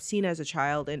child and I'm seen as a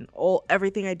child and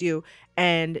everything I do.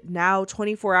 And now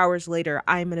 24 hours later,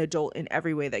 I'm an adult in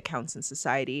every way that counts in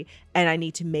society. And I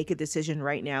need to make a decision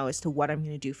right now as to what I'm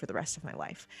going to do for the rest of my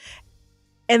life.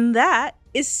 And that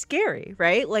is scary,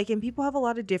 right? Like, and people have a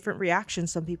lot of different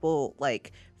reactions. Some people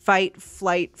like fight,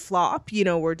 flight, flop, you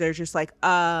know, where they're just like,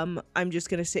 I'm just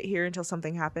going to sit here until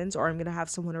something happens, or I'm going to have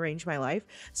someone arrange my life.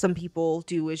 Some people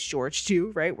do as George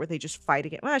do, right? Where they just fight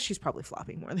again. Well, she's probably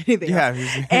flopping more than anything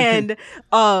else.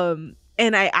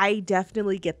 And I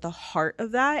definitely get the heart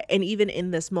of that. And even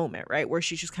in this moment, right, where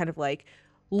she's just kind of like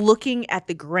looking at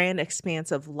the grand expanse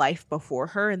of life before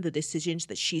her and the decisions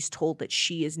that she's told that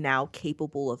she is now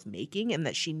capable of making and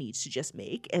that she needs to just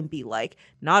make, and be like,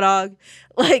 nah, dog,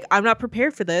 like, I'm not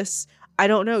prepared for this. I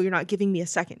don't know. You're not giving me a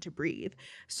second to breathe.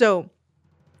 So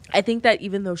I think that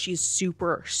even though she's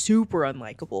super, super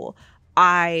unlikable,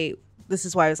 this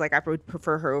is why I was like, I would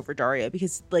prefer her over Daria,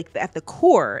 because like at the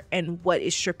core and what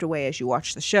is stripped away as you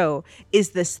watch the show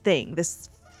is this thing, this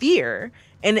fear,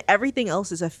 and everything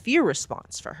else is a fear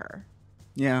response for her.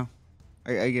 Yeah,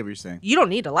 I get what you're saying. You don't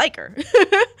need to like her.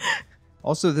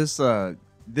 Also,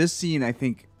 this scene, I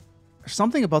think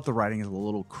something about the writing is a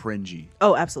little cringy.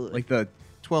 Oh, absolutely. Like the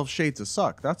 12 Shades of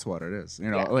Suck. That's what it is. You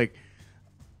know, like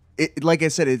it. Like I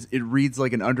said, it reads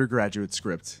like an undergraduate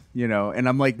script. You know, and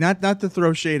I'm like, not to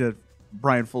throw shade at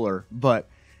Brian Fuller, but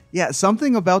yeah,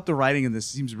 something about the writing in this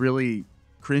seems really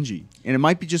cringy, and it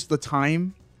might be just the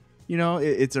time. You know,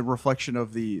 it's a reflection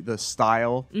of the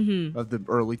style of the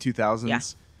early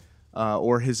 2000s,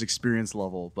 or his experience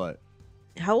level. But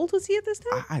how old was he at this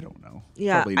time? I don't know.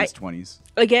 Yeah, probably in his 20s.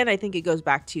 Again, I think it goes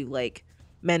back to like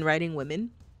men writing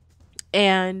women,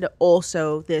 and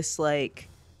also this like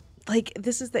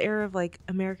this is the era of like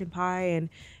American Pie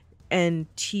and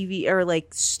TV, or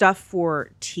like stuff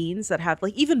for teens that have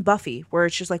like even Buffy, where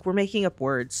it's just like we're making up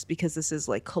words because this is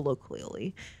like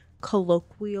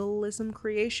colloquialism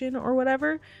creation or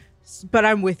whatever. But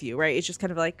I'm with you, right? It's just kind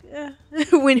of like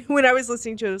when I was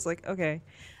listening to it, it was like, okay,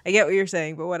 I get what you're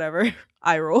saying, but whatever.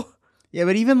 Eye roll. Yeah,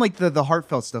 but even like the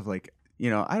heartfelt stuff, like, you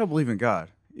know, I don't believe in God.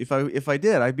 If I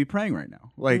did, I'd be praying right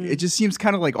now. Like it just seems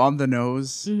kind of like on the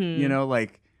nose, you know,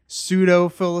 like pseudo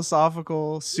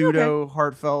philosophical, pseudo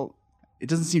heartfelt. It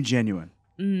doesn't seem genuine.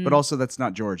 But also that's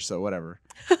not George, so whatever.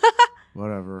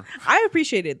 Whatever. I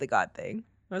appreciated the God thing.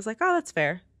 I was like, oh, that's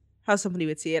fair. How somebody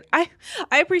would see it. I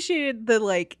appreciated the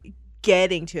like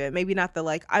getting to it. Maybe not the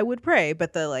like I would pray,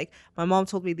 but the like my mom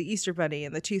told me the Easter Bunny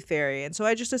and the Tooth Fairy, and so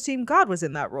I just assumed God was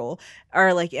in that role.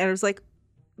 Or like, and I was like,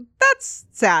 that's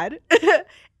sad,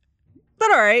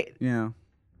 but all right. Yeah.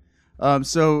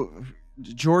 So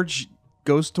George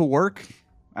goes to work.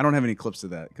 I don't have any clips of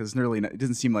that because it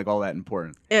doesn't seem like all that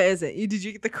important. It isn't. Did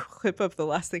you get the clip of the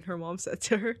last thing her mom said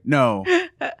to her? No.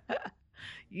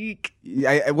 Eek.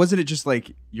 Wasn't it just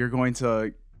like you're gonna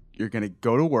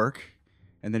go to work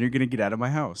and then you're gonna get out of my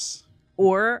house,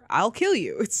 or I'll kill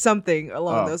you? It's something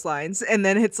along those lines, and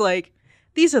then it's like,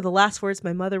 these are the last words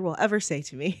my mother will ever say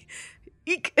to me.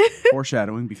 Eek.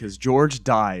 Foreshadowing, because George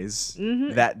dies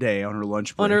that day on her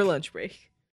lunch break. On her lunch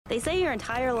break. They say your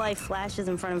entire life flashes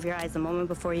in front of your eyes the moment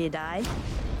before you die.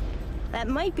 That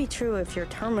might be true if you're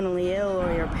terminally ill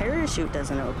or your parachute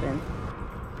doesn't open.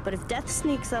 But if death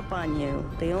sneaks up on you,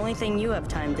 the only thing you have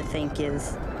time to think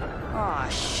is, aw,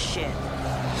 shit.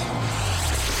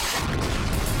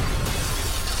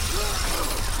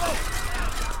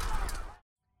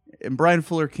 And Brian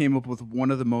Fuller came up with one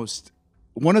of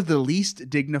the least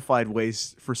dignified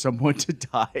ways for someone to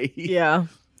die. Yeah.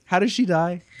 How does she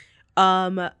die?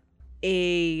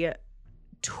 A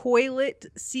toilet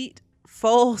seat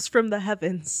falls from the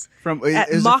heavens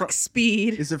at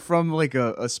speed. Is it from like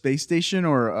a space station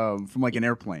or from like an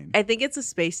airplane? I think it's a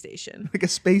space station. Like a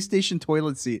space station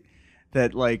toilet seat.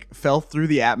 that like fell through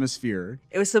the atmosphere.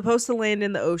 It was supposed to land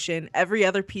in the ocean. Every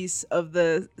other piece of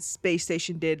the space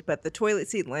station did, but the toilet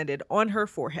seat landed on her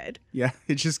forehead. Yeah,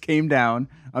 it just came down.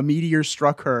 A meteor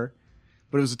struck her,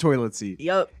 but it was a toilet seat.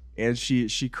 Yup. And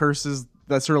she curses.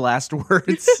 That's her last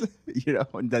words,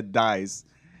 and that dies.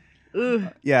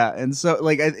 Yeah, and so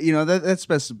like that's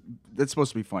supposed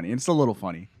to be funny, and it's a little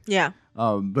funny. Yeah.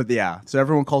 But yeah, so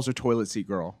everyone calls her toilet seat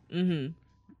girl. Mm-hmm.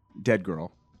 Dead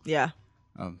girl. Yeah.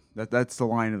 That's the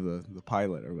line of the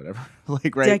pilot or whatever.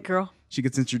 Like right. Dead girl. She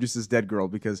gets introduced as dead girl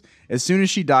because as soon as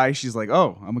she dies, she's like,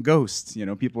 "Oh, I'm a ghost."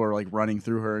 People are like running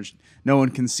through her. No one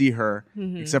can see her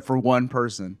except for one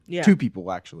person. Yeah. 2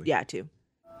 people actually. Yeah, 2.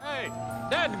 Hey,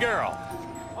 dead girl.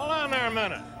 Hold on there a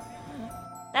minute.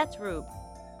 That's Rube.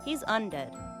 He's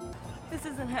undead. This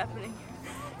isn't happening.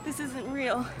 This isn't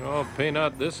real. Oh,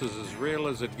 Peanut, this is as real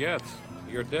as it gets.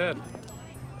 You're dead.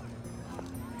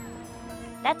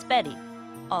 That's Betty,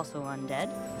 also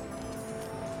undead.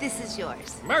 This is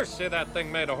yours. Mercy, that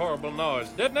thing made a horrible noise,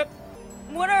 didn't it?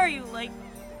 What are you, like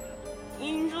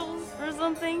angels or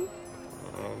something?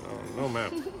 Oh, no,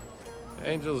 ma'am.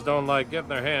 Angels don't like getting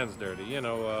their hands dirty.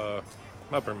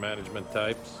 Upper management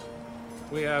types.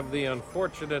 We have the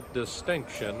unfortunate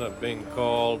distinction of being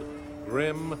called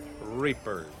Grim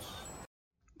Reapers.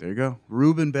 There you go.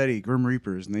 Rube and Betty, Grim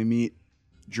Reapers, and they meet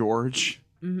George,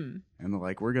 and they're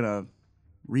like, "We're gonna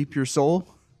reap your soul."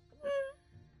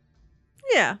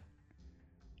 Yeah,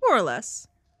 more or less.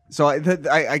 So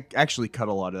I actually cut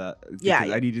a lot of that. Because Yeah.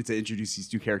 I needed to introduce these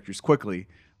 2 characters quickly.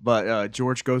 But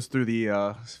George goes through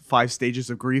the 5 stages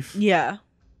of grief. Yeah.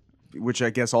 Which I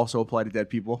guess also apply to dead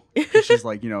people. She's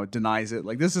like, denies it.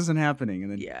 Like, this isn't happening.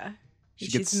 And then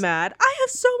she's mad. I have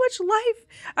so much life.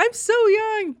 I'm so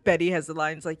young. Betty has the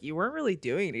lines like, you weren't really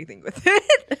doing anything with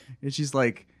it. And she's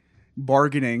like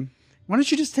bargaining. Why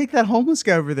don't you just take that homeless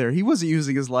guy over there? He wasn't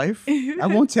using his life. I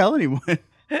won't tell anyone.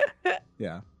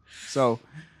 Yeah. So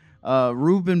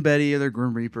Rube and Betty are the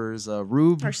Grim Reapers.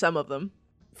 Rube. Or some of them.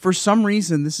 For some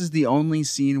reason, this is the only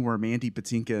scene where Mandy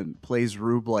Patinkin plays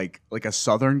Rube like a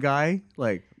Southern guy.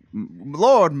 Like,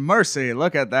 Lord mercy,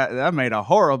 look at that. That made a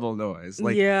horrible noise.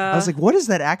 Like, yeah. I was like, what is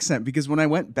that accent? Because when I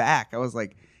went back, I was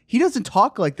like, he doesn't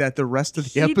talk like that the rest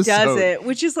of the episode. He doesn't,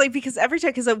 which is like, because every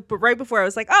time, right before I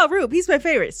was like, oh, Rube, he's my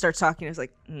favorite. Starts talking. I was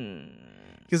like,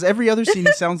 Because every other scene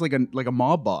he sounds like a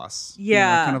mob boss.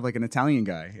 Yeah. Kind of like an Italian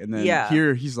guy. And then Yeah.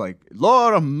 here he's like,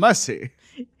 Lord of mercy.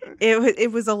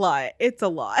 It was a lot. It's a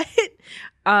lot.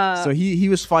 So he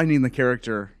was finding the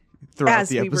character throughout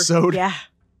the episode. Yeah.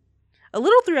 A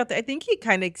little throughout I think he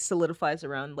kind of solidifies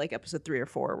around like episode 3 or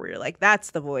 4 where you're like,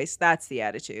 that's the voice, that's the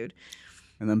attitude.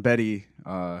 And then Betty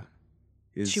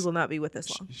is... She will not be with us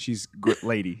long. She's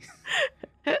lady.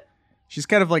 She's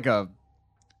kind of like a...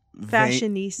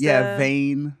 fashionista.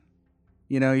 Vain.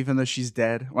 Even though she's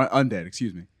dead. Well, undead,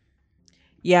 excuse me.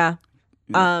 Yeah.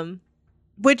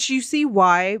 Which you see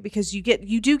why, because you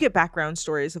do get background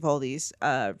stories of all these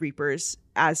Reapers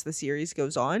as the series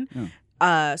goes on.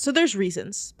 So there's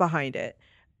reasons behind it.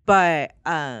 But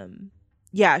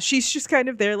yeah, she's just kind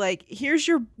of there like, here's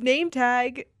your name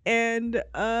tag and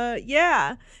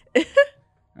yeah.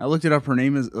 I looked it up. Her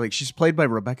name is like, she's played by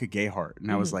Rebecca Gayheart.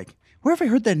 And I was like, where have I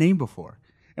heard that name before?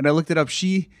 And I looked it up.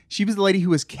 She was the lady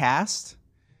who was cast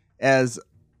as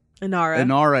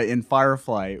Inara in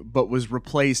Firefly, but was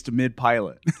replaced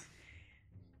mid-pilot.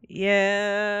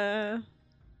 Yeah.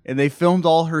 And they filmed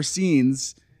all her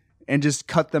scenes and just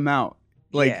cut them out.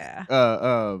 Like,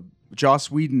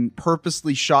 Joss Whedon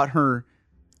purposely shot her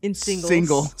in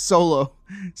singles. solo,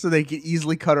 so they could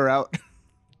easily cut her out.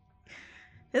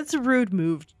 It's a rude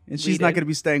move. And she's not going to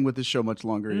be staying with the show much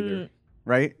longer either,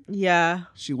 right? Yeah.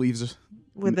 She leaves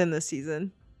within the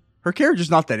season. Her character's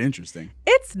not that interesting.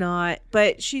 It's not,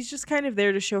 but she's just kind of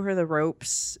there to show her the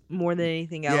ropes more than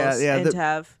anything else. Yeah, and to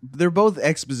have... They're both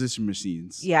exposition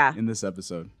machines in this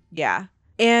episode. Yeah.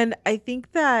 And I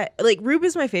think that, like, Rube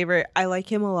is my favorite. I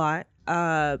like him a lot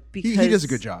because... He does a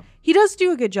good job. He does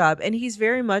do a good job, and he's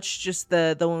very much just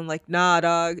the one like, nah,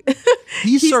 dog.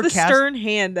 He's the stern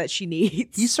hand that she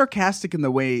needs. He's sarcastic in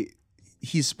the way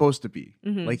he's supposed to be.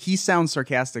 Mm-hmm. Like, he sounds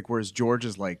sarcastic, whereas George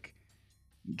is, like,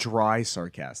 dry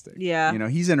sarcastic. Yeah.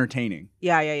 He's entertaining.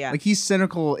 Yeah. Like, he's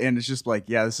cynical, and it's just like,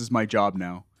 yeah, this is my job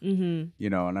now. Mm-hmm.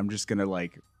 And I'm just going to,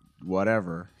 like,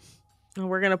 whatever. And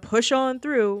we're going to push on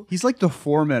through. He's like the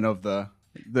foreman of the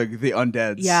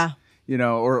undeads. Yeah.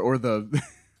 Or the...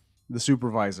 the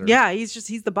supervisor. Yeah,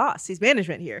 he's the boss. He's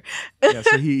management here. Yeah,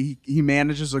 so he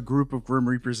manages a group of Grim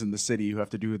Reapers in the city who have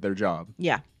to do their job.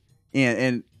 Yeah.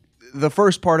 And the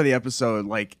first part of the episode,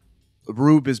 like,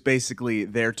 Rube is basically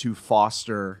there to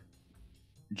foster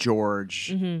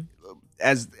George. Mm-hmm.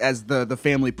 as the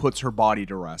family puts her body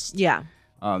to rest. Yeah.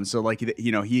 So like,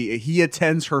 you know, he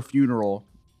attends her funeral,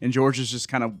 and George is just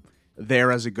kind of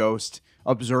there as a ghost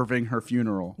observing her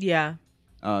funeral. Yeah.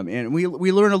 And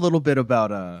we learn a little bit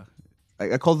about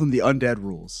I call them the undead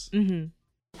rules. Mm-hmm.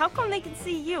 How come they can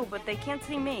see you, but they can't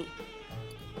see me?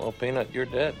 Well, Peanut, you're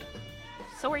dead.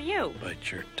 So are you.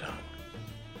 Bite your tongue.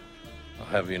 I'll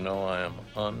have you know I am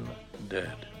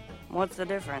undead. What's the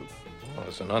difference? Well,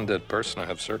 as an undead person, I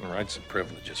have certain rights and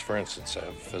privileges. For instance, I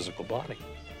have a physical body.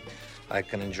 I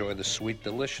can enjoy the sweet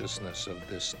deliciousness of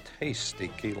this tasty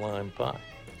key lime pie.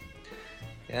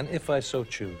 And if I so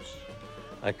choose,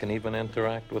 I can even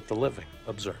interact with the living.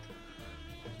 Observe.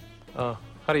 How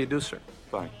do you do, sir?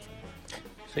 Fine.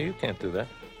 See, you can't do that.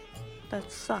 That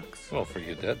sucks. Well, for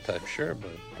you dead type, sure,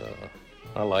 but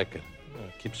I like it.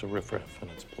 Keeps a riffraff in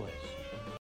its place.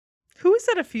 Who is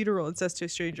at a funeral and says to a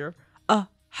stranger,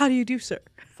 how do you do, sir?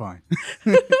 Fine.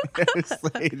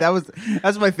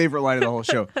 That's my favorite line of the whole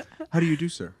show. How do you do,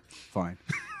 sir? Fine.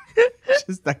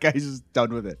 Just that guy's just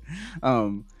done with it.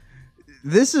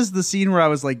 This is the scene where I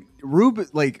was like, Rube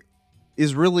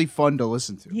is really fun to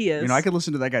listen to. He is. You know, I could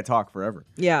listen to that guy talk forever.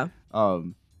 Yeah.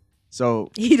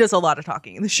 So he does a lot of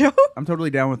talking in the show. I'm totally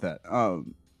down with that.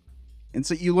 And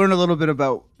so you learn a little bit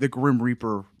about the Grim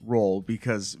Reaper role,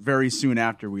 because very soon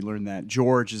after we learn that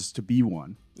George is to be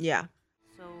one. Yeah.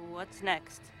 So what's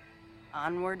next?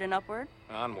 Onward and upward?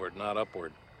 Onward, not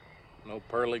upward. No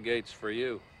pearly gates for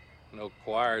you. No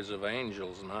choirs of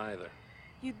angels neither.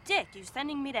 You dick, you're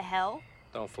sending me to hell?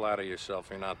 Don't flatter yourself,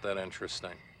 you're not that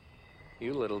interesting.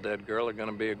 You little dead girl are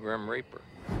gonna be a Grim Reaper.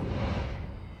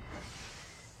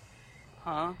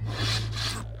 Huh?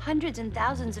 Hundreds and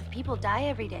thousands of people die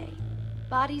every day.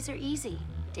 Bodies are easy.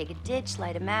 Dig a ditch,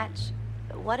 light a match.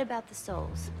 But what about the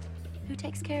souls? Who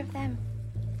takes care of them?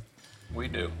 We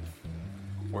do.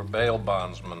 We're bail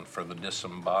bondsmen for the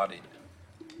disembodied.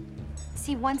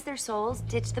 See, once their souls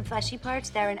ditch the fleshy parts,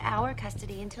 they're in our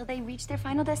custody until they reach their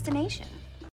final destination.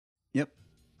 Yep.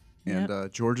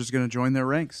 And George is going to join their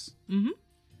ranks. Mm-hmm.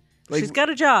 Like, she's got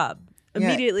a job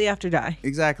immediately after die.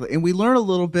 Exactly. And we learn a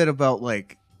little bit about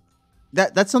like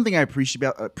that's something I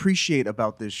appreciate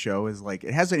about this show is like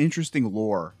it has an interesting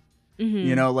lore. Mm-hmm.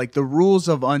 You know, like the rules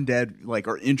of undead like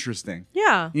are interesting.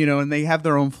 Yeah. You know, and they have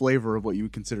their own flavor of what you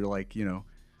would consider like, you know,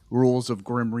 rules of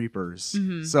Grim Reapers.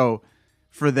 Mm-hmm. So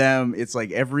for them, it's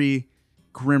like every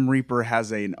Grim Reaper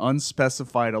has an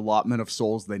unspecified allotment of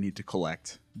souls they need to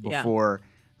collect before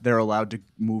they're allowed to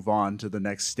move on to the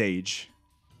next stage,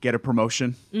 get a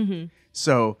promotion. Mm-hmm.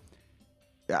 So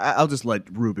I'll just let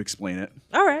Rube explain it.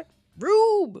 All right.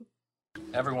 Rube!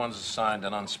 Everyone's assigned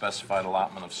an unspecified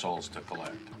allotment of souls to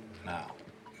collect. Now,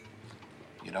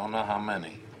 you don't know how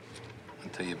many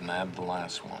until you've nabbed the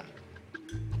last one.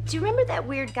 Do you remember that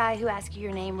weird guy who asked you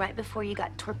your name right before you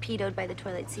got torpedoed by the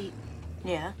toilet seat?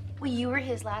 Yeah. Well, you were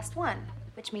his last one,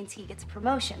 which means he gets a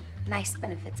promotion. Nice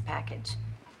benefits package.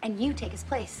 And you take his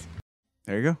place.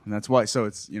 There you go. And that's why. So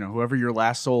it's, you know, whoever your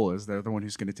last soul is, they're the one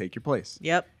who's going to take your place.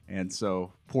 Yep. And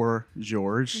so poor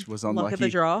George was unlucky. Luck of the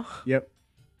draw. Yep.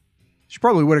 She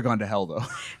probably would have gone to hell,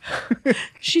 though.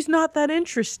 She's not that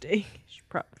interesting. She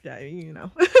probably, you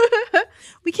know.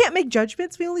 We can't make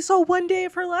judgments. We only saw one day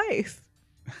of her life.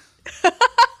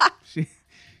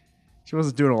 She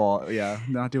wasn't doing a lot. Yeah,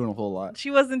 not doing a whole lot.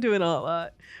 She wasn't doing a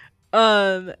lot.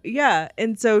 Yeah.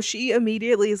 And so she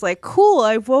immediately is like, cool,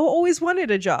 I've always wanted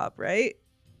a job, right?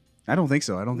 I don't think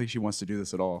so. I don't think she wants to do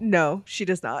this at all. No, she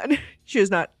does not. She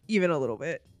does not even a little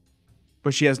bit.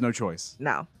 But she has no choice.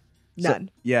 No. None.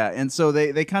 So, yeah. And so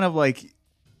they kind of like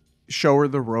show her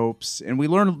the ropes, and we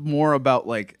learn more about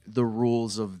like the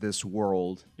rules of this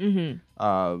world. Mm-hmm.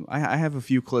 I have a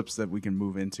few clips that we can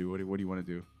move into. What do you want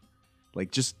to do?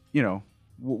 Like, just, you know,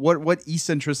 what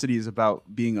eccentricities about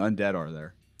being undead are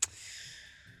there?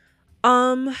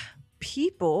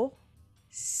 People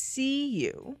see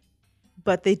you,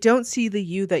 but they don't see the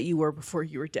you that you were before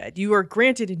you were dead. You are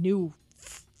granted a new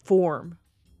form,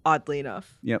 oddly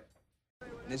enough. Yep.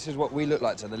 This is what we look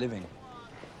like to the living.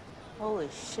 Holy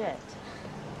shit.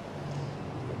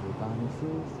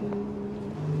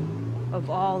 Of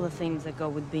all the things that go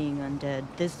with being undead,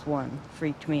 this one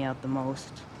freaked me out the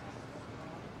most.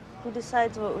 Who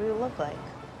decides what we look like?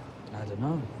 I don't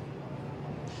know.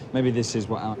 Maybe this is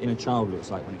what our inner child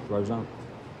looks like when it grows up.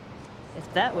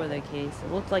 If that were the case,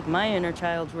 it looked like my inner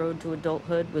child's road to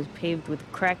adulthood was paved with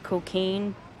crack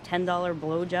cocaine, $10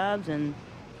 blowjobs, and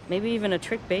maybe even a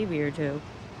trick baby or two.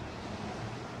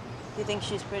 You think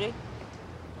she's pretty?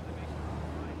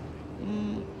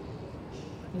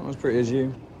 Not as pretty as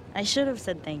you. I should have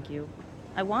said thank you.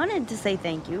 I wanted to say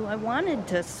thank you. I wanted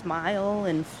to smile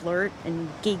and flirt and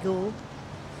giggle.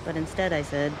 But instead I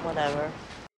said, whatever.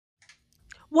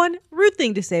 One rude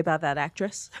thing to say about that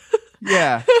actress.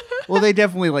 Yeah. Well, they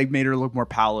definitely like made her look more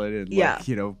pallid and Yeah. like,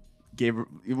 you know, gave her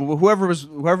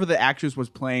whoever the actress was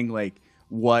playing like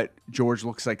what George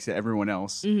looks like to everyone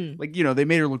else. Mhm. Like, you know, they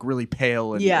made her look really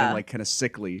pale and, Yeah. and like kind of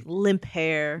sickly. Limp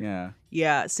hair. Yeah.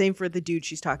 Yeah. Same for the dude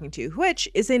she's talking to, which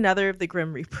is another of the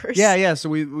Grim Reapers. Yeah. So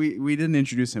we didn't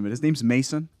introduce him, but his name's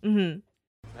Mason. Mm-hmm.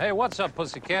 Hey, what's up,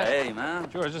 pussycat? Hey, man.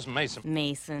 George, this is Mason.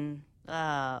 Mason.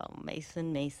 Oh,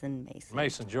 Mason. Mason,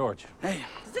 George. Hey.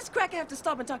 Does this cracker have to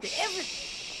stop and talk to every...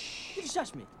 You just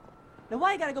shush me. Now,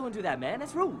 why you gotta go and do that, man?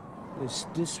 That's rude. It's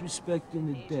disrespecting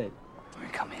the dead. All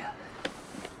right, come here.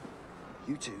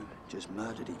 You two just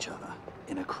murdered each other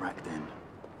in a crack den.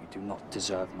 You do not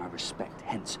deserve my respect,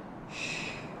 hence. Shh.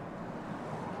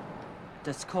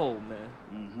 That's cold, man.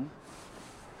 Mm-hmm.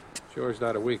 George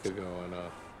died a week ago in a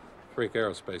freak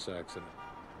aerospace accident.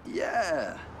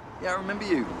 Yeah. Yeah, I remember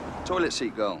you. Toilet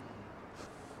seat girl.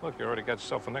 Look, you already got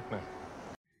yourself a nickname.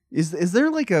 Is there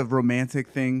like a romantic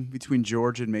thing between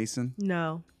George and Mason?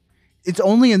 No. It's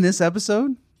only in this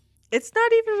episode? It's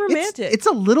not even romantic. It's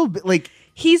a little bit like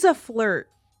he's a flirt.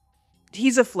 He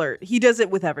does it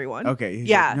with everyone. okay. He's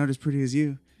Yeah. like, not as pretty as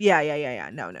you. Yeah.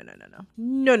 No. No.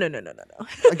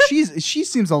 Like she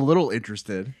seems a little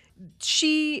interested.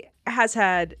 She has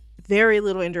had very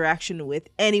little interaction with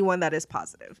anyone that is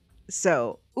positive.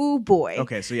 So, ooh boy.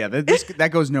 Okay, so yeah, that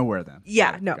goes nowhere then.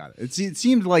 Yeah, no. Got it. It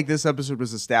seemed like this episode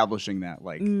was establishing that.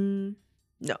 Like, no.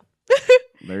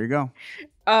 there you go.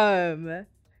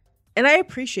 And I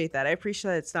appreciate that. I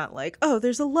appreciate that it's not like, oh,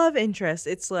 there's a love interest.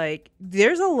 It's like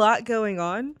there's a lot going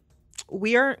on.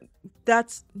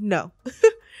 No.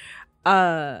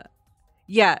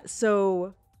 Yeah,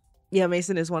 so yeah,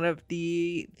 Mason is one of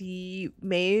the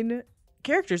main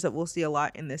characters that we'll see a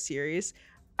lot in this series.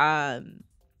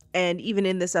 And even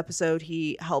in this episode,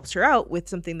 he helps her out with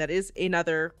something that is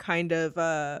another kind of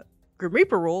Grim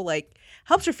Reaper role, like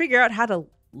helps her figure out how to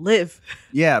live.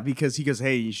 Yeah, because he goes,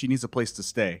 hey, she needs a place to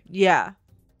stay. Yeah.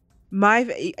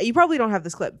 You probably don't have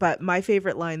this clip, but my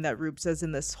favorite line that Rube says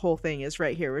in this whole thing is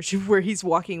right here, where he's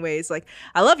walking away. He's like,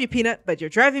 I love you, Peanut, but you're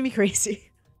driving me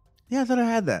crazy. Yeah, I thought I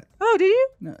had that. Oh, did you?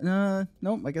 No,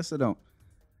 I guess I don't.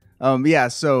 Yeah,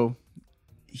 so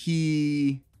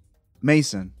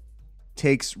Mason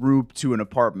takes Rube to an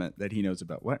apartment that he knows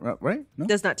about. What? Right? No?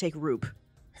 Does not take Rube.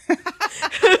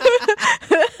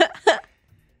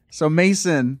 So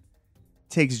Mason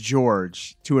takes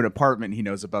George to an apartment he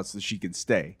knows about so she can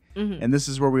stay. Mhm. And this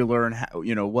is where we learn how,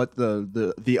 what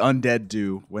the undead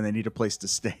do when they need a place to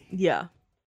stay. Yeah.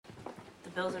 The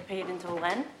bills are paid until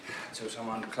when? Until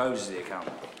someone closes the account.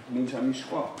 Meantime, you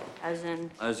squat. As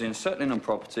in settling on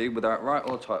property without right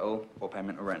or title or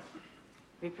payment of rent.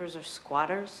 Reapers are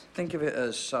squatters? Think of it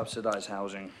as subsidized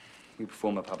housing. We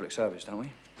perform a public service, don't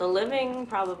we? The living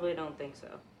probably don't think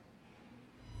so.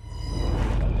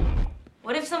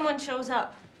 What if someone shows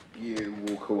up? You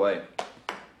walk away.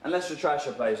 Unless you trash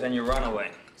a place, then you run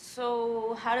away.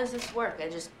 So how does this work? I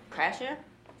just crash it?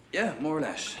 Yeah, more or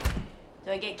less.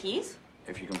 Do I get keys?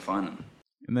 If you can find them.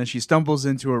 And then she stumbles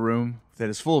into a room that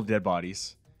is full of dead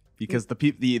bodies because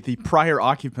the prior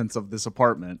occupants of this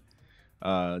apartment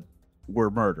were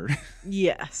murdered.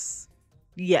 Yes.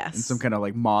 In some kind of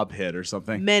like mob hit or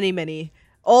something. Many.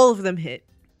 All of them hit.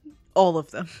 All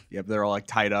of them. Yep, they're all like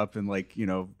tied up and like,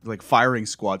 like firing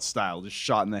squad style, just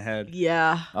shot in the head.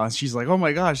 Yeah. She's like, oh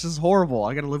my gosh, this is horrible.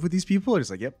 I got to live with these people. And it's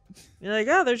like, yep. You're like,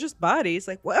 oh, they're just bodies.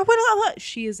 Like, what?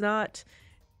 She is not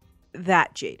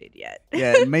that jaded yet.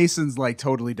 Yeah, and Mason's like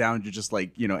totally down to just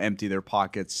like, empty their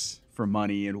pockets for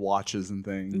money and watches and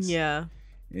things. Yeah.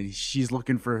 And she's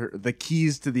looking for the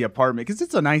keys to the apartment because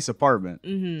it's a nice apartment.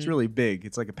 Mhm. It's really big.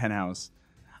 It's like a penthouse.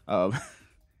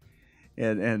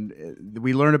 And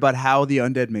we learn about how the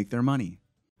undead make their money.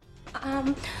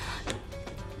 Not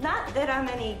that I'm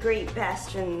any great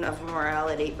bastion of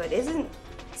morality, but isn't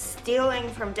stealing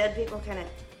from dead people kind of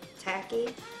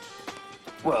tacky?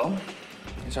 Well,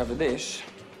 it's over this.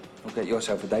 You'll get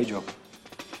yourself a day job.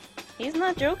 He's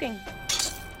not joking.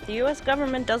 The U.S.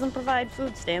 government doesn't provide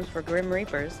food stamps for Grim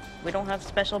Reapers. We don't have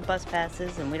special bus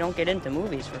passes, and we don't get into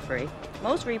movies for free.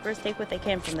 Most Reapers take what they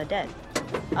can from the dead.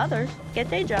 Others get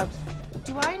day jobs.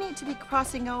 Do I need to be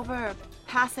crossing over or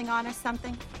passing on or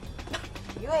something?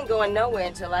 You ain't going nowhere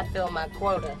until I fill my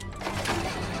quota.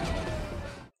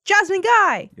 Jasmine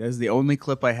Guy. That is the only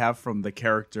clip I have from the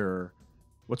character.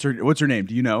 What's her name?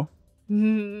 Do you know?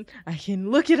 I can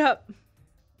look it up.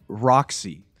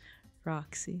 Roxy.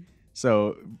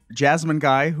 So Jasmine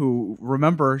Guy, who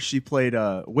remember she played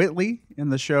Whitley in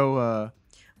the show.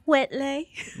 Whitley.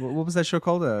 What was that show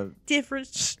called? Different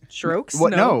Strokes?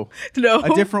 What? No.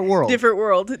 A Different World. Different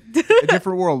World. A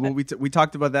Different World. Well, we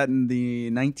talked about that in the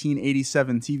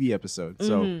 1987 TV episode.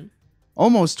 So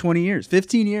almost 20 years,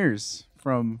 15 years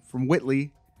from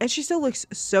Whitley. And she still looks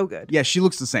so good. Yeah, she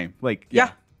looks the same. Like,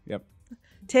 Yeah. Yep.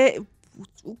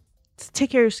 Take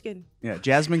care of your skin. Yeah,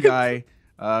 Jasmine Guy,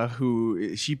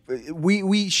 who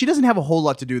she doesn't have a whole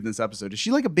lot to do in this episode. Is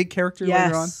she like a big character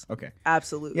later on? Yes. Okay.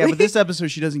 Absolutely. Yeah, but this episode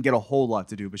she doesn't get a whole lot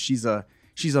to do, but she's a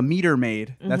meter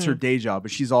maid. That's her day job,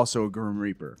 but she's also a Grim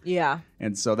Reaper. Yeah.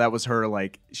 And so that was her,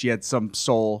 like, she had some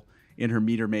soul in her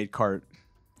meter maid cart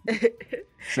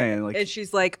saying, like, And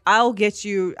she's like, I'll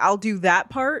do that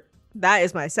part. That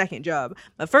is my second job.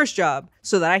 My first job,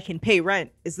 so that I can pay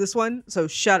rent, is this one. So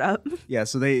shut up. yeah,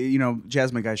 so they,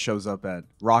 Jasmine Guy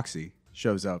Roxy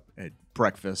shows up at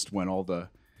breakfast when all the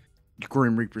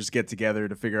Grim Reapers get together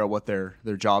to figure out what their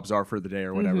jobs are for the day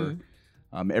or whatever.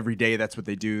 Every day, that's what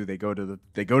they do. They go to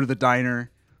the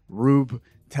diner. Rube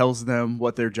tells them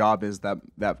what their job is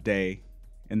that day,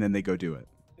 and then they go do it.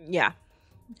 Yeah.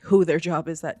 Who their job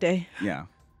is that day. Yeah.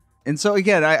 And so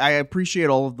again, I appreciate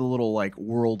all of the little like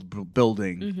world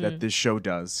building that this show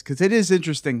does, because it is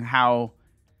interesting how,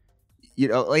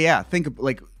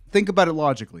 think about it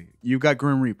logically. You've got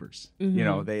Grim Reapers.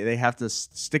 They have to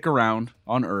stick around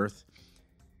on Earth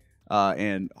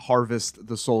and harvest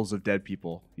the souls of dead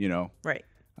people. Right.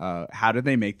 How do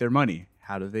they make their money?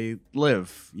 How do they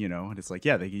live? And it's like,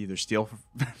 yeah, they can either steal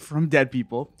from dead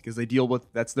people because they deal with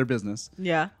that's their business.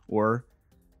 Yeah. Or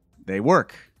they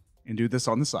work and do this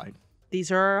on the side.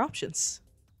 These are our options.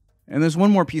 And there's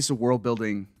one more piece of world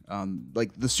building.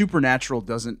 Like the supernatural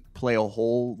doesn't play a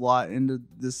whole lot into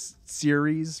this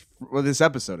series, or this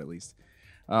episode at least.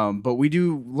 But we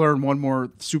do learn one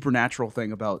more supernatural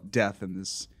thing about death in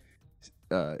this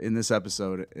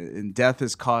episode. And death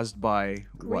is caused by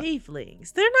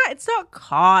Gravelings. It's not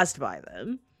caused by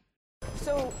them.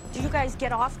 So, do you guys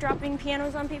get off dropping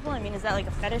pianos on people? I mean, is that like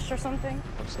a fetish or something?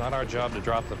 It's not our job to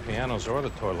drop the pianos or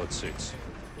the toilet seats.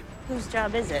 Whose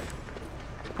job is it?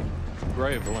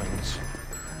 Gravelings.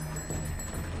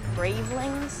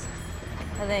 Gravelings?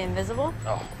 Are they invisible?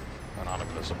 Oh, they're not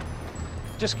invisible.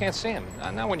 Just can't see them.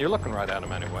 Not when you're looking right at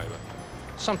them anyway.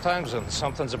 But sometimes when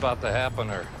something's about to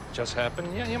happen or just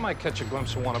happened, you might catch a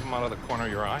glimpse of one of them out of the corner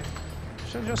of your eye.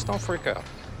 So just don't freak out.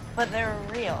 But they're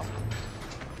real.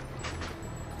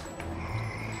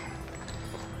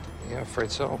 Yeah, afraid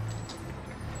so.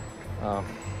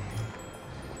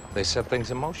 They set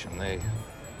things in motion. They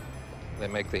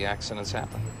make the accidents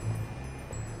happen.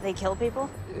 They kill people?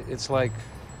 It's like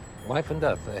life and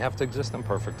death. They have to exist in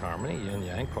perfect harmony. Yin and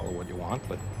yang, call it what you want,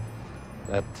 but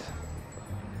that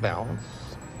balance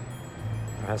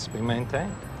has to be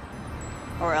maintained.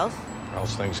 Or else? Or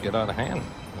else things get out of hand,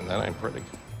 and that ain't pretty.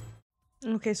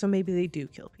 Okay, so maybe they do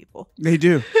kill people. They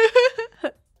do.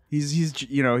 He's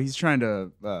trying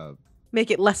to make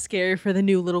it less scary for the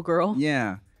new little girl.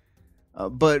 Yeah,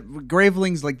 but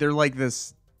Gravelings, like, they're like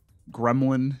this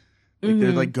gremlin. Like,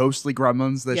 they're like ghostly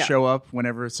gremlins that show up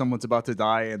whenever someone's about to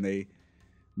die, and they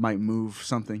might move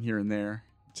something here and there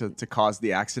to cause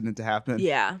the accident to happen.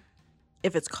 Yeah,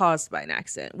 if it's caused by an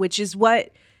accident, which is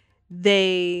what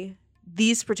they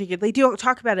do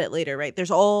talk about it later, right? They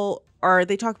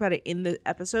talk about it in the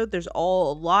episode. There's a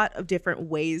lot of different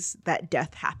ways that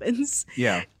death happens.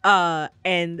 Yeah.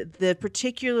 And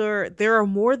there are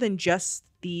more than just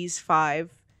these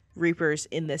 5 Reapers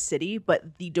in this city,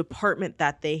 but the department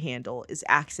that they handle is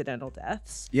accidental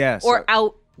deaths. Yes. Or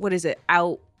outsourced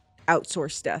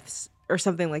deaths or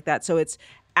something like that. So it's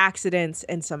accidents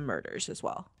and some murders as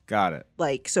well. Got it.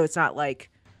 Like, so it's not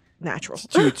like natural.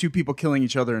 Two people killing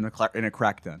each other in a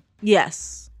crack den.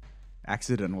 Yes.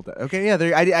 Accidental death. Okay,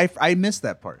 yeah, I missed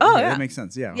that part. Oh, okay, yeah. That makes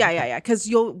sense. Yeah. Yeah. Because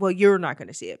you're not going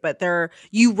to see it, but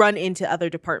you run into other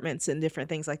departments and different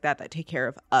things like that take care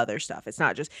of other stuff. It's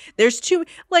not just there's two.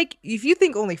 Like, if you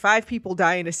think only 5 people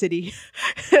die in a city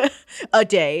a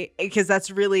day, because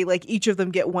that's really like each of them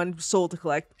get one soul to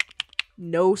collect.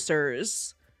 No,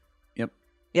 sirs.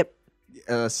 Yep.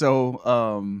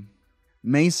 So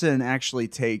Mason actually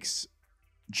takes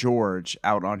George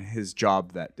out on his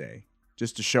job that day,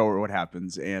 just to show her what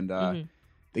happens. And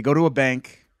they go to a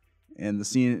bank, and the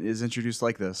scene is introduced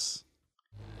like this.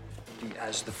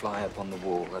 As the fly upon the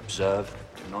wall, observe,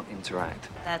 do not interact.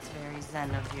 That's very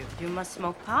zen of you. You must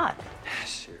smoke pot.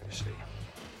 Seriously.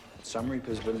 Some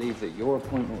Reapers believe that your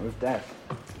appointment with death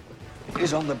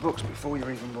is on the books before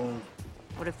you're even born.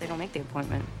 What if they don't make the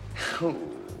appointment? Oh,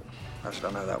 I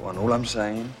don't know that one. All I'm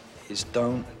saying is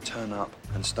don't turn up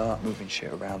and start moving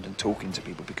shit around and talking to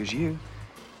people, because you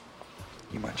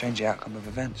might change the outcome of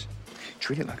events.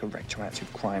 treat it like a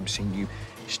retroactive crime scene. You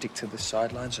stick to the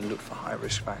sidelines and look for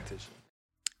high-risk factors.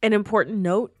 An important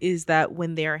note is that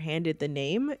when they are handed the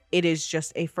name, it is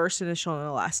just a first initial and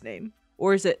a last name.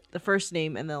 Or is it the first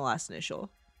name and then the last initial?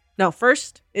 No,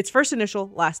 it's first initial,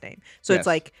 last name. So Yes. it's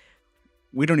like,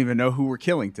 We don't even know who we're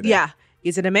killing today. yeah,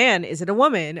 is it a man? Is it a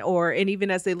woman? And even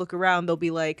as they look around, they'll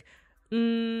be like,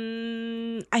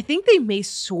 I think they may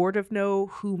sort of know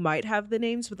who might have the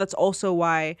names, but that's also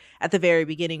why at the very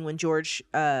beginning when George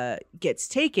gets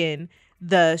taken,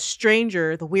 the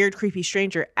stranger, the weird, creepy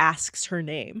stranger asks her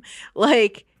name.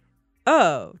 Like,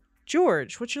 oh,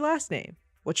 George, what's your last name?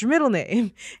 What's your middle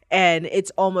name? And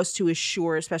it's almost to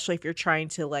assure, especially if you're trying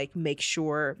to like make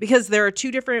sure, because there are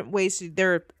two different ways.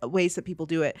 There are ways that people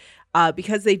do it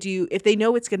because if they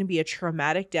know it's going to be a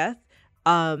traumatic death,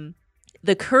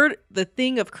 the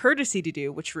thing of courtesy to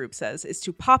do, which Rube says, is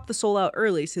to pop the soul out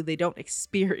early so they don't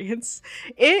experience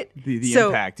it. The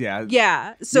impact, yeah.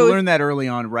 Yeah. So So you learn that early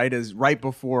on, right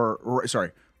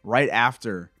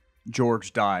after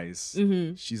George dies.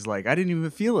 Mhm. She's like, I didn't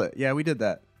even feel it. Yeah, we did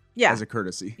that. Yeah. As a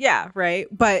courtesy. Yeah, right.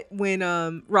 But when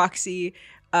Roxy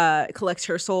collects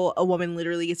her soul, a woman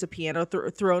literally gets a piano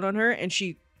thrown on her, and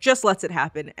she just lets it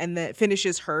happen, and then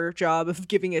finishes her job of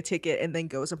giving a ticket, and then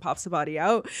goes and pops the body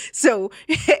out. So,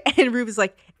 and Rube is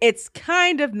like, it's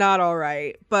kind of not all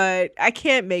right, but I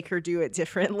can't make her do it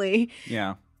differently.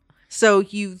 Yeah. So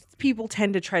people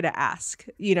tend to try to ask,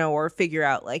 or figure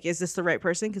out like, is this the right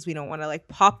person? Because we don't want to like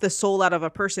pop the soul out of a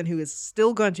person who is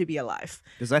still going to be alive.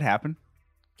 Does that happen?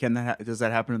 Does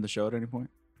that happen in the show at any point?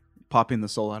 Popping the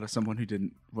soul out of someone who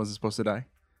wasn't supposed to die?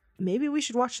 Maybe we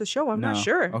should watch the show. I'm not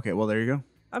sure. Okay, well there you go.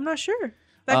 I'm not sure.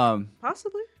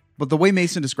 Possibly. But the way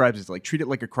Mason describes it is like treat it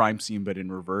like a crime scene, but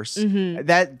in reverse. Mhm.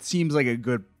 That seems like a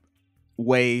good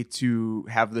way to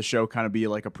have the show kind of be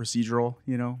like a procedural,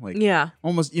 like Yeah.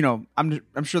 almost, I'm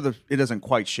sure that it doesn't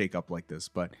quite shake up like this,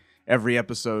 but every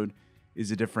episode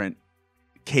is a different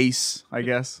case, I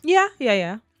guess. Yeah.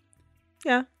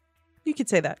 You could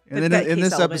say that. And They've then got in case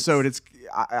this elements. episode,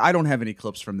 I don't have any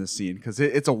clips from this scene because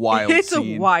it's a wild It's a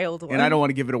scene. wild And I one. don't want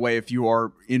to give it away if you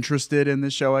are interested in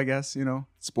this show, I guess,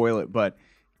 spoil it. But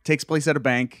it takes place at a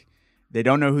bank. They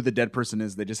don't know who the dead person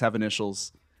is. They just have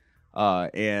initials.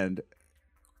 And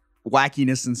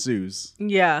wackiness ensues.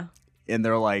 Yeah. And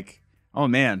they're like, oh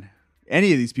man,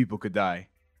 any of these people could die.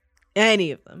 Any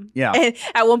of them. Yeah. And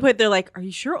at one point, they're like, are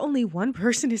you sure only one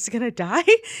person is going to die?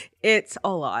 It's a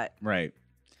lot. Right.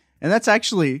 And that's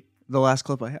actually the last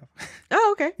clip I have. Oh,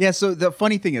 okay. Yeah, so the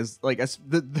funny thing is, like,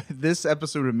 this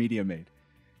episode of Media Made,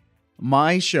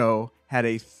 my show had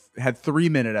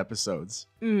 3-minute episodes.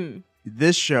 Mm.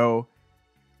 This show,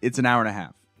 it's an hour and a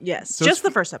half. Yes, So just it's-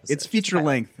 the first episode. It's feature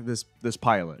length. This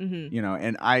pilot, Mhm.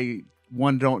 and I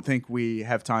don't think we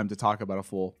have time to talk about a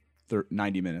full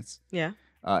 90 minutes. Yeah.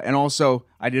 And also,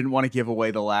 I didn't want to give away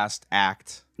the last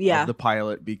act Yeah. of the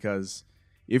pilot because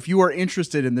if you are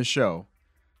interested in this show,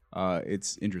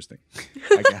 it's interesting,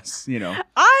 I guess. I didn't want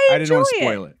to enjoy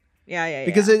spoil it. Yeah.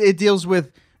 Because it deals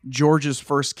with George's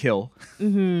first kill.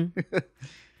 Mm-hmm.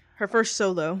 Her first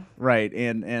solo. Right.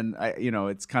 And I,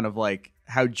 it's kind of like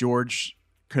how George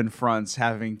confronts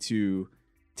having to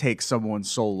take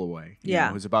someone's soul away.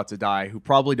 Who's about to die, who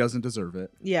probably doesn't deserve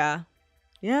it. Yeah.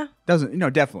 Yeah. Doesn't,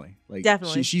 definitely. Like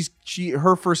Definitely.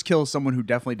 her first kill is someone who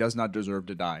definitely does not deserve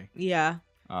to die. Yeah.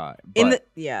 But,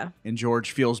 Yeah. and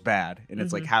George feels bad. And it's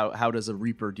Mhm. like, how does a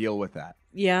Reaper deal with that?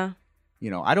 Yeah.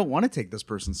 I don't want to take this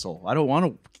person's soul. I don't want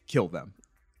to kill them.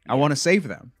 I want to save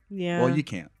them. Yeah. Well, you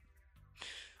can't.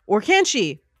 Or can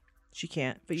she? She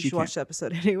can't, but you She should watch the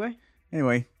episode anyway.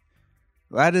 Anyway,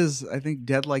 that is, I think,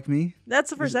 Dead Like Me. That's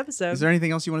the first episode. Is there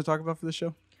anything else you want to talk about for the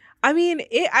show? I mean,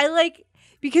 I like,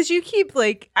 because you keep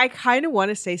like, I kind of want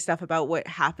to say stuff about what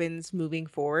happens moving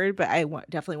forward, but I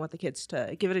definitely want the kids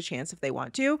to give it a chance if they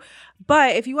want to.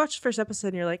 But if you watch the first episode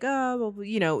and you're like, oh,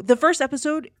 well, the first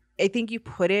episode, I think you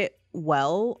put it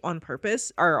well on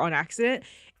purpose or on accident.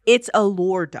 It's a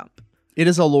lore dump It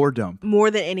is a lore dump.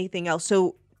 more than anything else.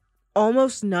 So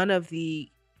almost none of the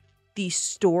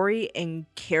story and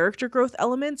character growth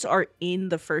elements are in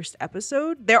the first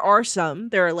episode. There are some.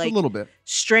 There are like a little bit.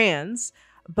 strands,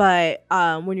 but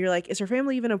when you're like, is her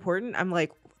family even important? I'm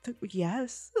like,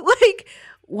 yes. Like,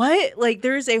 what? Like,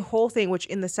 there's a whole thing which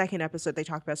in the second episode they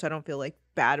talk about, so I don't feel like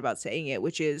bad about saying it,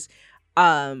 which is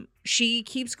she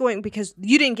keeps going, because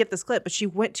you didn't get this clip, but she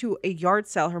went to a yard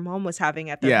sale her mom was having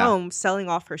at their home, selling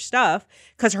off her stuff,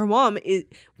 because her mom is,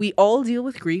 we all deal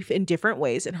with grief in different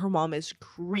ways, and her mom is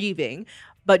grieving,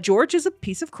 but George is a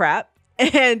piece of crap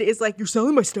and is like, you're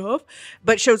selling my stuff,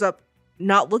 but shows up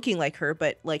not looking like her,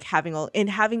 but like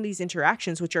having these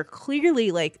interactions which are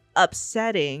clearly like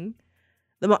upsetting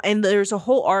And there's a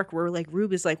whole arc where like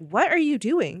Rube is like, what are you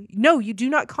doing? No, you do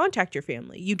not contact your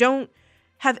family. You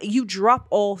drop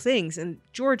all things. And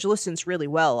George listens really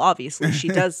well. Obviously, she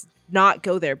does not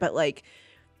go there, but like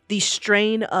the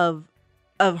strain of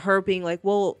her being like,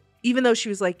 well, even though she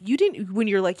was like, you didn't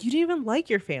even like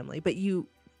your family, but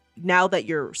now that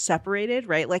you're separated,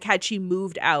 right? Like had she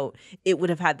moved out, it would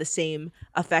have had the same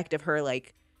effect of her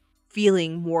like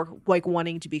feeling more like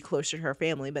wanting to be closer to her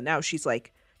family. But now she's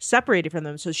like separated from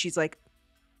them. So she's like,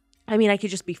 I mean, I could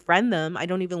just befriend them. I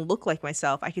don't even look like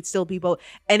myself. I could still be both.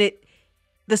 And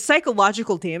the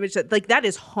psychological damage that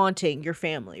is haunting your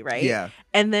family, right? Yeah.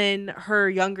 And then her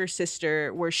younger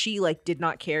sister, where she like did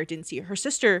not care, didn't see her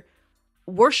sister,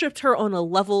 worshipped her on a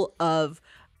level of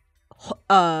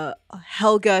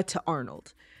Helga to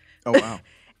Arnold. Oh wow.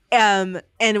 And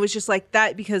it was just like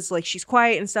that because like she's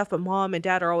quiet and stuff, but mom and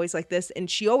dad are always like this. And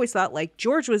she always thought like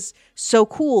George was so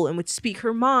cool and would speak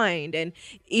her mind. And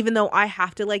even though I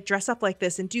have to like dress up like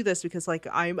this and do this because like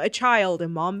I'm a child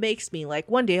and mom makes me, like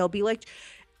one day I'll be like,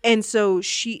 and so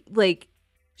she like,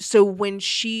 so when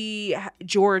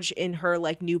George in her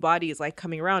like new body is like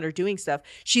coming around or doing stuff,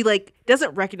 she like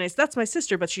doesn't recognize that's my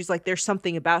sister, but she's like, there's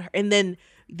something about her. And then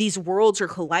these worlds are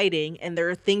colliding and there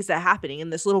are things that are happening.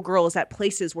 And this little girl is at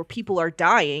places where people are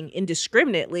dying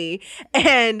indiscriminately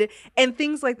and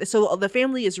things like this. So the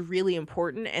family is really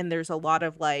important. And there's a lot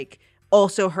of like,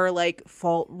 also her like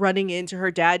fault running into her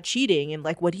dad cheating and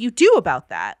like, what do you do about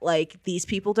that? Like these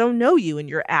people don't know you and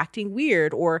you're acting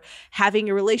weird, or having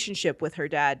a relationship with her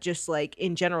dad, just like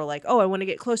in general, like, oh, I want to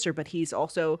get closer. But he's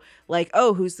also like,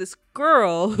 oh, who's this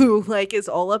girl who like is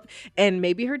all up, and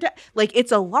maybe her dad, like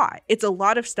it's a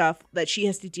lot of stuff that she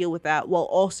has to deal with that while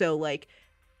also like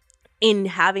in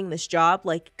having this job,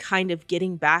 like kind of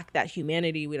getting back that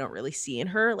humanity we don't really see in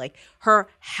her, like her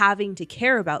having to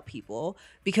care about people.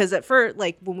 Because at first,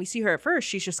 like when we see her at first,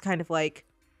 she's just kind of like,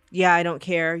 yeah, I don't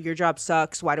care. Your job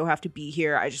sucks. Why do I have to be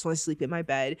here? I just want to sleep in my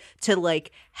bed. To like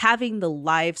having the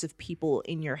lives of people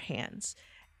in your hands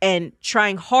and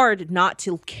trying hard not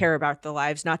to care about the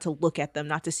lives, not to look at them,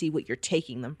 not to see what you're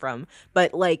taking them from,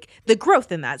 but like the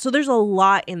growth in that. So there's a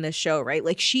lot in this show, right?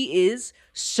 Like she is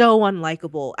so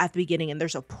unlikable at the beginning, and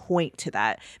there's a point to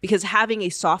that, because having a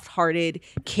soft-hearted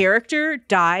character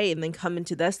die and then come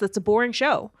into this, that's a boring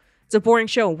show. It's a boring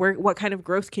show. What kind of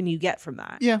growth can you get from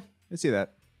that? Yeah, I see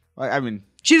that. I mean,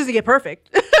 she doesn't get perfect.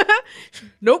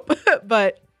 Nope.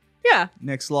 But yeah.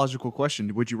 Next logical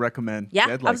question: would you recommend? Yeah,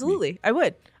 Dead Like absolutely. I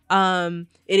would.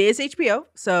 It is HBO,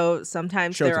 so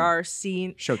sometimes there are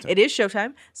scenes. Showtime. It is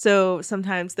Showtime, so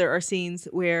sometimes there are scenes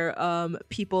where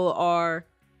people are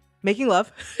making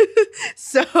love.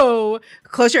 So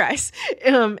close your eyes.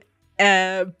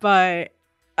 But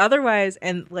otherwise,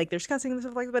 and like there's cussing and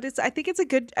stuff like that. But I think it's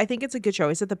a good show.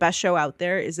 Is it the best show out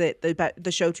there? Is it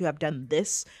the show to have done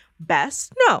this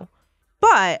best? No,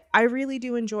 but I really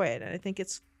do enjoy it, and I think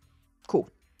it's cool.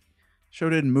 Show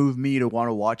didn't move me to want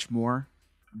to watch more.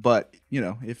 But, you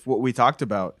know, if what we talked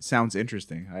about sounds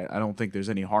interesting, I don't think there's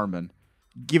any harm in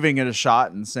giving it a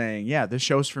shot and saying, yeah, this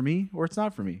show's for me or it's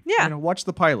not for me. Yeah. You know, watch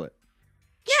the pilot.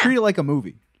 Just treat it like a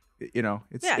movie. You know,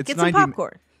 it's get 90, some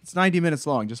popcorn. It's 90 minutes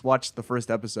long. Just watch the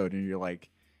first episode and you're like,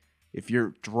 if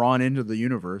you're drawn into the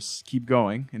universe, keep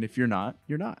going. And if you're not,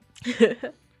 you're not.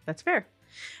 That's fair.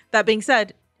 That being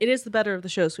said, it is the better of the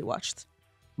shows we watched.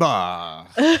 Bah.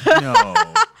 No.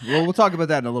 Well, we'll talk about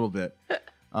that in a little bit.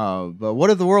 But what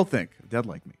did the world think of Dead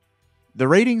Like Me? The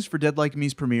ratings for Dead Like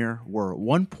Me's premiere were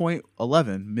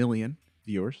 1.11 million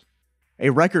viewers,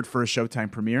 a record for a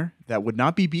Showtime premiere that would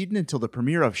not be beaten until the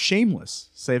premiere of Shameless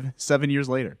 7 years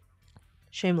later.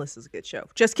 Shameless is a good show.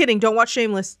 Just kidding. Don't watch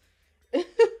Shameless.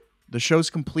 The show's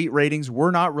complete ratings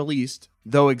were not released,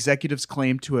 though executives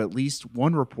claimed to at least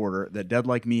one reporter that Dead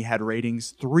Like Me had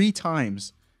ratings 3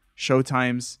 times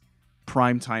Showtime's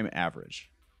primetime average.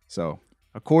 So,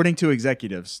 according to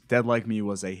executives, Dead Like Me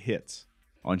was a hit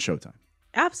on Showtime.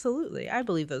 Absolutely. I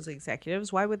believe those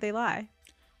executives. Why would they lie?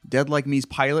 Dead Like Me's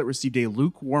pilot received a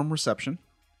lukewarm reception.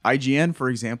 IGN, for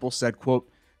example, said, quote,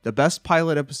 "The best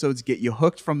pilot episodes get you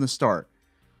hooked from the start,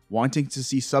 wanting to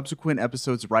see subsequent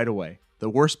episodes right away. The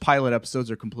worst pilot episodes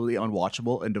are completely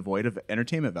unwatchable and devoid of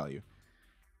entertainment value.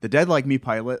 The Dead Like Me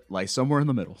pilot lies somewhere in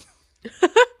the middle."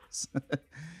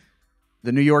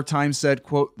 The New York Times said,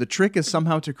 quote, "The trick is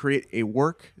somehow to create a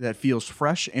work that feels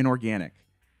fresh and organic.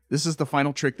 This is the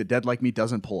final trick that Dead Like Me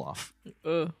doesn't pull off."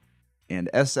 And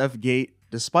SF Gate,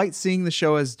 despite seeing the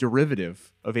show as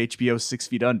derivative of HBO's 6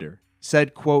 Feet Under,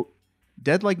 said, quote,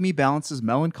 "Dead Like Me balances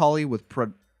melancholy with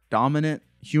predominant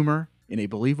humor in a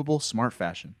believable, smart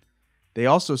fashion." They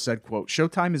also said, quote,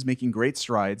 "Showtime is making great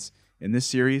strides in this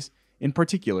series in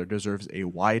particular deserves a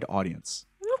wide audience.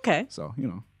 Okay. So,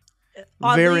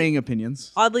 Oddly- varying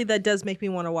opinions. Oddly, that does make me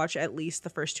want to watch at least the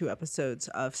first 2 episodes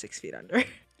of 6 Feet Under.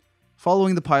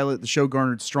 Following the pilot, the show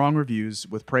garnered strong reviews,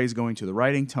 with praise going to the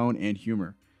writing, tone, and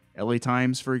humor. LA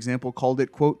Times, for example, called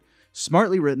it, quote,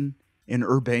 smartly written and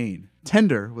urbane,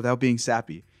 tender without being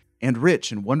sappy, and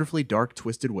rich in wonderfully dark,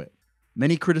 twisted wit.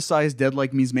 Many criticized Dead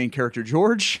Like Me's main character,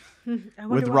 George,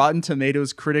 with Rotten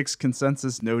Tomatoes critics'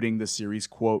 consensus noting the series,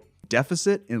 quote,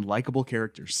 deficit in likable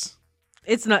characters.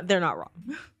 They're not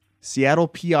wrong. Seattle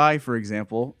PI, for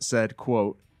example, said,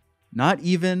 quote, not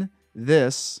even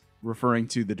this, referring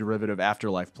to the derivative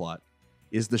afterlife plot,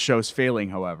 is the show's failing,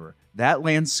 however. That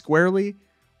lands squarely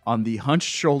on the hunched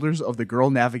shoulders of the girl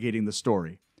navigating the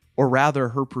story, or rather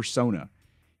her persona.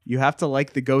 You have to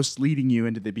like the ghost leading you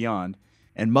into the beyond,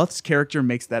 and Muth's character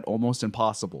makes that almost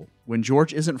impossible. When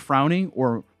George isn't frowning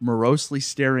or morosely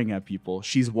staring at people,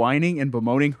 she's whining and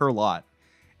bemoaning her lot,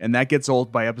 and that gets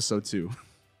old by episode 2.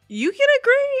 You can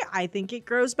agree. I think it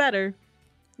grows better.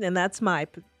 And that's my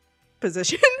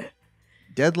position.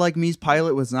 Dead Like Me's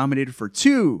pilot was nominated for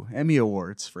 2 Emmy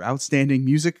Awards for Outstanding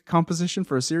Music Composition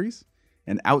for a Series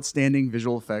and Outstanding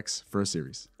Visual Effects for a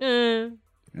Series. And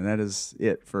that is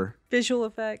it for... Visual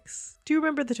effects. Do you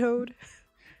remember the toad?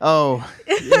 Oh,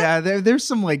 yeah, there's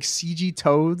some like CG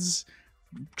toads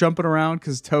jumping around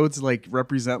because toads like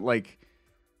represent like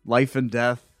life and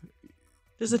death.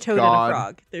 There's a toad God. and a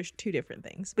frog. There's 2 different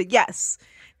things. But yes,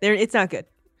 it's not good.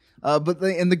 But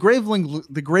the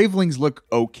Gravelings look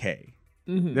okay.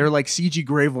 Mhm. They're like CG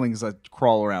Gravelings that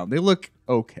crawl around. They look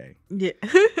okay. Yeah.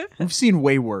 We've seen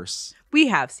way worse. We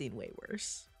have seen way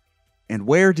worse. And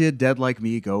where did Dead Like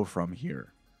Me go from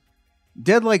here?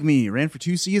 Dead Like Me ran for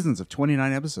 2 seasons of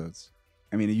 29 episodes.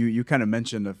 I mean, you kind of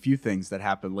mentioned a few things that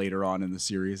happened later on in the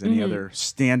series. Any other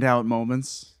standout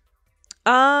moments?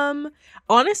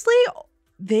 Honestly,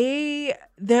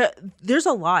 there's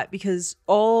a lot, because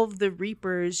all of the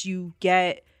Reapers, you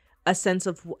get a sense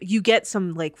of, you get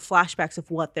some like flashbacks of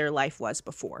what their life was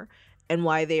before and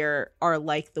why they are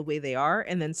like the way they are.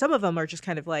 And then some of them are just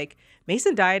kind of like,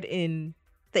 Mason died in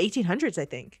the 1800s, I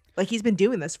think. Like, he's been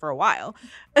doing this for a while.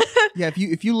 Yeah,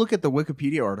 if you look at the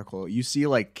Wikipedia article, you see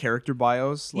like character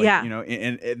bios, like, Yeah.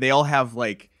 and they all have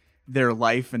like their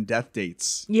life and death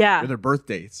dates, Yeah. or their birth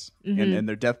dates Mhm. and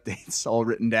their death dates all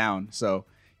written down. So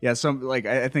yeah, some like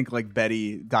I think like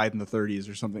Betty died in the 30s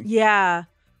or something. Yeah.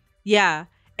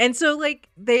 And so like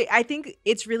I think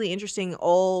it's really interesting,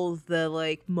 all the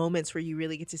like moments where you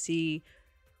really get to see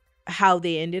how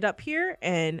they ended up here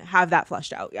and have that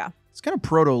fleshed out. Yeah. It's kind of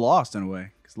proto Lost in a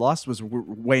way, because Lost was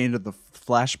way into the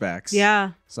flashbacks.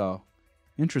 Yeah. So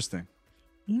interesting.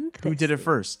 Who did it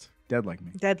first? Dead Like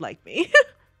Me. Dead Like Me.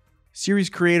 Series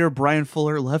creator Brian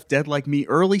Fuller left Dead Like Me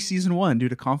early season 1 due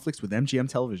to conflicts with MGM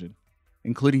Television,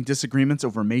 including disagreements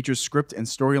over major script and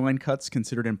storyline cuts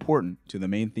considered important to the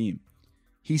main theme.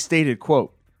 He stated,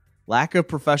 quote, lack of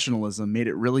professionalism made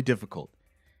it really difficult.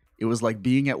 It was like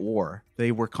being at war.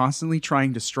 They were constantly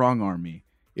trying to strong-arm me.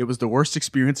 It was the worst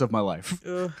experience of my life.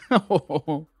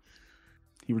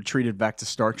 He retreated back to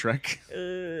Star Trek.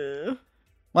 Well,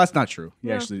 that's not true.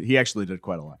 He actually did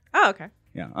quite a lot. Oh, okay.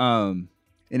 Yeah.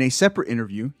 In a separate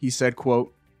interview, he said,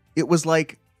 quote, it was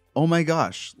like, oh my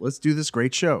gosh, let's do this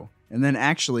great show. And then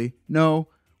actually, no,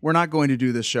 we're not going to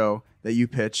do this show that you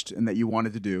pitched and that you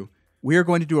wanted to do. We are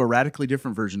going to do a radically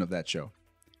different version of that show.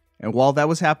 And while that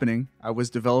was happening, I was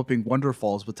developing Wonder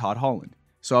Falls with Todd Holland.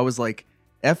 So I was like,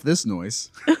 F this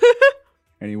noise.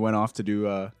 And he went off to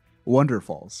do Wonder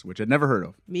Falls, which I'd never heard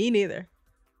of. Me neither.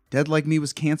 Dead Like Me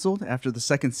was canceled after the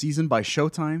 2nd season by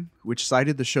Showtime, which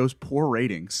cited the show's poor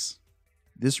ratings.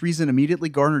 This reason immediately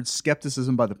garnered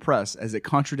skepticism by the press, as it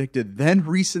contradicted then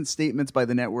recent statements by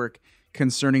the network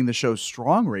concerning the show's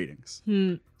strong ratings.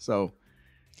 So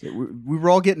we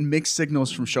were all getting mixed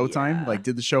signals from Showtime. Like,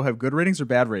 did the show have good ratings or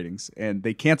bad ratings? And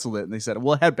they canceled it, and they said,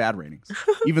 well, it had bad ratings.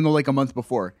 Even though like a month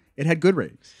before, it had good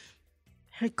ratings.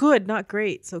 Good, not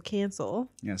great. So cancel.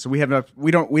 Yeah, so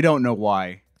we don't know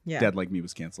why Dead Like Me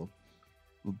was canceled.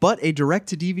 But a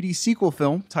direct-to-DVD sequel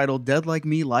film titled Dead Like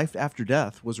Me: Life After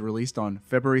Death was released on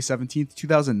February 17th,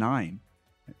 2009.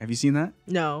 Have you seen that?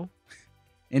 No.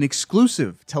 An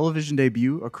exclusive television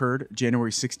debut occurred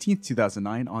January 16th,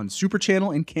 2009 on Super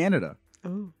Channel in Canada.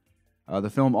 Oh.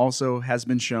 The film also has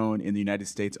been shown in the United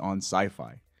States on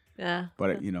Sci-Fi. Yeah.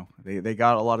 But, they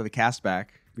got a lot of the cast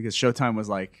back because Showtime was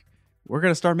like, we're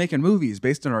going to start making movies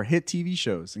based on our hit TV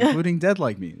shows, including Dead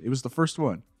Like Me. It was the first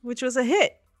one. Which was a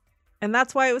hit. And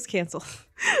that's why it was canceled.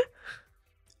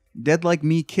 Dead Like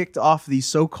Me kicked off the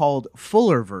so-called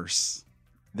Fullerverse.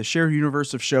 the shared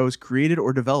universe of shows created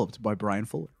or developed by Brian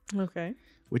Fuller, Okay.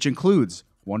 which includes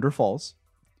Wonder Falls,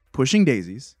 Pushing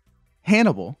Daisies,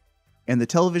 Hannibal, and the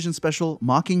television special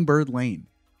Mockingbird Lane.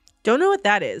 Don't know what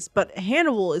that is, but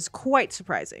Hannibal is quite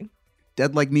surprising.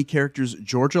 Dead Like Me characters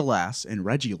Georgia Lass and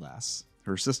Reggie Lass,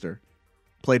 her sister,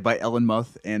 played by Ellen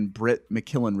Muth and Britt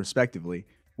McKillen respectively,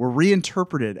 were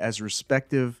reinterpreted as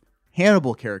respective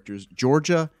Hannibal characters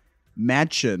Georgia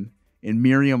Madchen and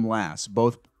Miriam Lass,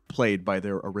 both played by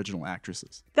their original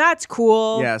actresses. That's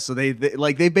cool. Yeah, so they've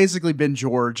basically been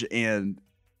George and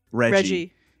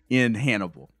Reggie in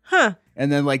Hannibal. Huh.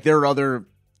 And then like there are other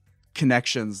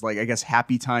connections, like I guess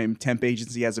Happy Time Temp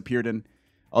Agency has appeared in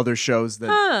other shows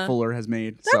that Fuller has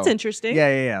made. That's interesting.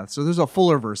 Yeah. So there's a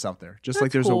Fuller verse out there, just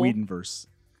like That's there's cool. a Whedon verse.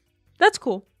 That's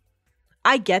cool.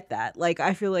 I get that. Like,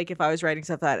 I feel like if I was writing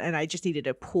stuff that and I just needed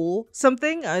to pull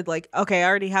something, I'd like, okay, I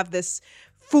already have this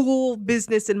full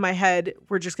business in my head.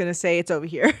 We're just going to say it's over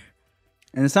here.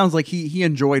 And it sounds like he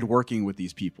enjoyed working with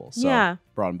these people. So Yeah.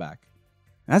 brought him back.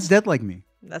 That's Dead Like Me.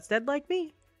 That's Dead Like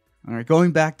Me. All right,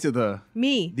 going back to the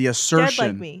assertion. Dead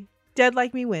Like Me. Dead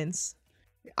Like Me wins.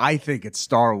 I think it's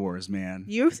Star Wars, man.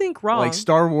 You think wrong. Like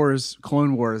Star Wars,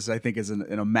 Clone Wars, I think is an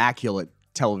immaculate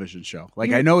television show. Like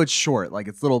You- I know it's short, like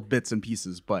it's little bits and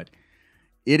pieces, but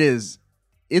it's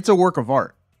a work of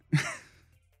art.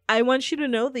 I want you to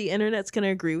know the internet's going to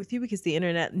agree with you because the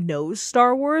internet knows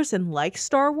Star Wars and likes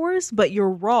Star Wars, but you're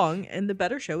wrong, and the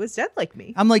better show is Dead Like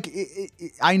Me. I'm like,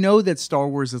 I know that Star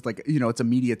Wars is like, it's a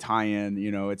media tie-in,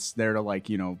 it's there to like,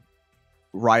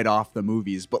 write off the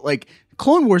movies, but like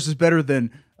Clone Wars is better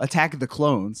than Attack of the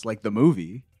Clones, like the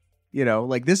movie,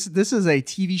 like this is a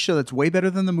TV show that's way better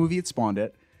than the movie it spawned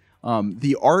it.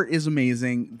 The art is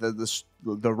amazing.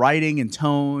 The writing and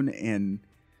tone and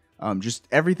just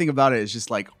everything about it is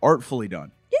just like artfully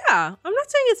done. Yeah, I'm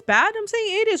not saying it's bad. I'm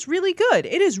saying it is really good.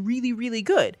 It is really, really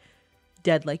good.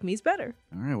 Dead Like Me's better.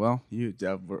 All right, well,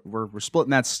 we're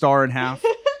splitting that star in half.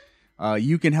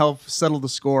 You can help settle the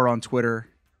score on Twitter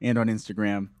and on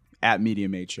Instagram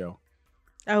 @MediaMadeShow.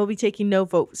 I will be taking no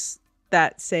votes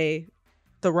that say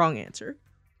the wrong answer.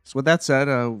 So with that said,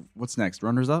 what's next?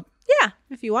 Runners up? Yeah,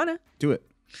 if you want to. Do it.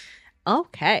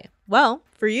 Okay. Well,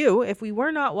 for you, if we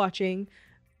were not watching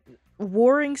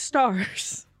Warring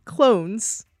Stars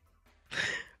Clones,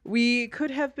 we could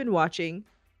have been watching.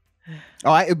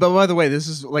 But by the way, this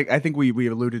is like, I think we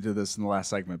alluded to this in the last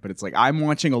segment, but it's like I'm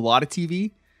watching a lot of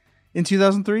TV in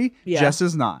 2003. Yeah. Jess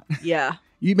is not. Yeah.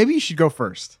 Maybe you should go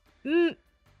first.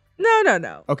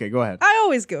 No. Okay, go ahead. I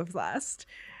always go last.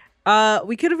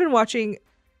 We could have been watching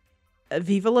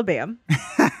Viva La Bam.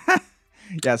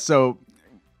 Yeah, so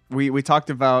we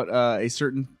talked about a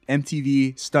certain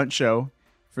MTV stunt show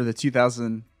for the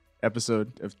 2000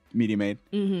 episode of Media Made,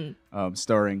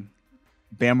 starring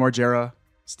Bam Margera,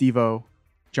 Steve-O,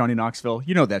 Johnny Knoxville.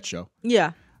 You know that show.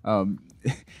 Yeah.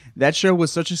 That show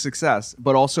was such a success,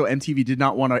 but also MTV did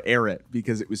not want to air it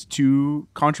because it was too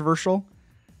controversial.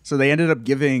 So they ended up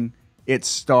giving its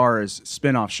stars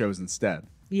spin-off shows instead.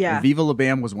 Yeah. And Viva La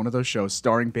Bam was one of those shows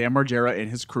starring Bam Margera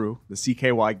and his crew, the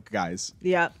CKY guys.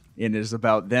 Yeah. And it is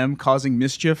about them causing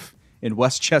mischief in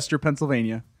Westchester,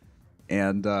 Pennsylvania.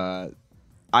 And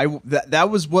that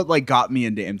was what like got me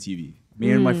into MTV. Me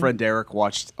and my friend Derek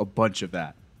watched a bunch of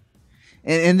that.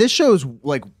 And this show is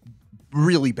like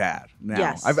really bad now.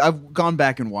 Yes. I've gone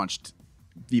back and watched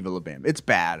Viva La Bam. It's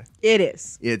bad. It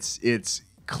is. It's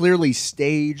clearly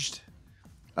staged.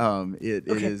 It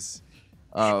is.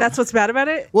 That's what's bad about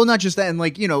it? Well, not just that. And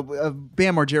like, Bam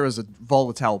Margera is a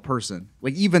volatile person.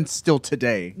 Like even still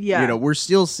today, Yeah. We're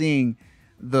still seeing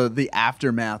the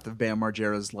aftermath of Bam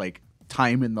Margera's like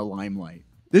time in the limelight.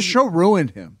 This show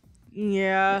ruined him.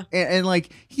 Yeah. And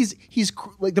like he's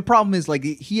like the problem is like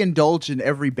he indulged in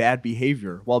every bad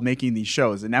behavior while making these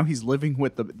shows, and now he's living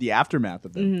with the aftermath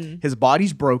of it. His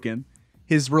body's broken,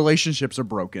 his relationships are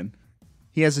broken,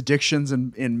 he has addictions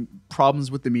and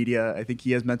problems with the media. I think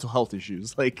he has mental health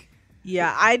issues. Like,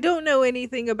 Yeah, I don't know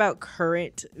anything about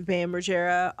current Bam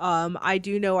Margera. I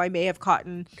do know I may have caught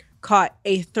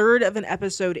a third of an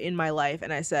episode in my life,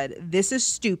 and I said, "This is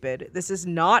stupid. This is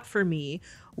not for me.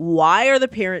 Why are the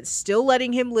parents still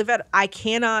letting him live at? I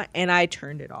cannot." And I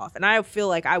turned it off. And I feel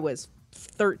like I was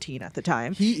 13 at the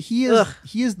time. he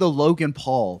is the Logan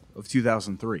Paul of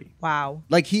 2003. Wow.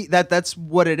 Like that's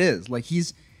what it is. Like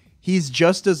he's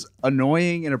just as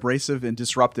annoying and abrasive and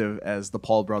disruptive as the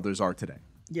Paul brothers are today.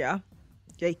 Yeah.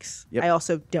 Yikes. Yep. I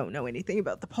also don't know anything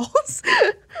about the Pauls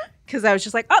because I was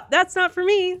just like, oh, that's not for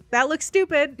me. That looks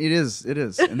stupid. It is.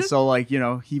 And so like,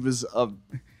 he was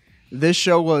this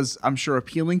show was, I'm sure,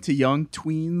 appealing to young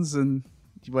tweens and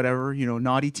whatever,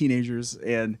 naughty teenagers.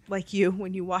 And Like you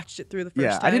when you watched it through the first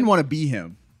yeah, time. I didn't want to be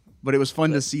him, but it was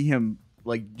fun to see him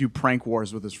like do prank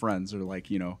wars with his friends, or like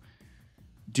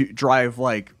drive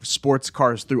like sports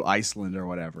cars through Iceland or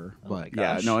whatever. But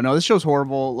yeah, no, this show's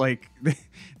horrible. Like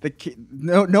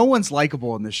no one's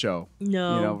likable in this show.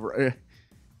 No.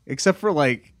 Except for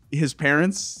like his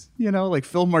parents. Like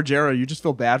Phil Margera, you just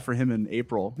feel bad for him in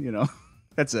April.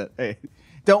 That's it. Hey,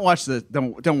 don't watch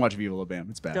Viva La Bam.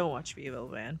 It's bad. Don't watch Viva La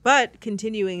Bam. But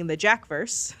continuing in the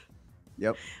Jackverse,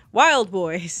 Yep. Wild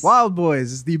Boys. Wild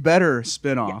Boys is the better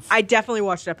spinoff. Yeah, I definitely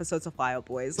watched episodes of Wild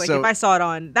Boys. Like, So- if I saw it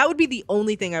on, that would be the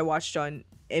only thing I watched on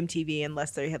MTV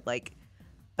unless they had, like,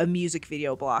 a music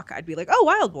video block. I'd be like, oh,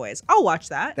 Wild Boys. I'll watch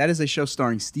that. That is a show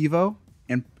starring Steve-O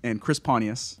and Chris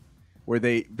Pontius, where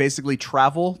they basically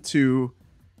travel to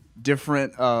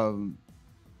different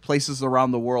places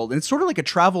around the world. And it's sort of like a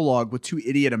travelogue with two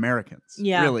idiot Americans.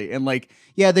 Yeah. Really. And, like,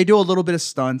 yeah, they do a little bit of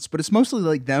stunts, but it's mostly,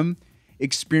 like, them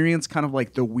experience kind of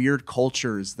like the weird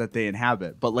cultures that they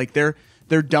inhabit, but like they're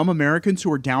dumb Americans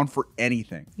who are down for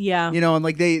anything. Yeah. And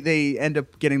like they end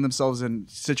up getting themselves in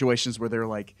situations where they're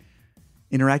like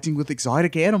interacting with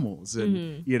exotic animals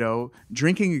and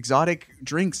drinking exotic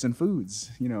drinks and foods.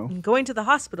 And going to the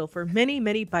hospital for many,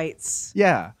 many bites.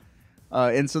 Yeah.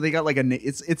 And so they got like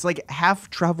it's like half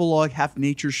travelogue, half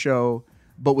nature show,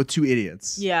 but with two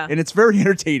idiots. Yeah. And it's very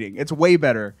entertaining. It's way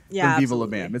better Yeah, than Viva La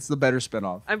absolutely. Bam. It's the better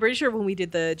spinoff. I'm pretty sure when we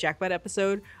did the Jackbutt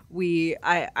episode,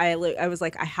 I was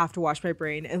like, I have to wash my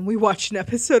brain, and we watched an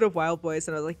episode of Wild Boys,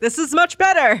 and I was like, this is much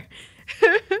better.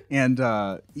 And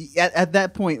at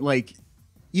that point, like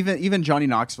even Johnny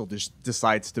Knoxville just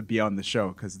decides to be on the show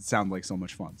because it sounded like so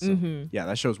much fun. So Mhm. yeah,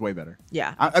 that show's way better.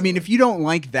 Yeah, I mean, if you don't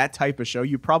like that type of show,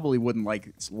 you probably wouldn't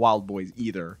like Wild Boys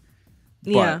either.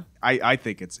 But Yeah. I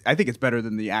think it's better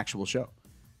than the actual show.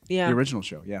 Yeah. The original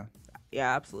show. Yeah.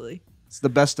 Yeah, absolutely. It's the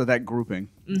best of that grouping.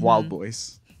 Mhm. Wild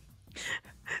Boys.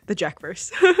 The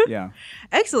Jackverse. Yeah.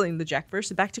 Exiting the Jackverse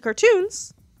and back to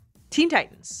cartoons. Teen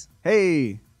Titans.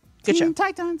 Hey. Good show. Teen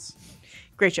Titans.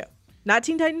 Great show. Not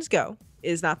Teen Titans Go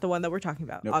is not the one that we're talking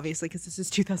about, Nope. obviously, because this is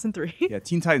 2003. Yeah,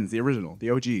 Teen Titans, the original, the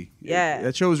OG. Yeah.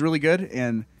 That show was really good,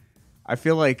 and I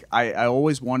feel like I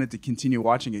always wanted to continue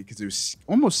watching it because it was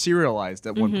almost serialized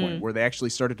at one Mhm. point, where they actually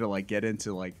started to like get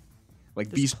into like This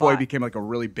Beast Boy plot. became like a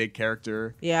really big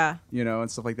character. Yeah.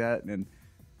 And stuff like that, and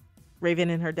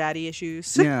Raven and her daddy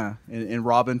issues. yeah, and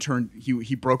Robin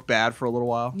he broke bad for a little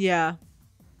while. Yeah.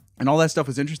 And all that stuff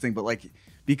was interesting, but like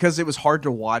because it was hard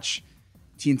to watch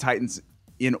Teen Titans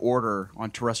in order on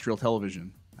terrestrial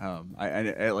television,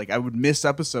 I would miss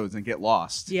episodes and get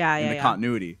lost. Yeah, in yeah, the yeah.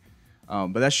 continuity.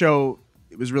 But that show,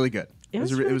 it was really good. It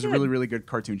was it really was a good. really, really good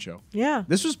cartoon show. Yeah.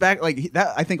 This was back like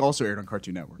that. I think also aired on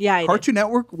Cartoon Network. Yeah, it did. Cartoon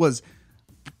Network was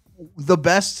the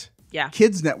best Yeah.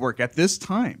 kids network at this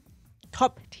time.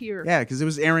 Top tier. Yeah, because it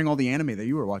was airing all the anime that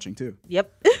you were watching too.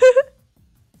 Yep.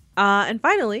 And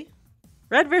finally,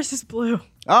 Red versus Blue.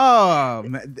 Oh,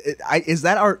 is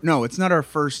that our? No, it's not our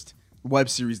first web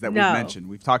series that No. we've mentioned.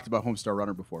 We've talked about Homestar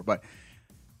Runner before, but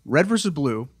Red vs.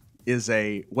 Blue is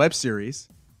a web series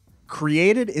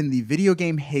created in the video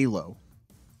game Halo.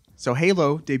 So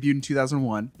Halo debuted in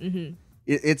 2001. Mhm.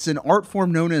 It's an art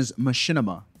form known as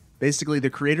machinima. Basically, the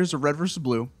creators of Red vs.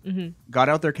 Blue Mhm. got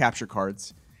out their capture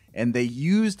cards and they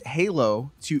used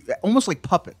Halo to almost like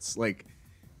puppets. Like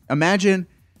imagine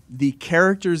the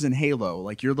characters in Halo,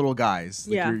 like your little guys,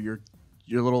 like Yeah.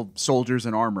 your little soldiers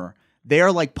in armor. They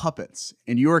are like puppets,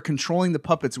 and you are controlling the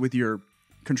puppets with your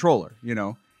controller,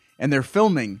 and they're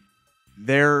filming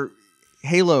their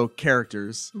Halo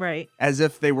characters Right. as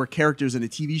if they were characters in a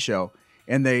TV show,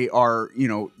 and they are,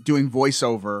 doing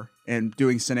voiceover and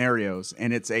doing scenarios,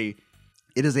 and it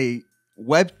is a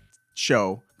web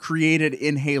show created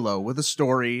in Halo with a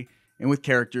story and with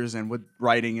characters and with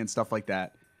writing and stuff like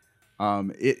that.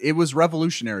 It was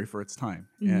revolutionary for its time,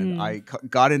 and Mhm. I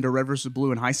got into Red vs.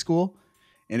 Blue in high school,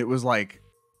 and it was like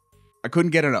I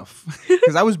couldn't get enough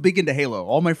because I was big into Halo.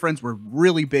 All my friends were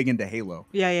really big into Halo.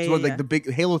 Yeah, So like the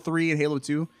big Halo 3 and Halo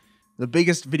 2, the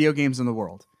biggest video games in the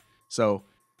world. So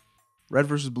Red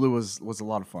vs. Blue was a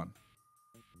lot of fun,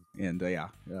 and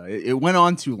it went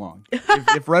on too long.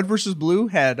 if Red vs. Blue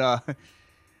had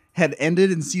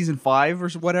ended in season 5 or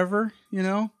whatever,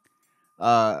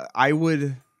 I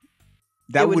would.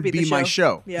 That It would would be be, the my show.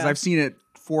 show because Yeah. I've seen it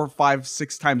 4, 5,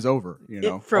 6 times over.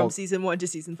 From all- season 1 to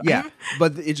season 5. yeah,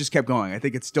 but it just kept going. I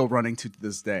think it's still running to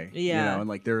this day. Yeah. And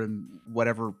like they're in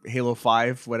whatever Halo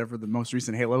 5, whatever the most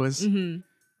recent Halo is. Mhm.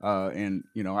 And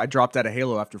I dropped out of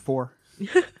Halo after 4.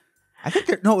 I think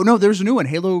there's a new one.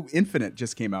 Halo Infinite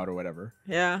just came out or whatever.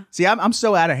 Yeah. See, I'm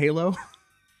so out of Halo,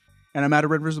 and I'm out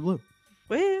of Red vs. Blue.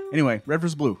 Well, Anyway, Red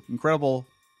vs. Blue, incredible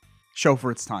show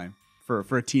for its time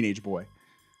for a teenage boy.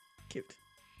 Cute.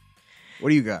 What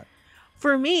do you got?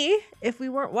 For me, if we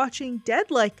weren't watching Dead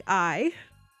Like I,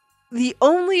 the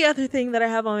only other thing that I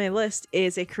have on my list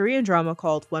is a Korean drama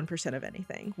called 1% of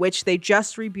Anything, which they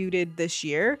just rebooted this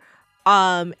year.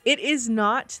 It is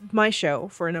not my show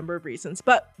for a number of reasons,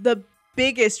 but the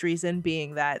biggest reason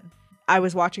being that I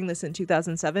was watching this in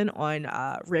 2007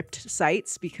 on ripped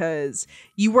sites because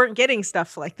you weren't getting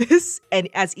stuff like this and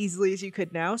as easily as you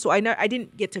could now. So I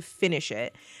didn't get to finish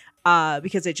it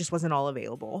because it just wasn't all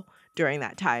available during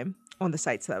that time on the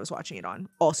sites that I was watching it on.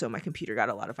 Also, my computer got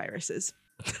a lot of viruses.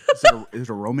 Is it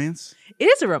a romance? It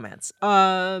is a romance.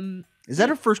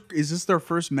 Is this their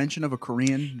first mention of a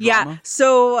Korean drama? Yeah.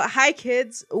 So, hi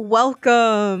kids,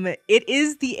 welcome. It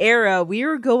is the era we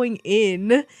are going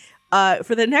in.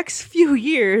 For the next few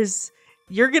years,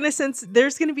 you're gonna sense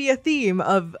there's gonna be a theme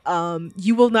of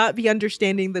you will not be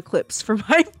understanding the clips for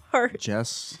my part.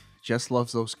 Jess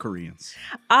loves those Koreans.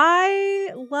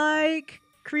 I like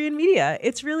Korean media.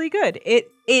 It's really good.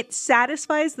 It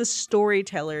satisfies the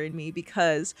storyteller in me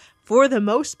because for the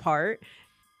most part,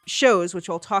 shows, which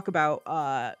I'll talk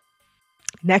about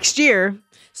next year,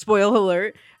 spoil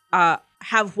alert,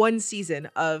 have one season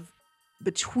of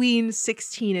between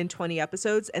 16 and 20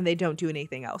 episodes and they don't do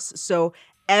anything else. So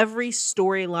every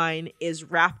storyline is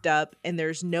wrapped up and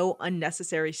there's no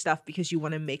unnecessary stuff because you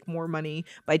want to make more money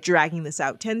by dragging this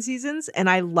out 10 seasons. And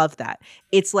I love that.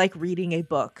 It's like reading a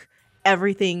book.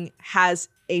 Everything has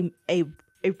a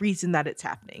reason that it's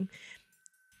happening.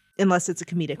 Unless it's a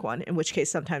comedic one, in which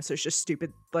case sometimes there's just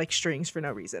stupid like strings for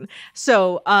no reason.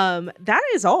 So that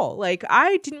is all. Like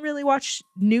I didn't really watch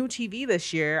new TV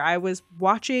this year. I was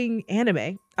watching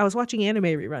anime. I was watching anime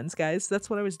reruns, guys. That's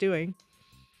what I was doing.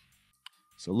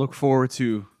 So look forward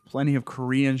to plenty of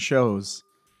Korean shows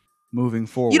moving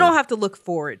forward. You don't have to look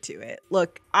forward to it.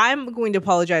 Look, I'm going to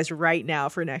apologize right now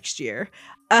for next year.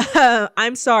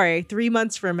 I'm sorry. 3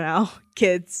 months from now,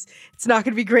 kids, it's not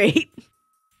going to be great.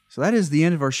 So that is the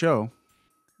end of our show.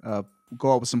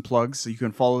 Go out with some plugs so you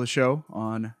can follow the show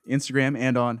on Instagram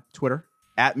and on Twitter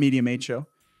at Medium8 Show,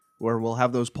 where we'll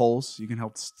have those polls. You can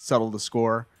help settle the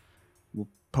score. We'll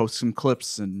post some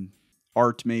clips and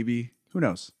art, maybe. Who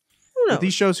knows? With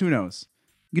these shows, who knows?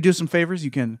 You can do some favors.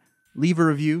 You can leave a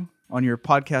review on your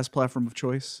podcast platform of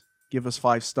choice. Give us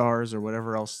 5 stars or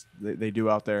whatever else they do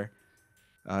out there.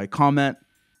 Comment.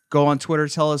 Go on Twitter,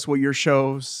 tell us what your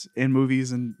shows and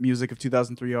movies and music of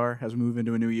 2003 are as we move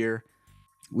into a new year.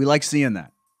 We like seeing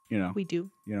that, you know. We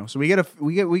do. You know, so we get a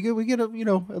you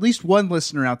know, at least one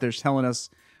listener out there telling us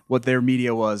what their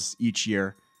media was each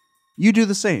year. You do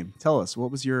the same. Tell us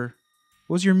what was your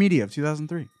media of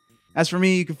 2003. As for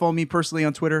me, you can follow me personally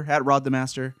on Twitter at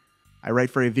RodTheMaster. I write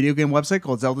for a video game website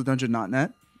called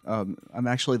ZeldaDungeon.net. I'm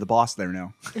actually the boss there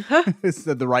now. It's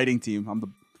the writing team.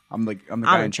 I'm the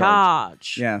guy in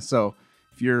charge. Yeah, so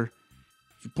if you're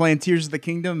playing Tears of the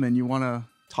Kingdom and you want to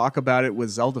talk about it with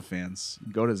Zelda fans,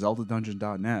 go to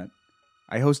ZeldaDungeon.net.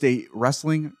 I host a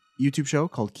wrestling YouTube show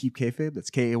called Keep Kayfabe. That's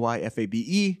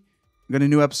Kayfabe. I got a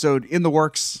new episode in the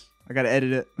works. I got to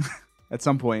edit it at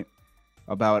some point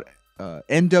about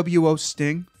NWO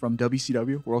Sting from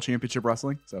WCW, World Championship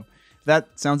Wrestling. So if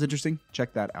that sounds interesting,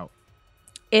 check that out.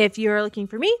 If you're looking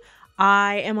for me,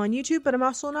 I am on YouTube, but I'm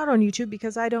also not on YouTube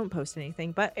because I don't post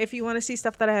anything. But if you want to see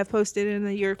stuff that I have posted in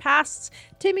the year past,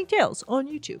 Taming Tales on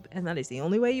YouTube. And that is the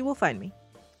only way you will find me.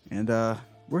 And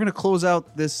we're going to close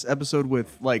out this episode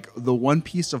with like the one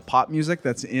piece of pop music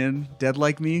that's in Dead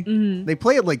Like Me. Mm-hmm. They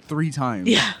play it like 3 times.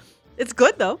 Yeah. It's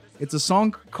good though. It's a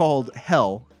song called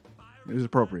Hell. It was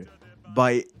appropriate.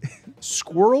 By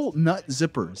Squirrel Nut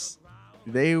Zippers.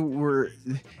 They were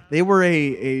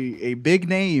a big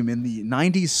name in the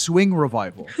 90s swing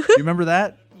revival. You remember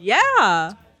that?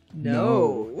 Yeah.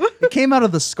 No. It came out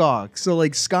of the ska. So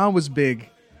like ska was big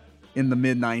in the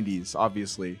mid 90s,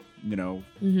 obviously, you know.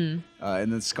 Mm-hmm.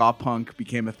 And then ska punk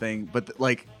became a thing. But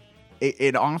like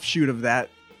an offshoot of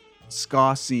that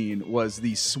ska scene was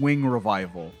the swing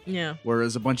revival. Yeah.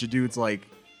 Whereas a bunch of dudes like,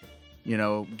 you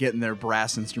know, getting their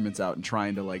brass instruments out and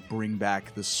trying to like bring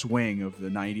back the swing of the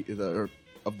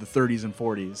 30s and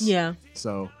 40s. Yeah.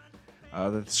 So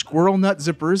the Squirrel Nut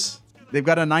Zippers, they've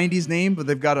got a 90s name, but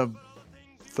they've got a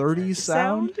 30s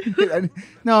sound.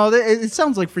 No, it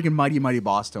sounds like freaking Mighty Mighty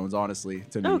Boss Tones, honestly,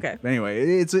 to me. Okay. But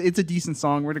anyway, it's a decent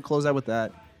song. We're going to close out with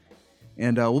that.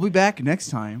 And we'll be back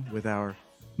next time with our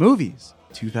movies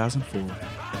 2004.